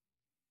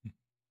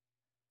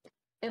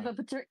 If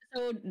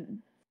so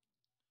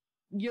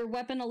your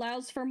weapon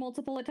allows for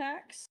multiple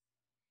attacks?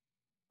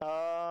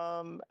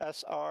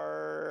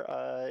 SR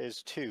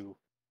is 2.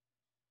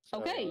 So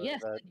okay,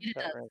 yes, it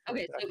does.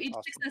 Okay, so each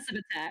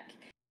successive attack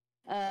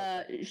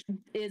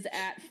is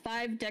at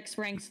 5 dex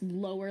ranks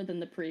lower than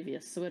the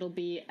previous, so it'll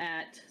be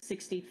at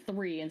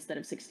 63 instead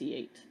of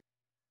 68.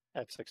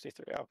 At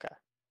 63, okay.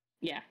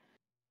 Yeah.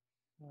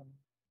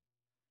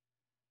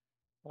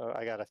 Oh,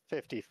 I got a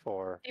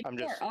 54.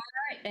 54. All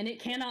right, and it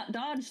cannot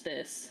dodge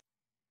this.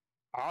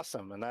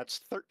 Awesome, and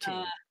that's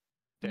 13.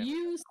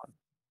 You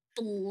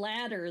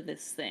splatter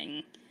this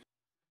thing.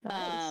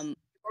 Nice.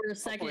 For a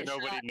second. Hopefully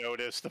nobody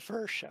noticed the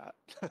first shot.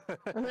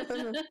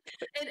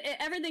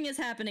 Everything is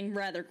happening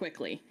rather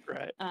quickly.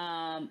 Right.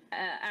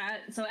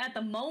 So at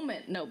the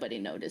moment, nobody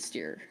noticed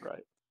your.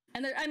 Right.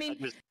 And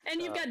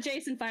and you've got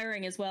Jason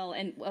firing as well.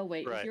 And oh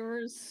wait, right. Is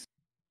yours?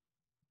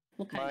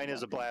 Mine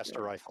is a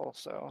blaster rifle.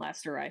 So.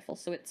 Blaster rifle.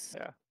 So it's.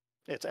 Yeah,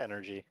 it's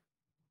energy.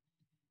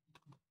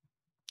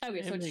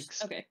 Okay,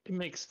 so okay. It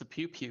makes the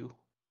pew pew.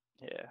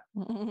 Yeah.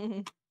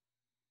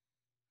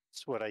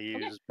 It's what I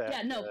use back.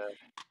 Yeah, no.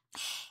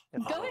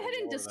 Go ahead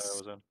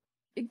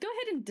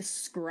and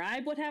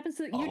describe what happens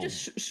to you.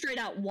 Just straight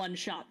out one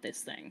shot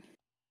this thing.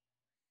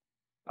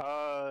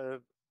 I'll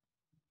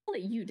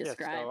let you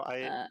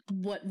describe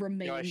what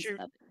remains of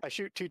it. I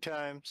shoot 2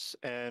 times,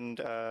 and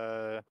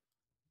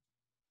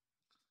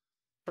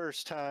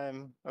first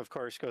time, of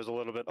course, goes a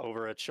little bit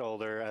over its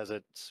shoulder as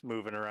it's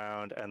moving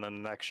around, and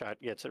then the next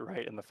shot gets it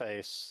right in the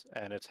face,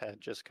 and its head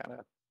just kind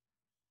of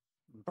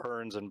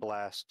burns and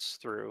blasts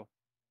through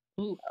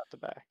out the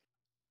back.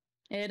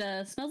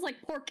 It smells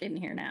like pork in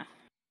here now.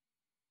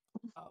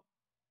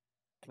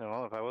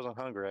 No, if I wasn't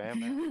hungry, I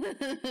am.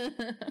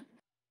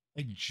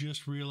 I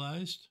just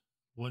realized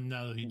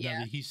now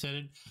that he said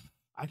it,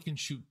 I can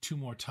shoot 2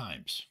 more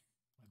times,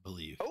 I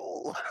believe.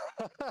 Oh.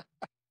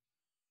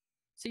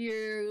 So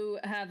you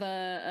have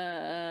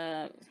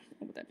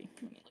what would that be?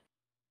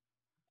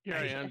 Here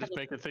I am, just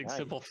making things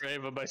simple for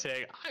Ava by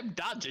saying, I'm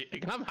dodging,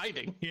 I'm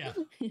hiding. Yeah.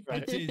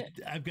 Right.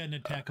 I've got an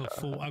attack of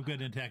 4. I've got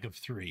an attack of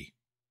 3.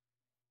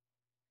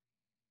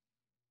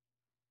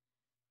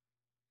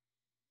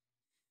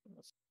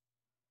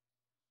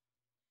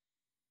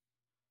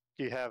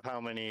 Do you have how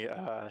many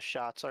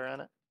shots are in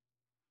it?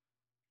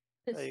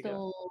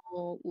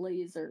 Pistol,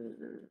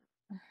 laser.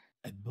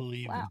 I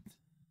believe. Wow.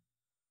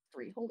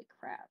 3. Holy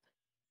crap.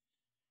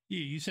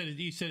 Yeah, you said it.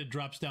 You said it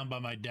drops down by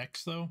my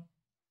dex though.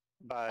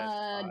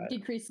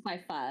 Decreased by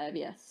 5.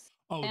 Yes.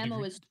 Oh,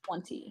 ammo is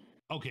 20.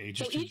 Okay,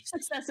 so each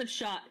successive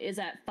shot is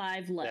at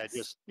 5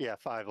 less. Yeah,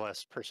 5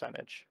 less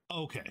percentage.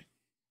 Okay,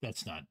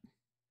 that's not.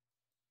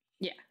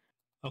 Yeah.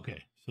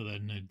 Okay, so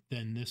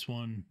then this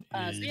one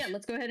is. So yeah,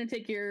 let's go ahead and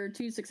take your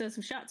 2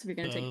 successive shots if you're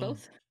going to take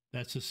both.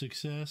 That's a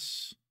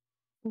success.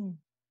 Woo.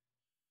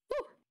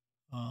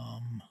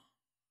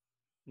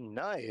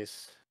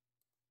 Nice.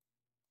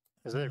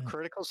 Is there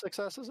critical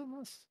successes in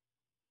this?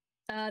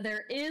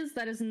 There is.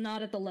 That is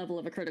not at the level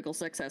of a critical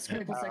success.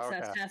 Critical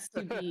success has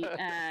to be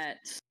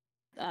at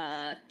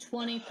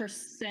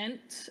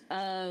 20%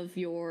 of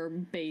your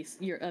base,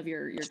 your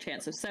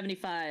chance. So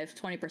 75,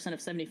 20% of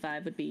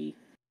 75 would be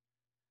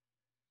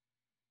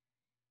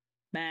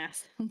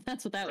math.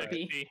 That's what that would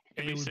be.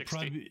 It'd be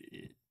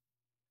 60.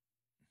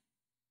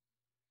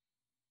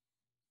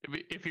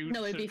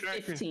 It'd be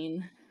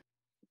 15.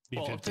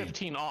 Well,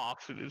 15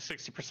 off.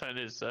 60%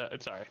 is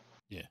sorry.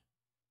 Yeah.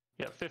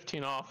 Yeah,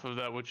 15 off of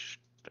that, which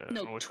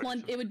no,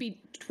 20. It would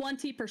be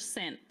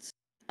 20%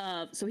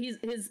 of. So his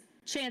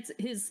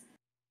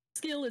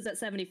skill is at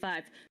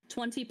 75.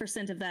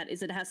 20% of that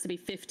is it has to be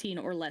 15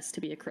 or less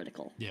to be a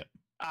critical. Yeah.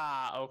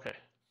 Okay.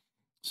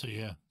 So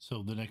yeah.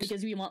 So the next,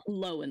 because we want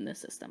low in this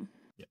system.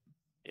 Yeah.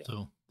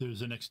 So there's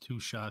the next 2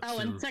 shots. Oh,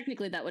 and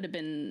technically that would have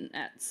been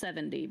at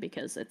 70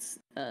 because it's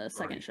a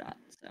second shot.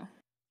 So.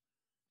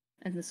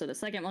 And so the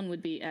second one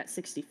would be at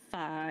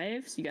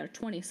 65. So you got a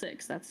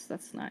 26.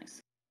 That's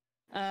nice.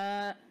 Go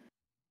ahead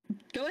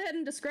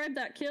and describe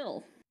that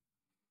kill.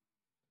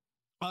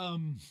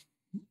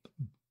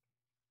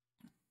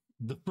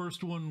 The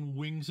first one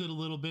wings it a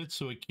little bit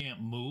so it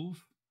can't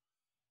move,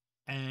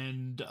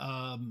 and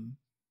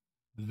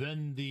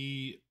then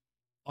the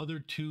other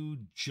 2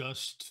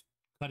 just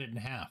cut it in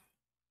half.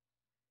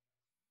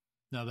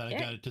 Now that I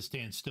got it to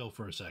stand still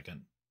for a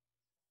second.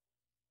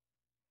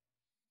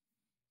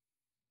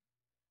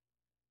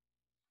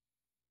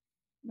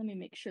 Let me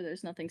make sure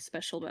there's nothing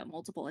special about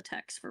multiple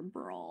attacks for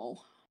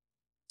Brawl,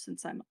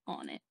 since I'm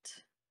on it.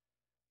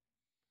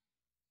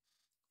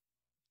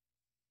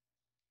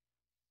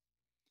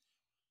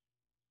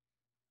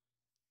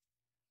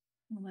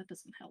 Well, that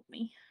doesn't help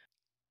me.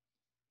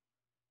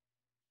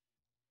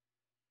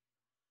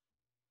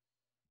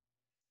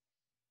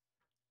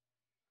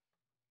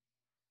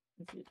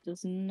 It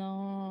does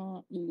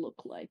not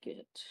look like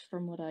it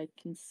from what I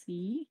can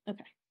see.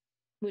 Okay.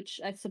 Which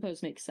I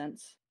suppose makes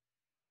sense.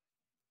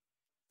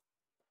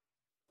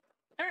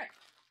 All right.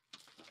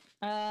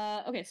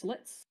 Okay, so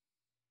let's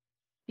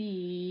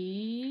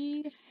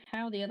see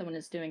how the other one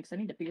is doing, because I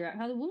need to figure out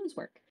how the wounds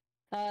work.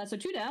 So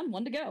 2 down,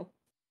 1 to go.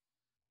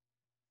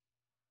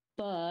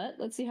 But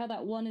let's see how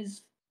that one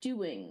is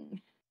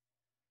doing.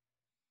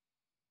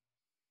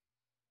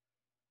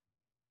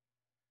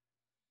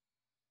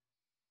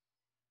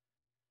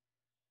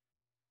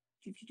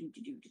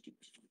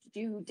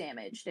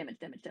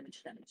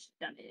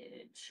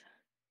 Damage.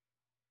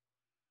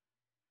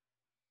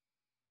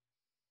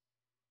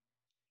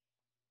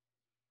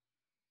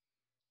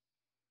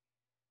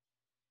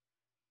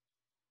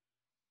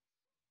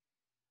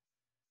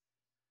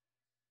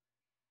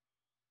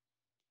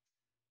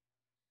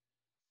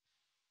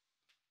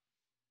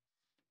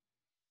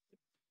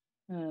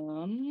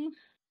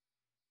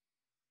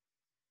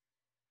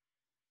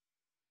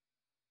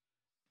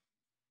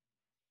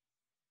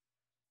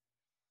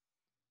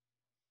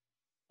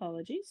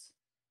 Apologies.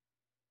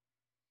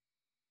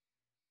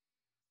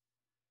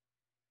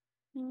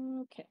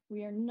 Okay,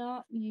 we are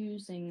not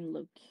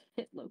using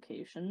hit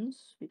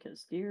locations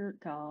because, dear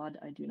God,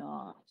 I do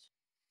not.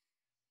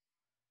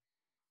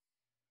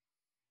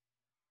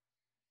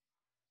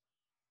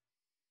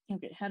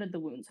 Okay, how did the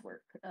wounds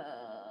work?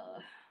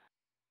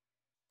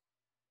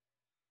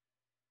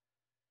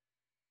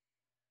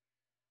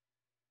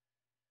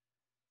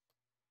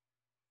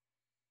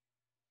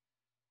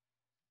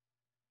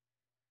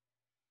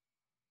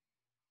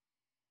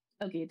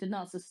 Okay, it did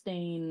not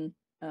sustain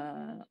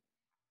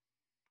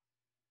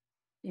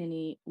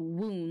any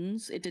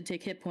wounds. It did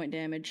take hit point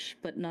damage,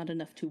 but not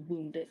enough to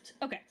wound it.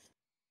 Okay.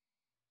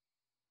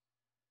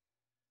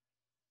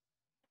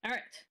 All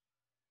right.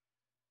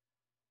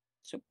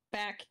 So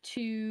back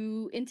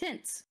to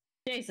intense.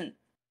 Jason.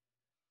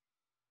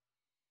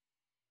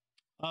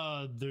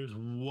 There's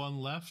 1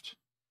 left.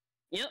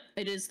 Yep,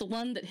 it is the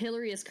one that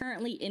Hillary is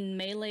currently in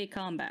melee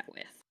combat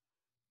with.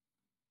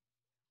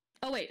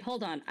 Oh wait,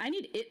 hold on. I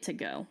need it to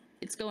go.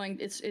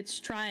 It's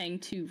trying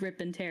to rip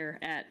and tear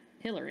at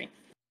Hillary.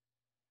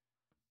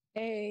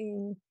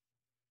 Hey.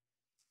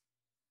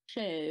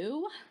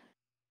 So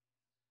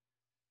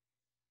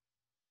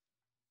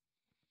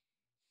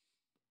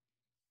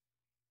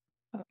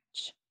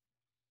ouch.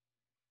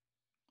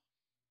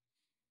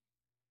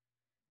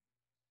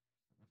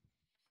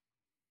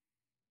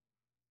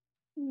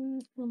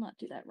 We'll not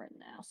do that right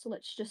now. So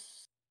let's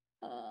just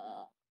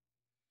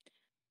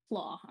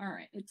flaw. All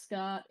right, it's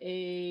got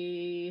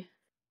a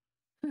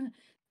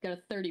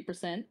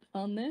 30%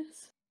 on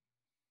this.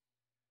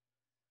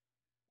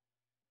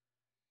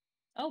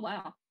 Oh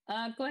wow.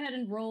 Go ahead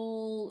and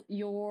roll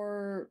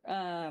your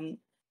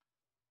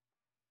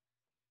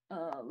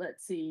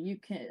let's see, you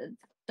can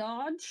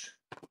dodge.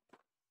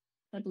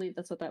 I believe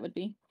that's what that would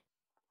be.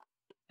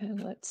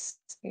 And let's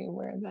see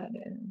where that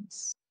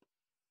is.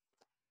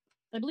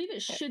 I believe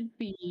it should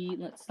be,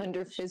 let's see.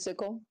 Under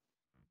physical.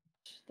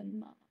 The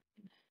mind.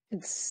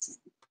 It's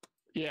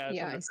Yeah,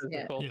 yeah, under I see it.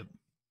 physical. Yep.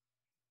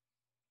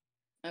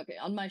 Okay,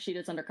 on my sheet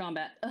it's under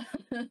combat.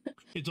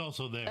 It's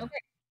also there. Okay.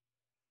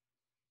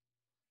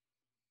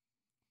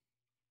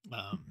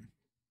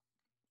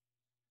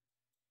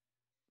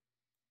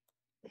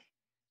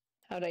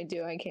 How'd I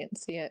do? I can't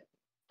see it.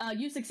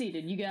 You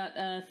succeeded. You got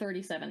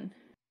 37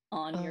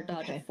 on your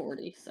dodge okay. of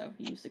 40, so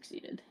you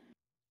succeeded.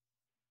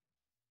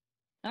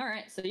 All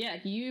right, so yeah,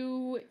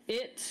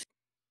 it's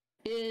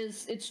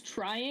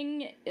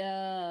trying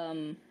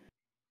the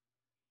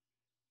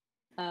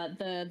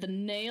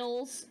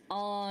nails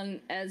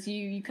on as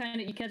you catch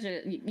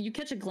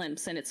a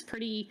glimpse, and it's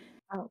pretty.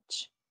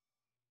 Ouch.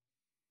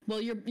 Well,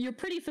 you're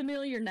pretty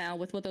familiar now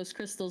with what those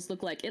crystals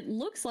look like. It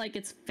looks like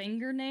its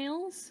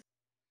fingernails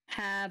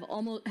have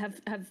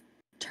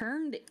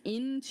turned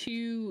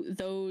into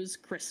those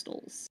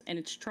crystals, and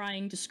it's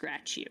trying to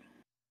scratch you.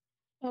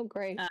 Oh,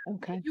 great.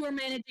 Okay. You are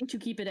managing to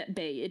keep it at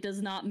bay. It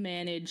does not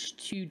manage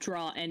to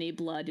draw any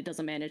blood. It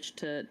doesn't manage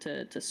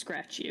to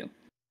scratch you.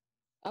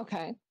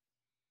 Okay.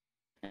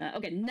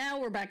 Okay, now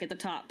we're back at the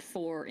top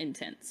for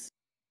intense.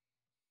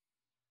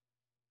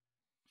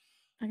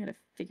 I gotta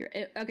figure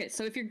it. Okay,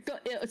 so if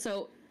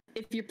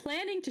you're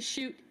planning to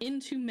shoot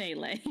into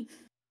melee,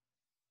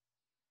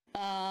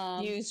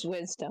 use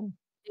wisdom.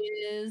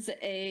 Is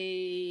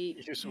a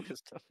Use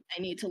wisdom.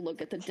 I need to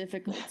look at the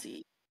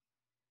difficulty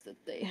that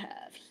they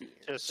have here.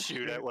 Just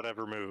shoot at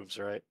whatever moves,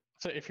 right?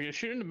 So if you're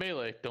shooting the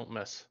melee, don't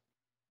miss.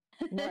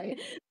 Right.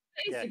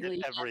 Basically,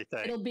 yeah,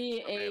 everything. it'll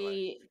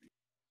be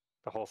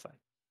The whole thing.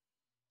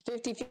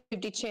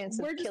 50-50 chance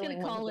of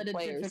killing one of the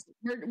players.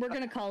 We're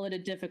gonna call it a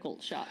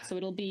difficult shot, so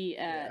it'll be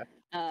at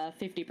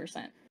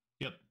 50%.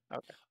 Yep.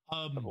 Okay.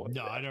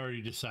 No, I'd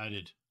already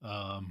decided.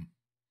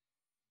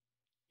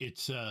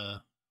 It's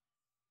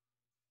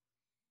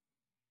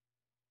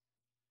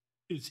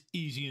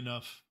easy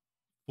enough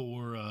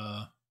for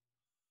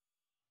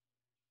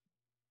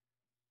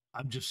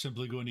I'm just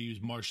simply going to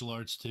use martial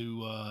arts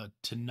to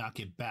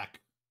knock it back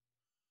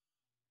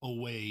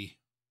away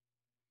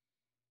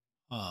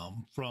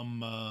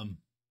from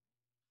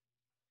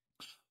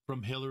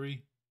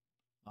Hillary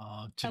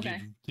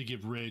to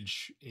give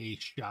Ridge a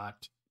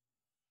shot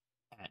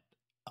at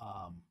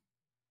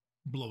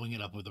blowing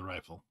it up with a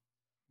rifle.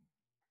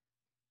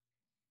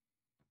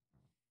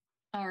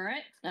 All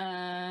right,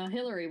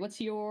 Hillary,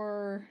 what's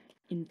your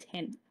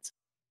intent?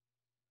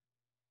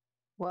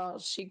 Well,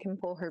 she can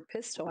pull her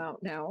pistol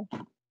out now,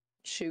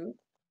 shoot,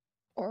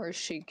 or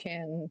she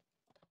can.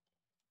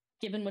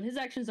 Given what his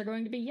actions are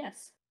going to be,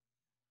 yes.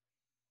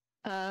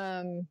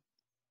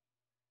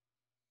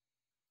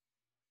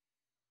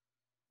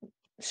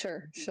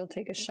 Sure, she'll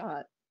take a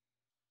shot.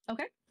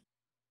 Okay.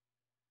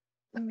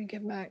 Let me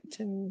get back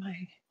to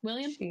my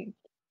William, sheet.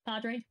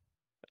 Padre.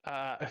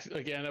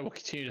 Again, I will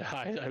continue to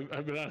hide.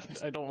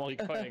 I don't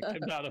like fighting. I'm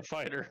not a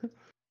fighter.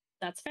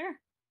 That's fair.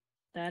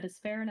 That is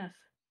fair enough.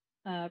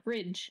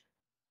 Ridge.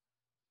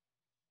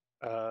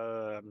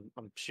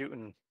 I'm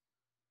shooting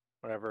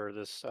whatever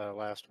this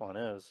last one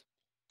is.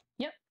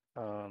 Yep.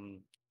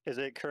 Is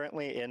it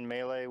currently in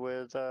melee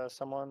with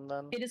someone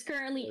then? It is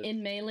currently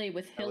in melee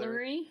with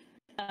Hillary.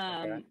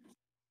 Okay.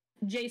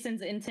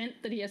 Jason's intent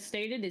that he has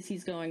stated is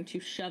he's going to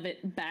shove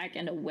it back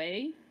and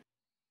away.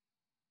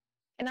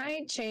 Can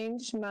I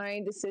change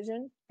my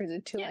decision? Or is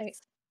it too late?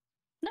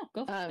 No,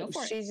 go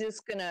for it. She's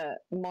just gonna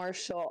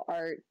martial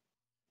art,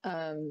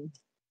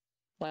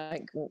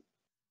 like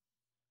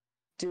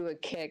do a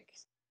kick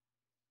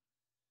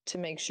to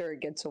make sure it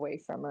gets away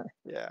from her.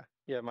 Yeah.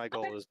 My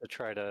goal is to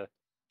try to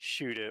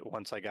shoot it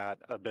once I got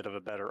a bit of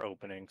a better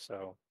opening.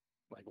 So,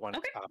 like one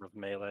out of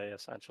melee,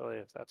 essentially,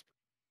 if that's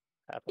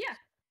happens.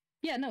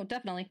 Yeah. No,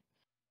 definitely.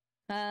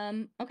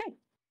 Okay.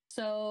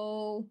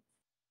 So,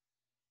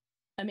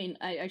 I mean,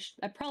 I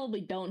probably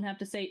don't have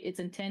to say its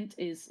intent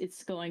is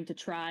it's going to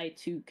try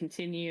to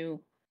continue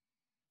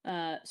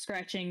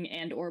scratching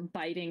and or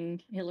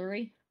biting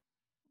Hillary.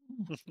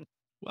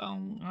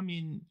 Well, I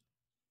mean,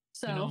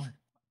 so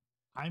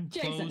I'm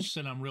Jason. close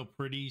and I'm real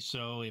pretty,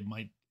 so it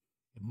might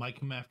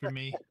come after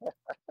me.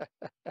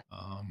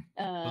 All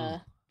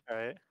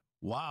right.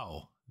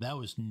 Wow, that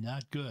was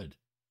not good.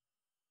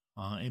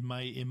 In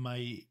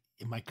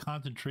my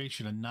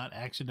concentration on not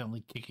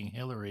accidentally kicking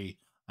Hillary,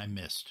 I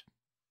missed.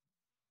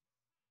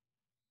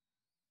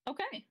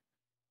 Okay.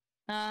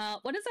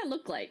 What does that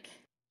look like?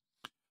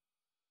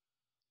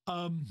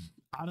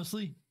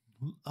 Honestly,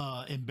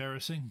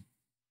 embarrassing.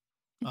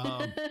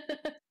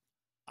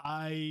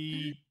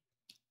 I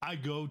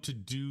go to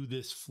do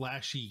this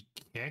flashy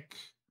kick,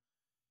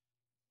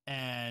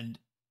 and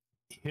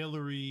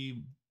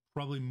Hillary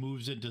probably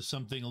moves into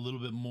something a little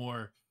bit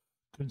more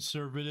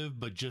conservative,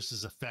 but just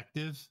as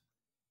effective.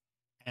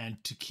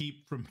 And to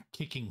keep from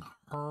kicking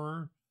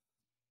her,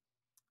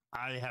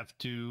 I have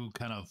to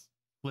kind of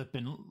flip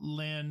and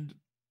land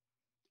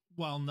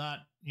while not,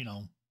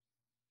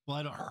 while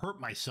I don't hurt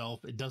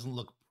myself. It doesn't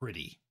look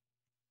pretty.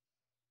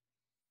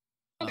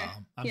 Okay.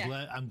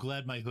 I'm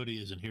glad my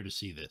hoodie isn't here to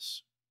see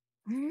this.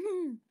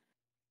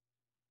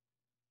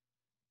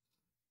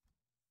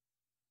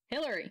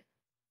 Hillary.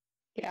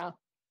 Yeah.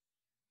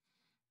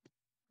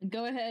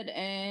 Go ahead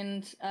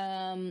and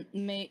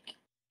make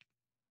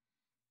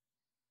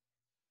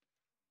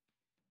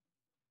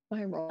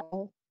my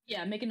roll.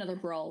 Yeah, make another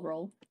brawl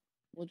roll.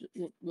 We'll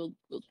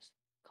just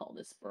call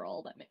this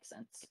brawl. That makes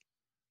sense.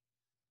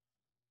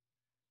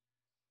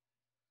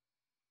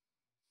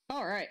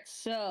 All right,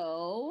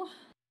 so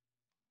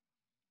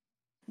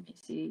let me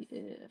see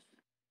if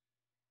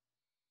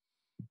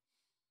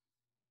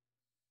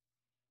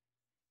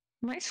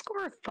my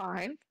score of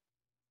 5.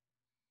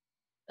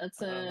 That's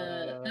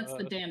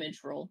the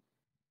damage roll.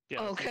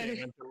 Yeah.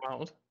 Okay.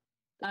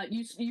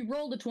 You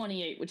rolled a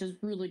 28, which is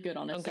really good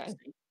on a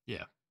 60.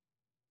 Yeah.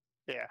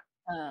 Yeah.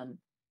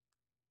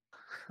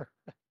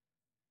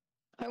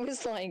 I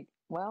was like,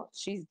 well,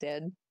 she's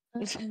dead.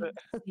 I'm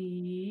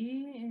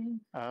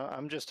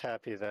just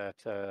happy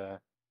that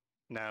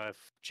now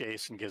if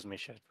Jason gives me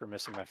shit for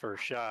missing my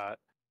first shot,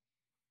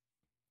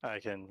 I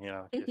can,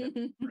 give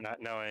him for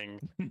not knowing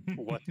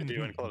what to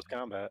do in close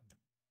combat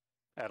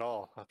at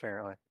all,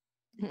 apparently.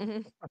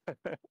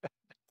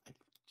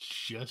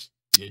 Just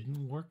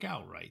didn't work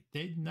out right.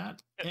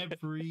 Not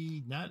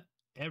every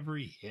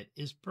hit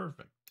is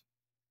perfect.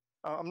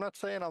 I'm not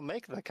saying I'll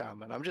make the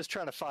comment. I'm just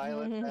trying to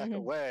file it back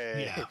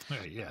away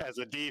as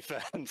a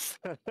defense.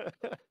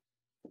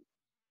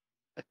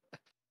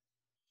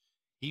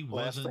 He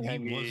wasn't gonna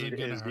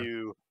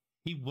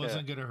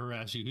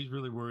harass you. He's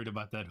really worried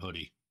about that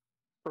hoodie.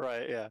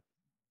 Right, yeah.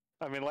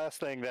 I mean, last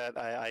thing that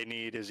I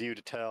need is you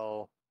to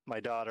tell my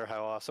daughter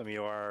how awesome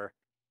you are,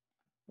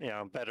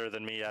 better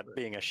than me at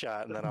being a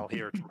shot, and then I'll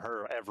hear it from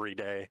her every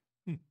day.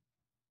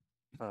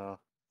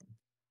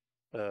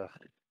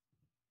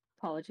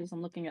 Apologies,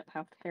 I'm looking up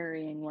how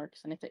parrying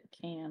works and if it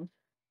can.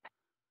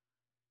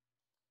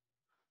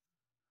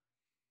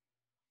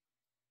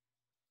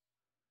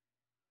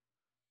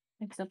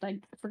 Except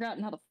I've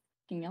forgotten how the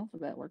fucking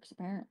alphabet works,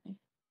 apparently.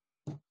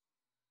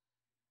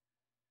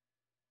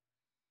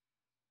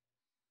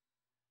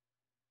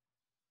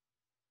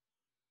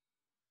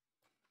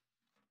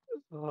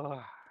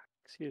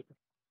 Excuse me.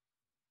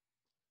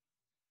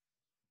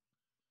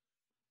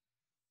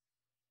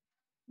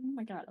 Oh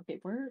my god, okay,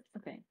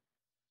 okay.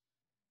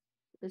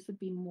 This would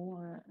be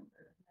more... Let's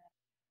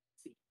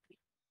see.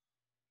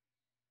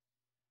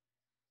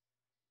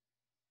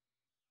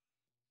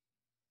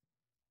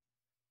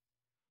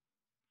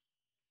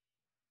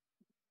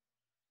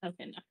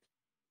 Okay, no.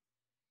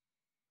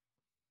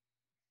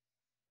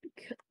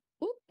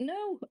 Oh,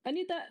 no! I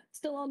need that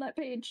still on that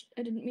page.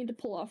 I didn't mean to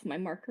pull off my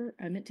marker.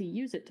 I meant to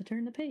use it to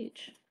turn the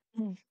page.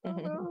 Oh,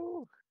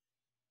 no.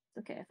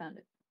 It's okay, I found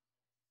it.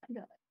 I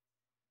got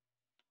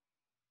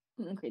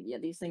it. Okay, yeah,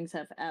 these things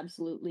have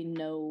absolutely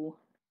no...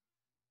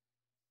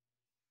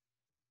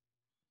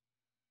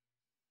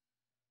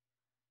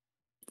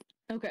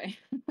 Okay.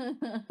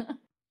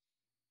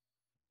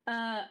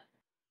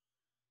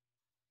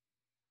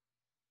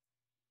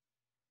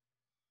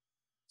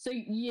 So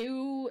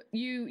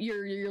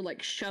you're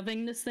like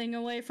shoving this thing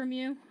away from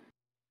you?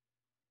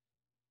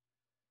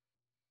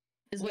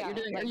 Is what you're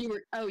doing? Like, you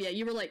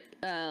were like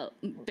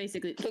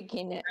basically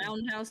kicking it,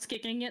 roundhouse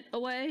kicking it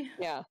away?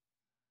 Yeah.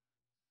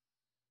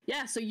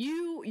 Yeah, so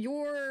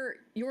your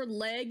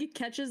leg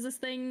catches this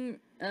thing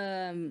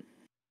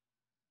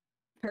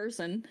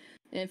person.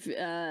 If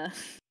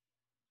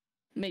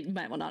might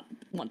not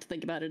want to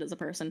think about it as a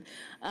person.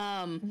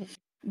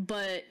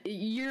 But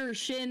your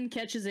shin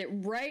catches it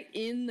right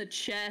in the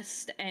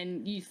chest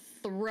and you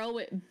throw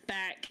it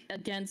back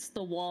against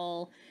the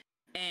wall,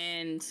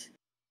 and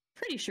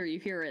pretty sure you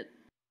hear it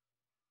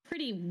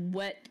pretty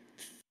wet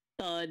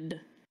thud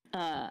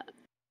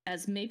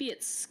as maybe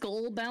its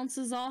skull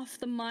bounces off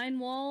the mine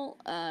wall,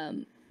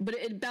 but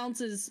it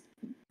bounces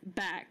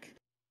back.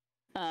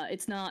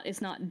 It's not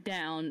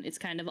down, it's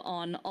kind of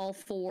on all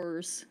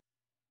fours.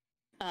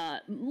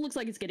 Looks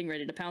like it's getting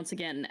ready to pounce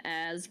again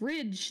as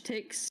Ridge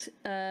takes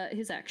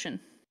his action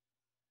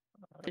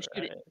to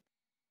shoot it.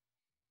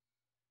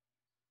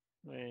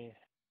 Let me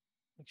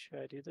make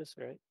sure I do this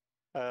right.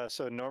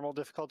 So normal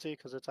difficulty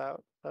because it's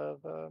out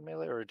of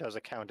melee, or does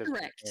it count as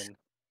correct?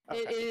 Okay.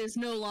 It is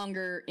no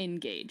longer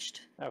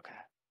engaged. Okay.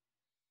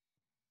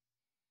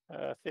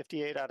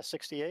 58 out of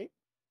 68.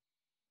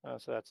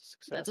 So that's a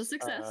success. That's a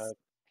success.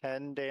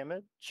 10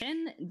 damage.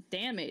 10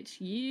 damage.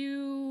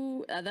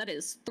 You that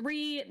is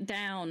 3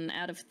 down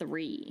out of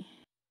 3.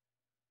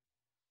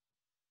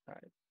 All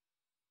right.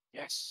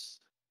 Yes.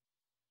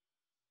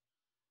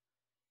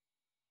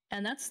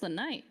 And that's the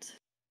night.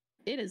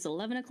 It is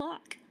 11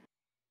 o'clock.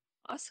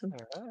 Awesome.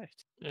 All right.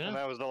 Yeah. And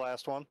that was the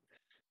last one?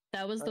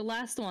 That was the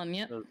last one,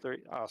 yep. Those 3.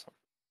 Awesome.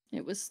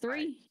 It was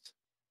 3. Nice.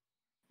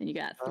 And you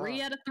got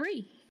 3 out of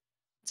 3.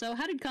 So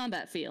how did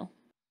combat feel?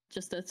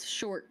 Just a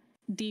short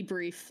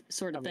debrief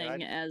sort of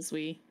thing as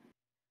we...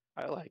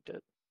 I liked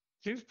it.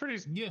 Seems pretty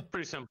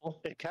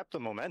simple. It kept the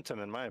momentum,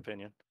 in my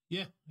opinion.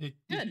 Yeah.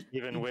 Good.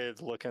 Even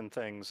with looking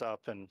things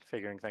up and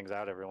figuring things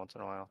out every once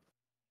in a while.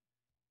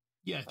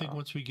 Yeah, I think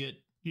once we get,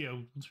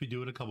 once we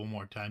do it a couple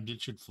more times,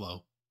 it should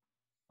flow.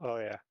 Oh,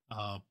 yeah.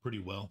 Pretty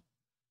well.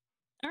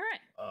 All right.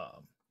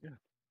 Yeah.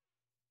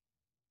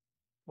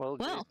 Well,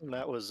 Jason,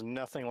 that was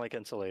nothing like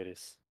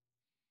Insulators.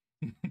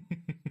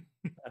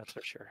 That's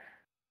for sure.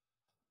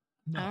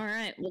 No, all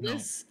right. Well,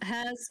 this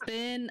has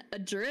been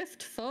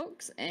Adrift,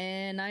 folks,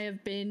 and I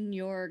have been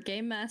your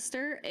game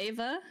master,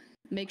 Ava.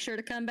 Make sure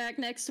to come back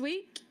next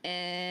week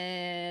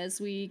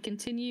as we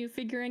continue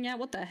figuring out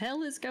what the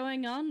hell is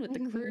going on with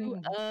the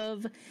crew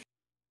of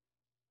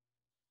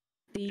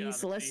the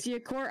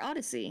Celestia Core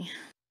Odyssey.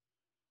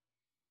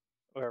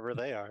 Wherever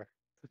they are.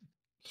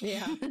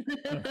 Yeah.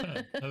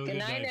 Good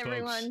night,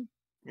 everyone.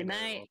 Good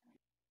night.